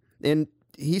 and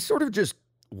he sort of just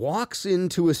walks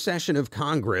into a session of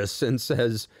Congress and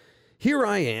says, "Here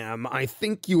I am. I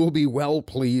think you will be well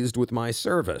pleased with my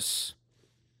service."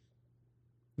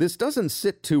 This doesn't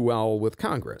sit too well with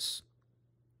Congress.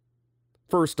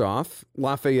 First off,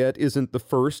 Lafayette isn't the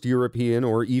first European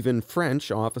or even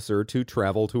French officer to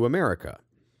travel to America,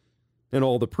 and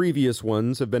all the previous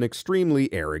ones have been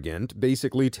extremely arrogant,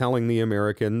 basically telling the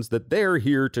Americans that they're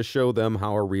here to show them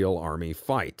how a real army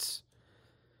fights.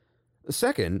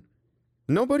 Second,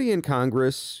 nobody in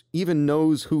Congress even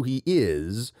knows who he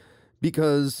is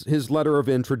because his letter of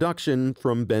introduction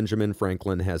from Benjamin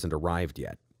Franklin hasn't arrived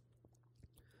yet.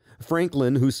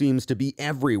 Franklin, who seems to be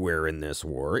everywhere in this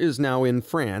war, is now in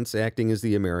France acting as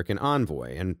the American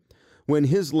envoy, and when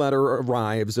his letter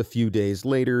arrives a few days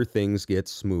later, things get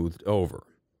smoothed over.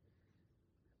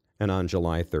 And on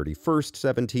July 31st,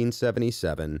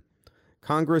 1777,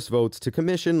 Congress votes to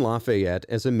commission Lafayette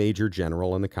as a major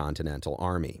general in the Continental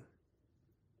Army.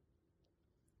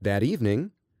 That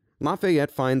evening,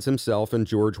 Lafayette finds himself in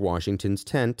George Washington's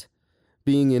tent,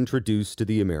 being introduced to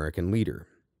the American leader.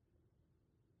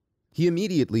 He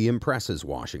immediately impresses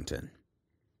Washington.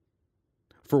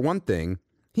 For one thing,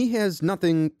 he has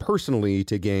nothing personally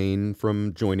to gain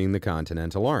from joining the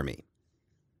Continental Army.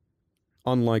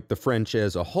 Unlike the French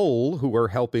as a whole, who are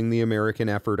helping the American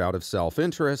effort out of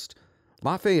self-interest,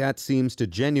 Lafayette seems to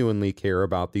genuinely care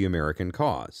about the American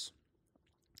cause.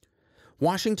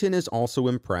 Washington is also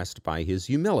impressed by his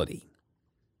humility.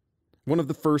 One of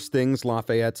the first things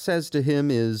Lafayette says to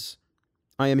him is,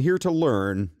 "I am here to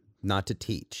learn, not to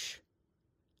teach."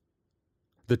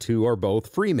 The two are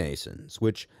both Freemasons,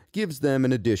 which gives them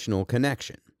an additional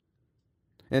connection.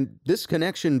 And this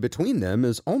connection between them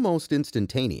is almost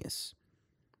instantaneous.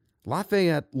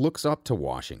 Lafayette looks up to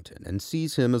Washington and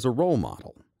sees him as a role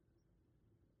model.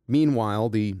 Meanwhile,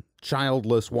 the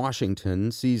childless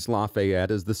Washington sees Lafayette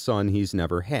as the son he's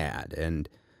never had, and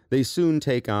they soon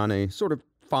take on a sort of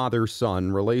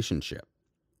father-son relationship.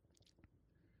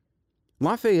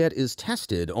 Lafayette is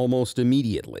tested almost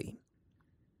immediately.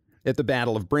 At the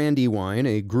Battle of Brandywine,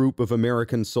 a group of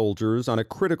American soldiers on a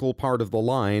critical part of the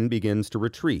line begins to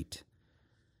retreat.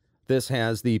 This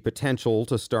has the potential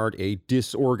to start a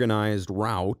disorganized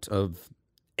rout of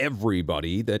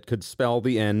everybody that could spell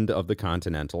the end of the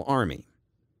Continental Army.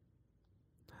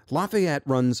 Lafayette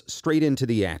runs straight into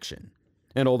the action,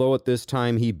 and although at this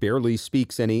time he barely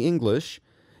speaks any English,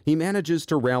 he manages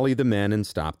to rally the men and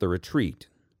stop the retreat.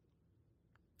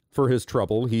 For his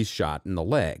trouble, he's shot in the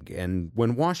leg, and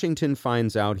when Washington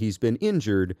finds out he's been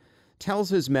injured, tells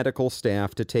his medical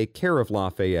staff to take care of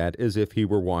Lafayette as if he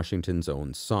were Washington's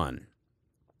own son.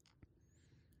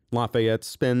 Lafayette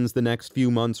spends the next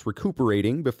few months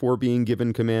recuperating before being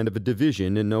given command of a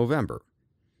division in November.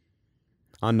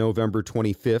 On November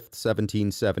 25,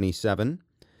 1777,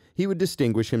 he would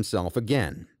distinguish himself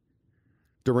again.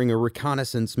 During a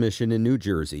reconnaissance mission in New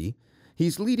Jersey,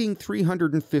 he's leading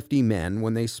 350 men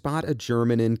when they spot a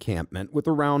German encampment with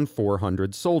around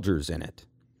 400 soldiers in it.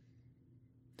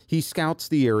 He scouts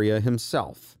the area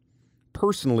himself,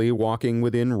 personally walking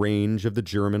within range of the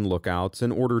German lookouts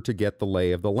in order to get the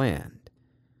lay of the land.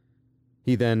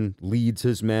 He then leads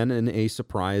his men in a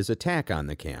surprise attack on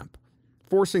the camp,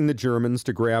 forcing the Germans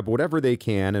to grab whatever they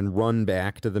can and run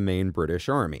back to the main British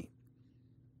army.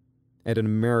 At an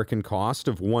American cost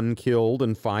of 1 killed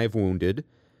and 5 wounded,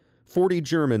 40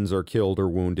 Germans are killed or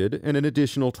wounded, and an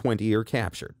additional 20 are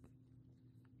captured.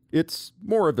 It's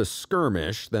more of a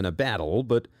skirmish than a battle,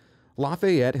 but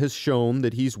Lafayette has shown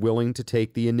that he's willing to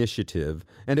take the initiative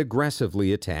and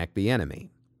aggressively attack the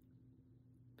enemy.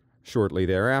 Shortly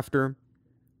thereafter,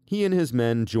 he and his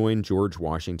men join George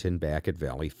Washington back at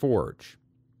Valley Forge.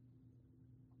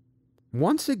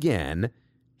 Once again,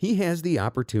 he has the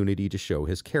opportunity to show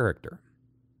his character.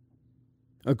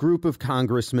 A group of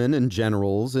congressmen and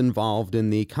generals involved in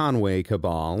the Conway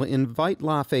Cabal invite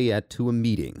Lafayette to a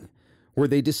meeting where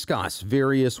they discuss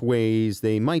various ways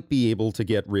they might be able to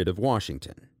get rid of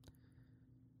Washington.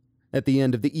 At the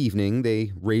end of the evening,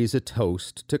 they raise a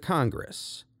toast to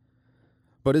Congress.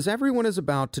 But as everyone is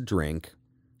about to drink,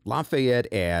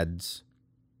 Lafayette adds,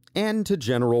 "and to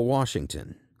General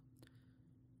Washington."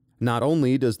 Not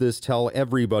only does this tell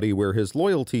everybody where his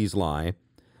loyalties lie,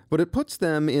 but it puts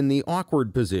them in the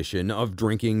awkward position of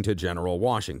drinking to General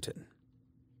Washington.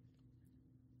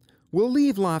 We'll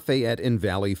leave Lafayette and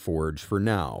Valley Forge for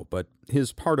now, but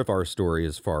his part of our story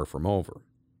is far from over.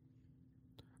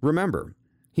 Remember,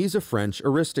 he's a French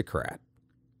aristocrat.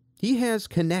 He has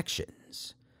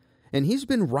connections, and he's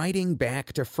been writing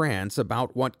back to France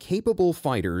about what capable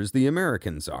fighters the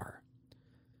Americans are.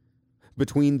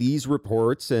 Between these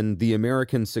reports and the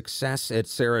American success at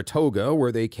Saratoga,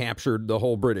 where they captured the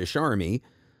whole British army,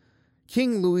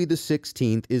 King Louis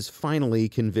XVI is finally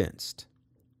convinced.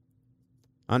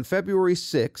 On February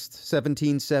 6,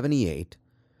 1778,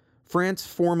 France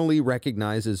formally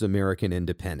recognizes American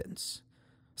independence,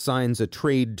 signs a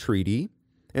trade treaty,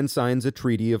 and signs a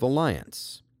treaty of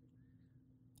alliance.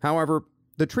 However,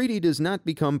 the treaty does not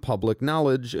become public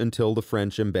knowledge until the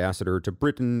French ambassador to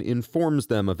Britain informs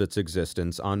them of its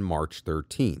existence on March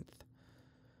 13th.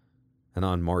 And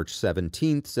on March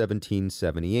 17,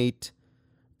 1778,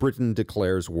 Britain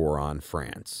declares war on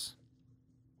France.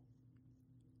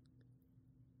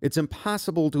 It's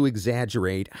impossible to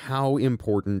exaggerate how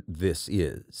important this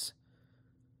is.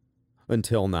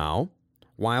 Until now,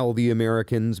 while the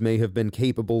Americans may have been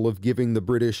capable of giving the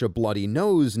British a bloody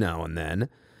nose now and then,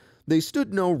 they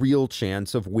stood no real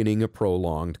chance of winning a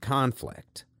prolonged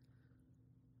conflict.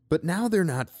 But now they're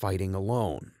not fighting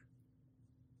alone.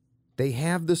 They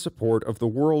have the support of the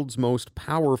world's most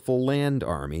powerful land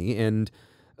army and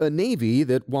a navy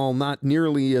that, while not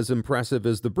nearly as impressive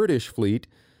as the British fleet,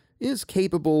 is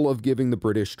capable of giving the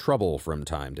British trouble from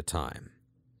time to time.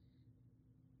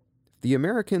 If the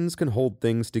Americans can hold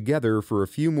things together for a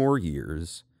few more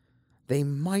years, they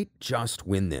might just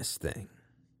win this thing.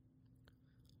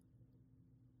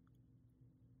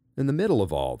 In the middle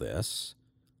of all this,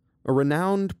 a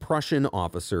renowned Prussian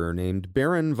officer named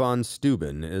Baron von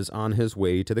Steuben is on his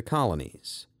way to the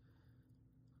colonies.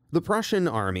 The Prussian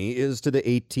army is to the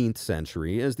 18th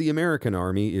century as the American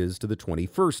army is to the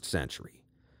 21st century.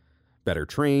 Better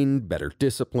trained, better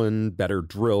disciplined, better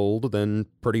drilled than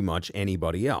pretty much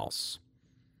anybody else.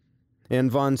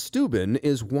 And von Steuben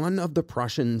is one of the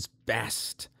Prussians'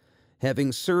 best,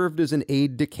 having served as an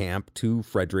aide-de-camp to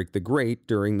Frederick the Great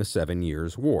during the 7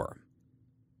 Years' War.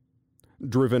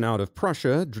 Driven out of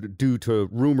Prussia due to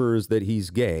rumors that he's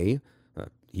gay,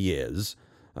 he is,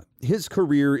 his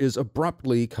career is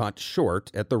abruptly cut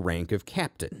short at the rank of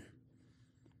captain.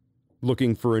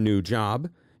 Looking for a new job,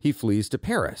 he flees to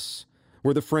Paris,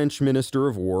 where the French Minister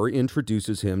of War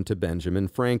introduces him to Benjamin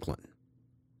Franklin.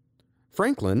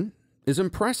 Franklin is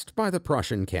impressed by the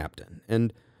Prussian captain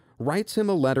and writes him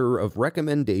a letter of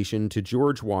recommendation to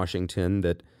George Washington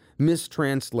that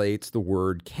mistranslates the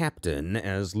word captain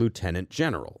as lieutenant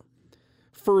general,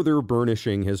 further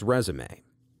burnishing his resume.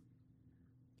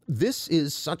 This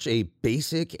is such a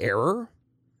basic error,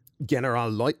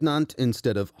 Generalleutnant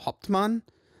instead of Hauptmann,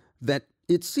 that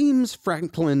it seems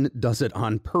Franklin does it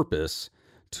on purpose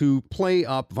to play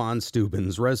up von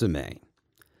Steuben's resume.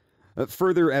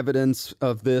 Further evidence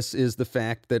of this is the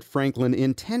fact that Franklin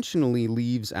intentionally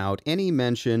leaves out any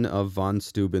mention of von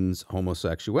Steuben's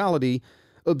homosexuality,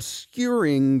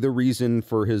 obscuring the reason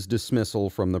for his dismissal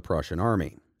from the Prussian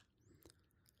army.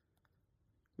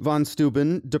 Von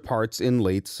Steuben departs in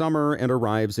late summer and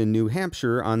arrives in New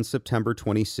Hampshire on September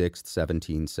 26,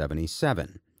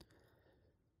 1777.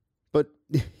 But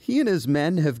he and his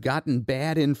men have gotten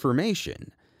bad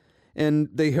information, and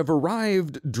they have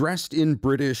arrived dressed in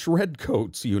British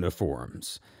Redcoats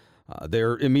uniforms.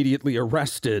 They're immediately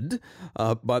arrested,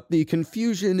 but the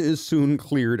confusion is soon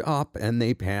cleared up, and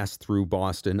they pass through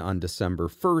Boston on December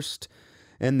 1st,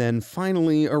 and then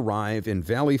finally arrive in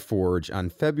Valley Forge on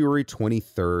February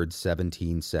 23rd,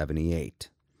 1778.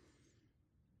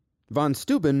 Von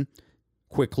Steuben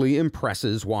quickly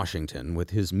impresses Washington with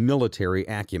his military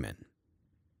acumen.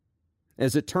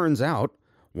 As it turns out,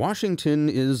 Washington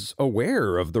is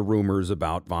aware of the rumors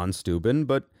about von Steuben,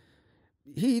 but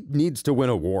he needs to win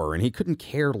a war, and he couldn't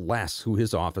care less who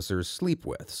his officers sleep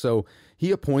with, so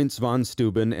he appoints von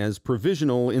Steuben as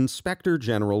Provisional Inspector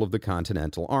General of the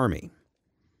Continental Army.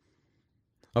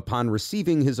 Upon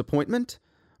receiving his appointment,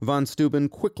 von Steuben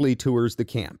quickly tours the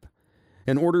camp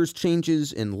and orders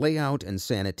changes in layout and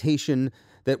sanitation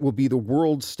that will be the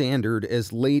world standard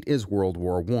as late as World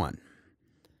War I.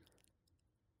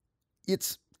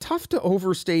 It's tough to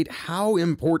overstate how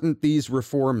important these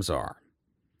reforms are.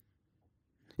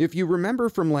 If you remember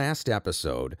from last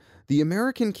episode, the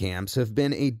American camps have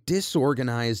been a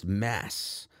disorganized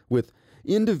mess, with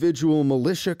individual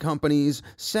militia companies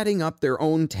setting up their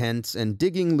own tents and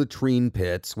digging latrine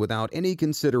pits without any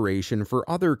consideration for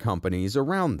other companies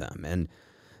around them, and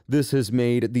this has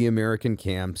made the American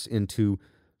camps into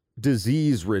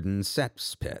disease-ridden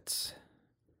cesspits.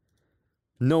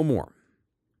 No more.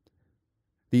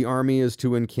 The army is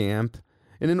to encamp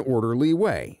in an orderly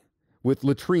way, with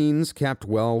latrines kept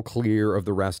well clear of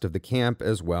the rest of the camp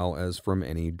as well as from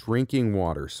any drinking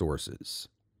water sources.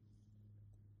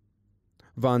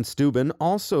 Von Steuben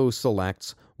also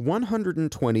selects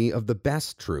 120 of the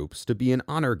best troops to be an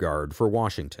honor guard for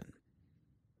Washington.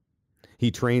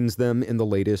 He trains them in the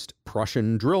latest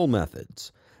Prussian drill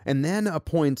methods, and then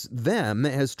appoints them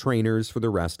as trainers for the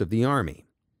rest of the army.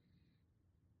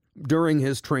 During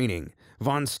his training,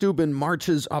 von Steuben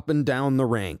marches up and down the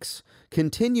ranks,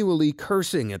 continually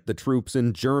cursing at the troops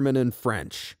in German and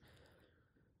French.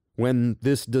 When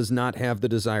this does not have the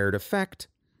desired effect,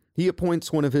 he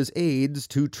appoints one of his aides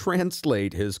to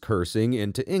translate his cursing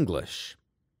into English.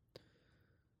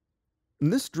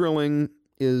 This drilling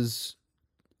is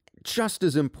just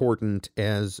as important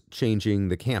as changing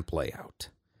the camp layout.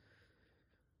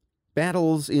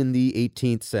 Battles in the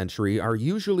 18th century are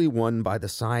usually won by the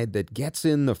side that gets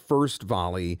in the first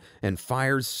volley and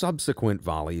fires subsequent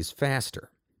volleys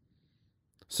faster.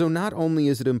 So not only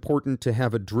is it important to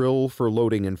have a drill for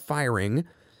loading and firing,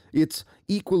 it's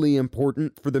equally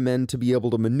important for the men to be able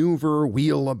to maneuver,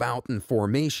 wheel about in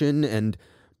formation, and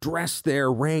dress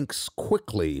their ranks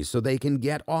quickly so they can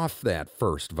get off that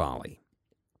first volley.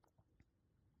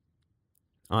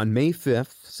 On May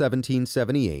 5th,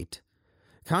 1778,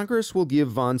 Congress will give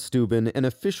von Steuben an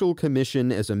official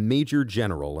commission as a major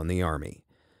general in the Army,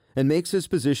 and makes his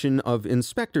position of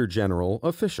Inspector General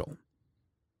official.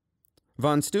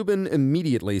 Von Steuben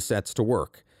immediately sets to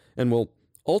work, and will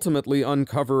ultimately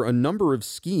uncover a number of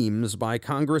schemes by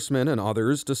congressmen and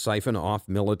others to siphon off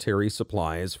military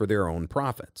supplies for their own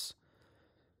profits.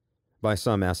 By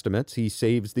some estimates, he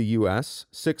saves the U.S.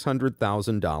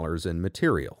 $600,000 in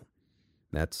material.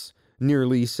 That's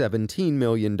nearly $17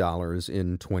 million in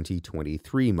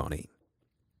 2023 money.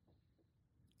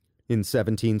 In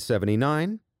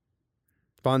 1779,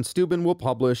 von Steuben will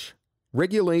publish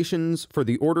Regulations for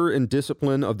the Order and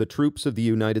Discipline of the Troops of the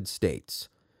United States,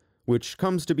 which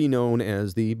comes to be known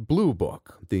as the Blue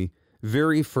Book, the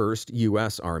very first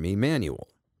U.S. Army manual.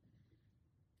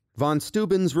 Von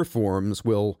Steuben's reforms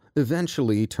will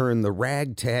eventually turn the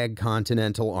ragtag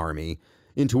Continental Army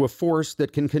into a force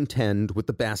that can contend with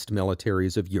the best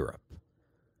militaries of Europe.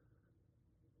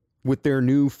 With their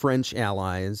new French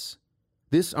allies,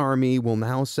 this army will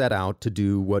now set out to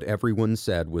do what everyone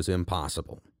said was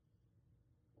impossible: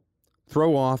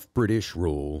 throw off British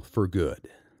rule for good.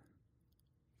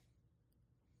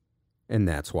 And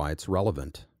that's why it's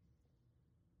relevant.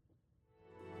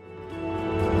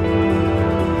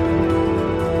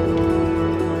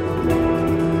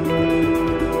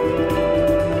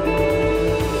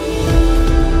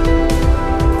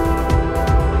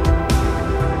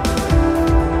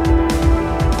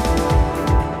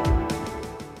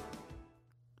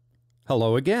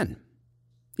 Hello again.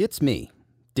 It's me,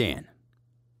 Dan.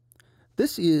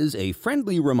 This is a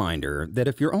friendly reminder that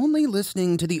if you're only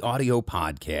listening to the audio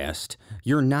podcast,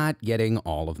 you're not getting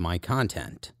all of my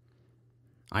content.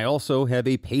 I also have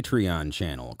a Patreon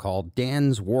channel called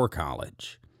Dan's War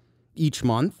College. Each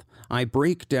month, I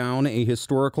break down a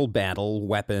historical battle,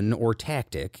 weapon, or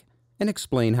tactic and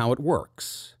explain how it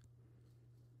works.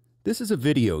 This is a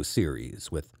video series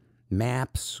with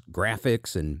maps,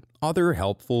 graphics, and other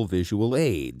helpful visual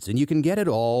aids, and you can get it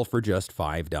all for just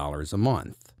 $5 a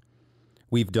month.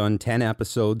 We've done 10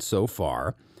 episodes so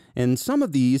far, and some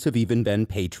of these have even been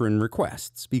patron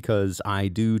requests, because I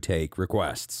do take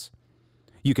requests.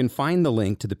 You can find the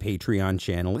link to the Patreon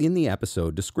channel in the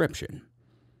episode description.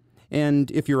 And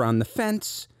if you're on the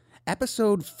fence,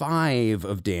 episode 5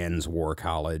 of Dan's War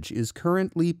College is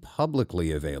currently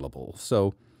publicly available,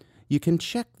 so you can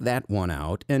check that one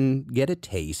out and get a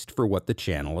taste for what the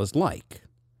channel is like.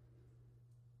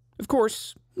 Of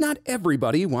course, not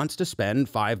everybody wants to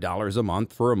spend $5 a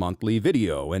month for a monthly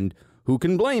video, and who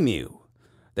can blame you?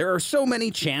 There are so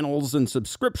many channels and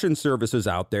subscription services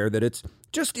out there that it's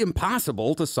just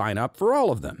impossible to sign up for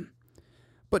all of them.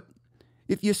 But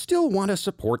if you still want to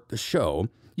support the show,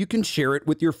 you can share it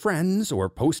with your friends or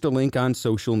post a link on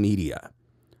social media.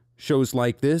 Shows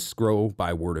like this grow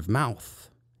by word of mouth.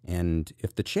 And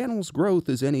if the channel's growth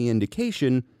is any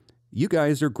indication, you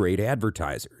guys are great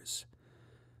advertisers.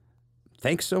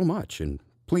 Thanks so much, and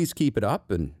please keep it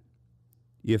up. And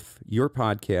if your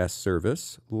podcast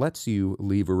service lets you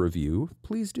leave a review,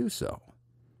 please do so.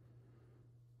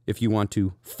 If you want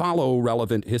to follow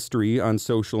relevant history on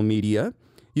social media,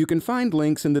 you can find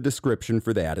links in the description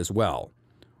for that as well.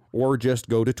 Or just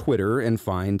go to Twitter and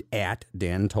find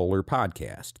 @DanToller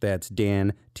Podcast. That's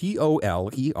Dan,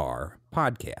 Toler,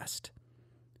 Podcast.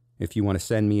 If you want to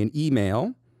send me an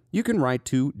email, you can write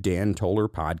to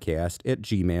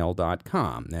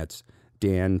dantollerpodcast@gmail.com. That's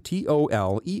Dan,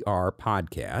 T-O-L-E-R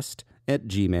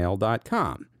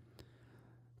podcast@gmail.com.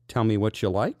 Tell me what you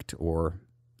liked, or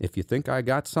if you think I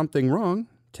got something wrong,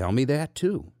 tell me that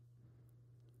too.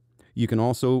 You can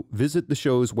also visit the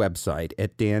show's website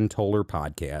at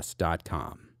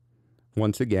dantollerpodcast.com.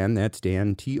 Once again, that's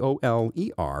Dan,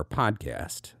 T-O-L-E-R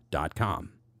podcast.com.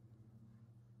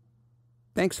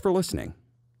 Thanks for listening.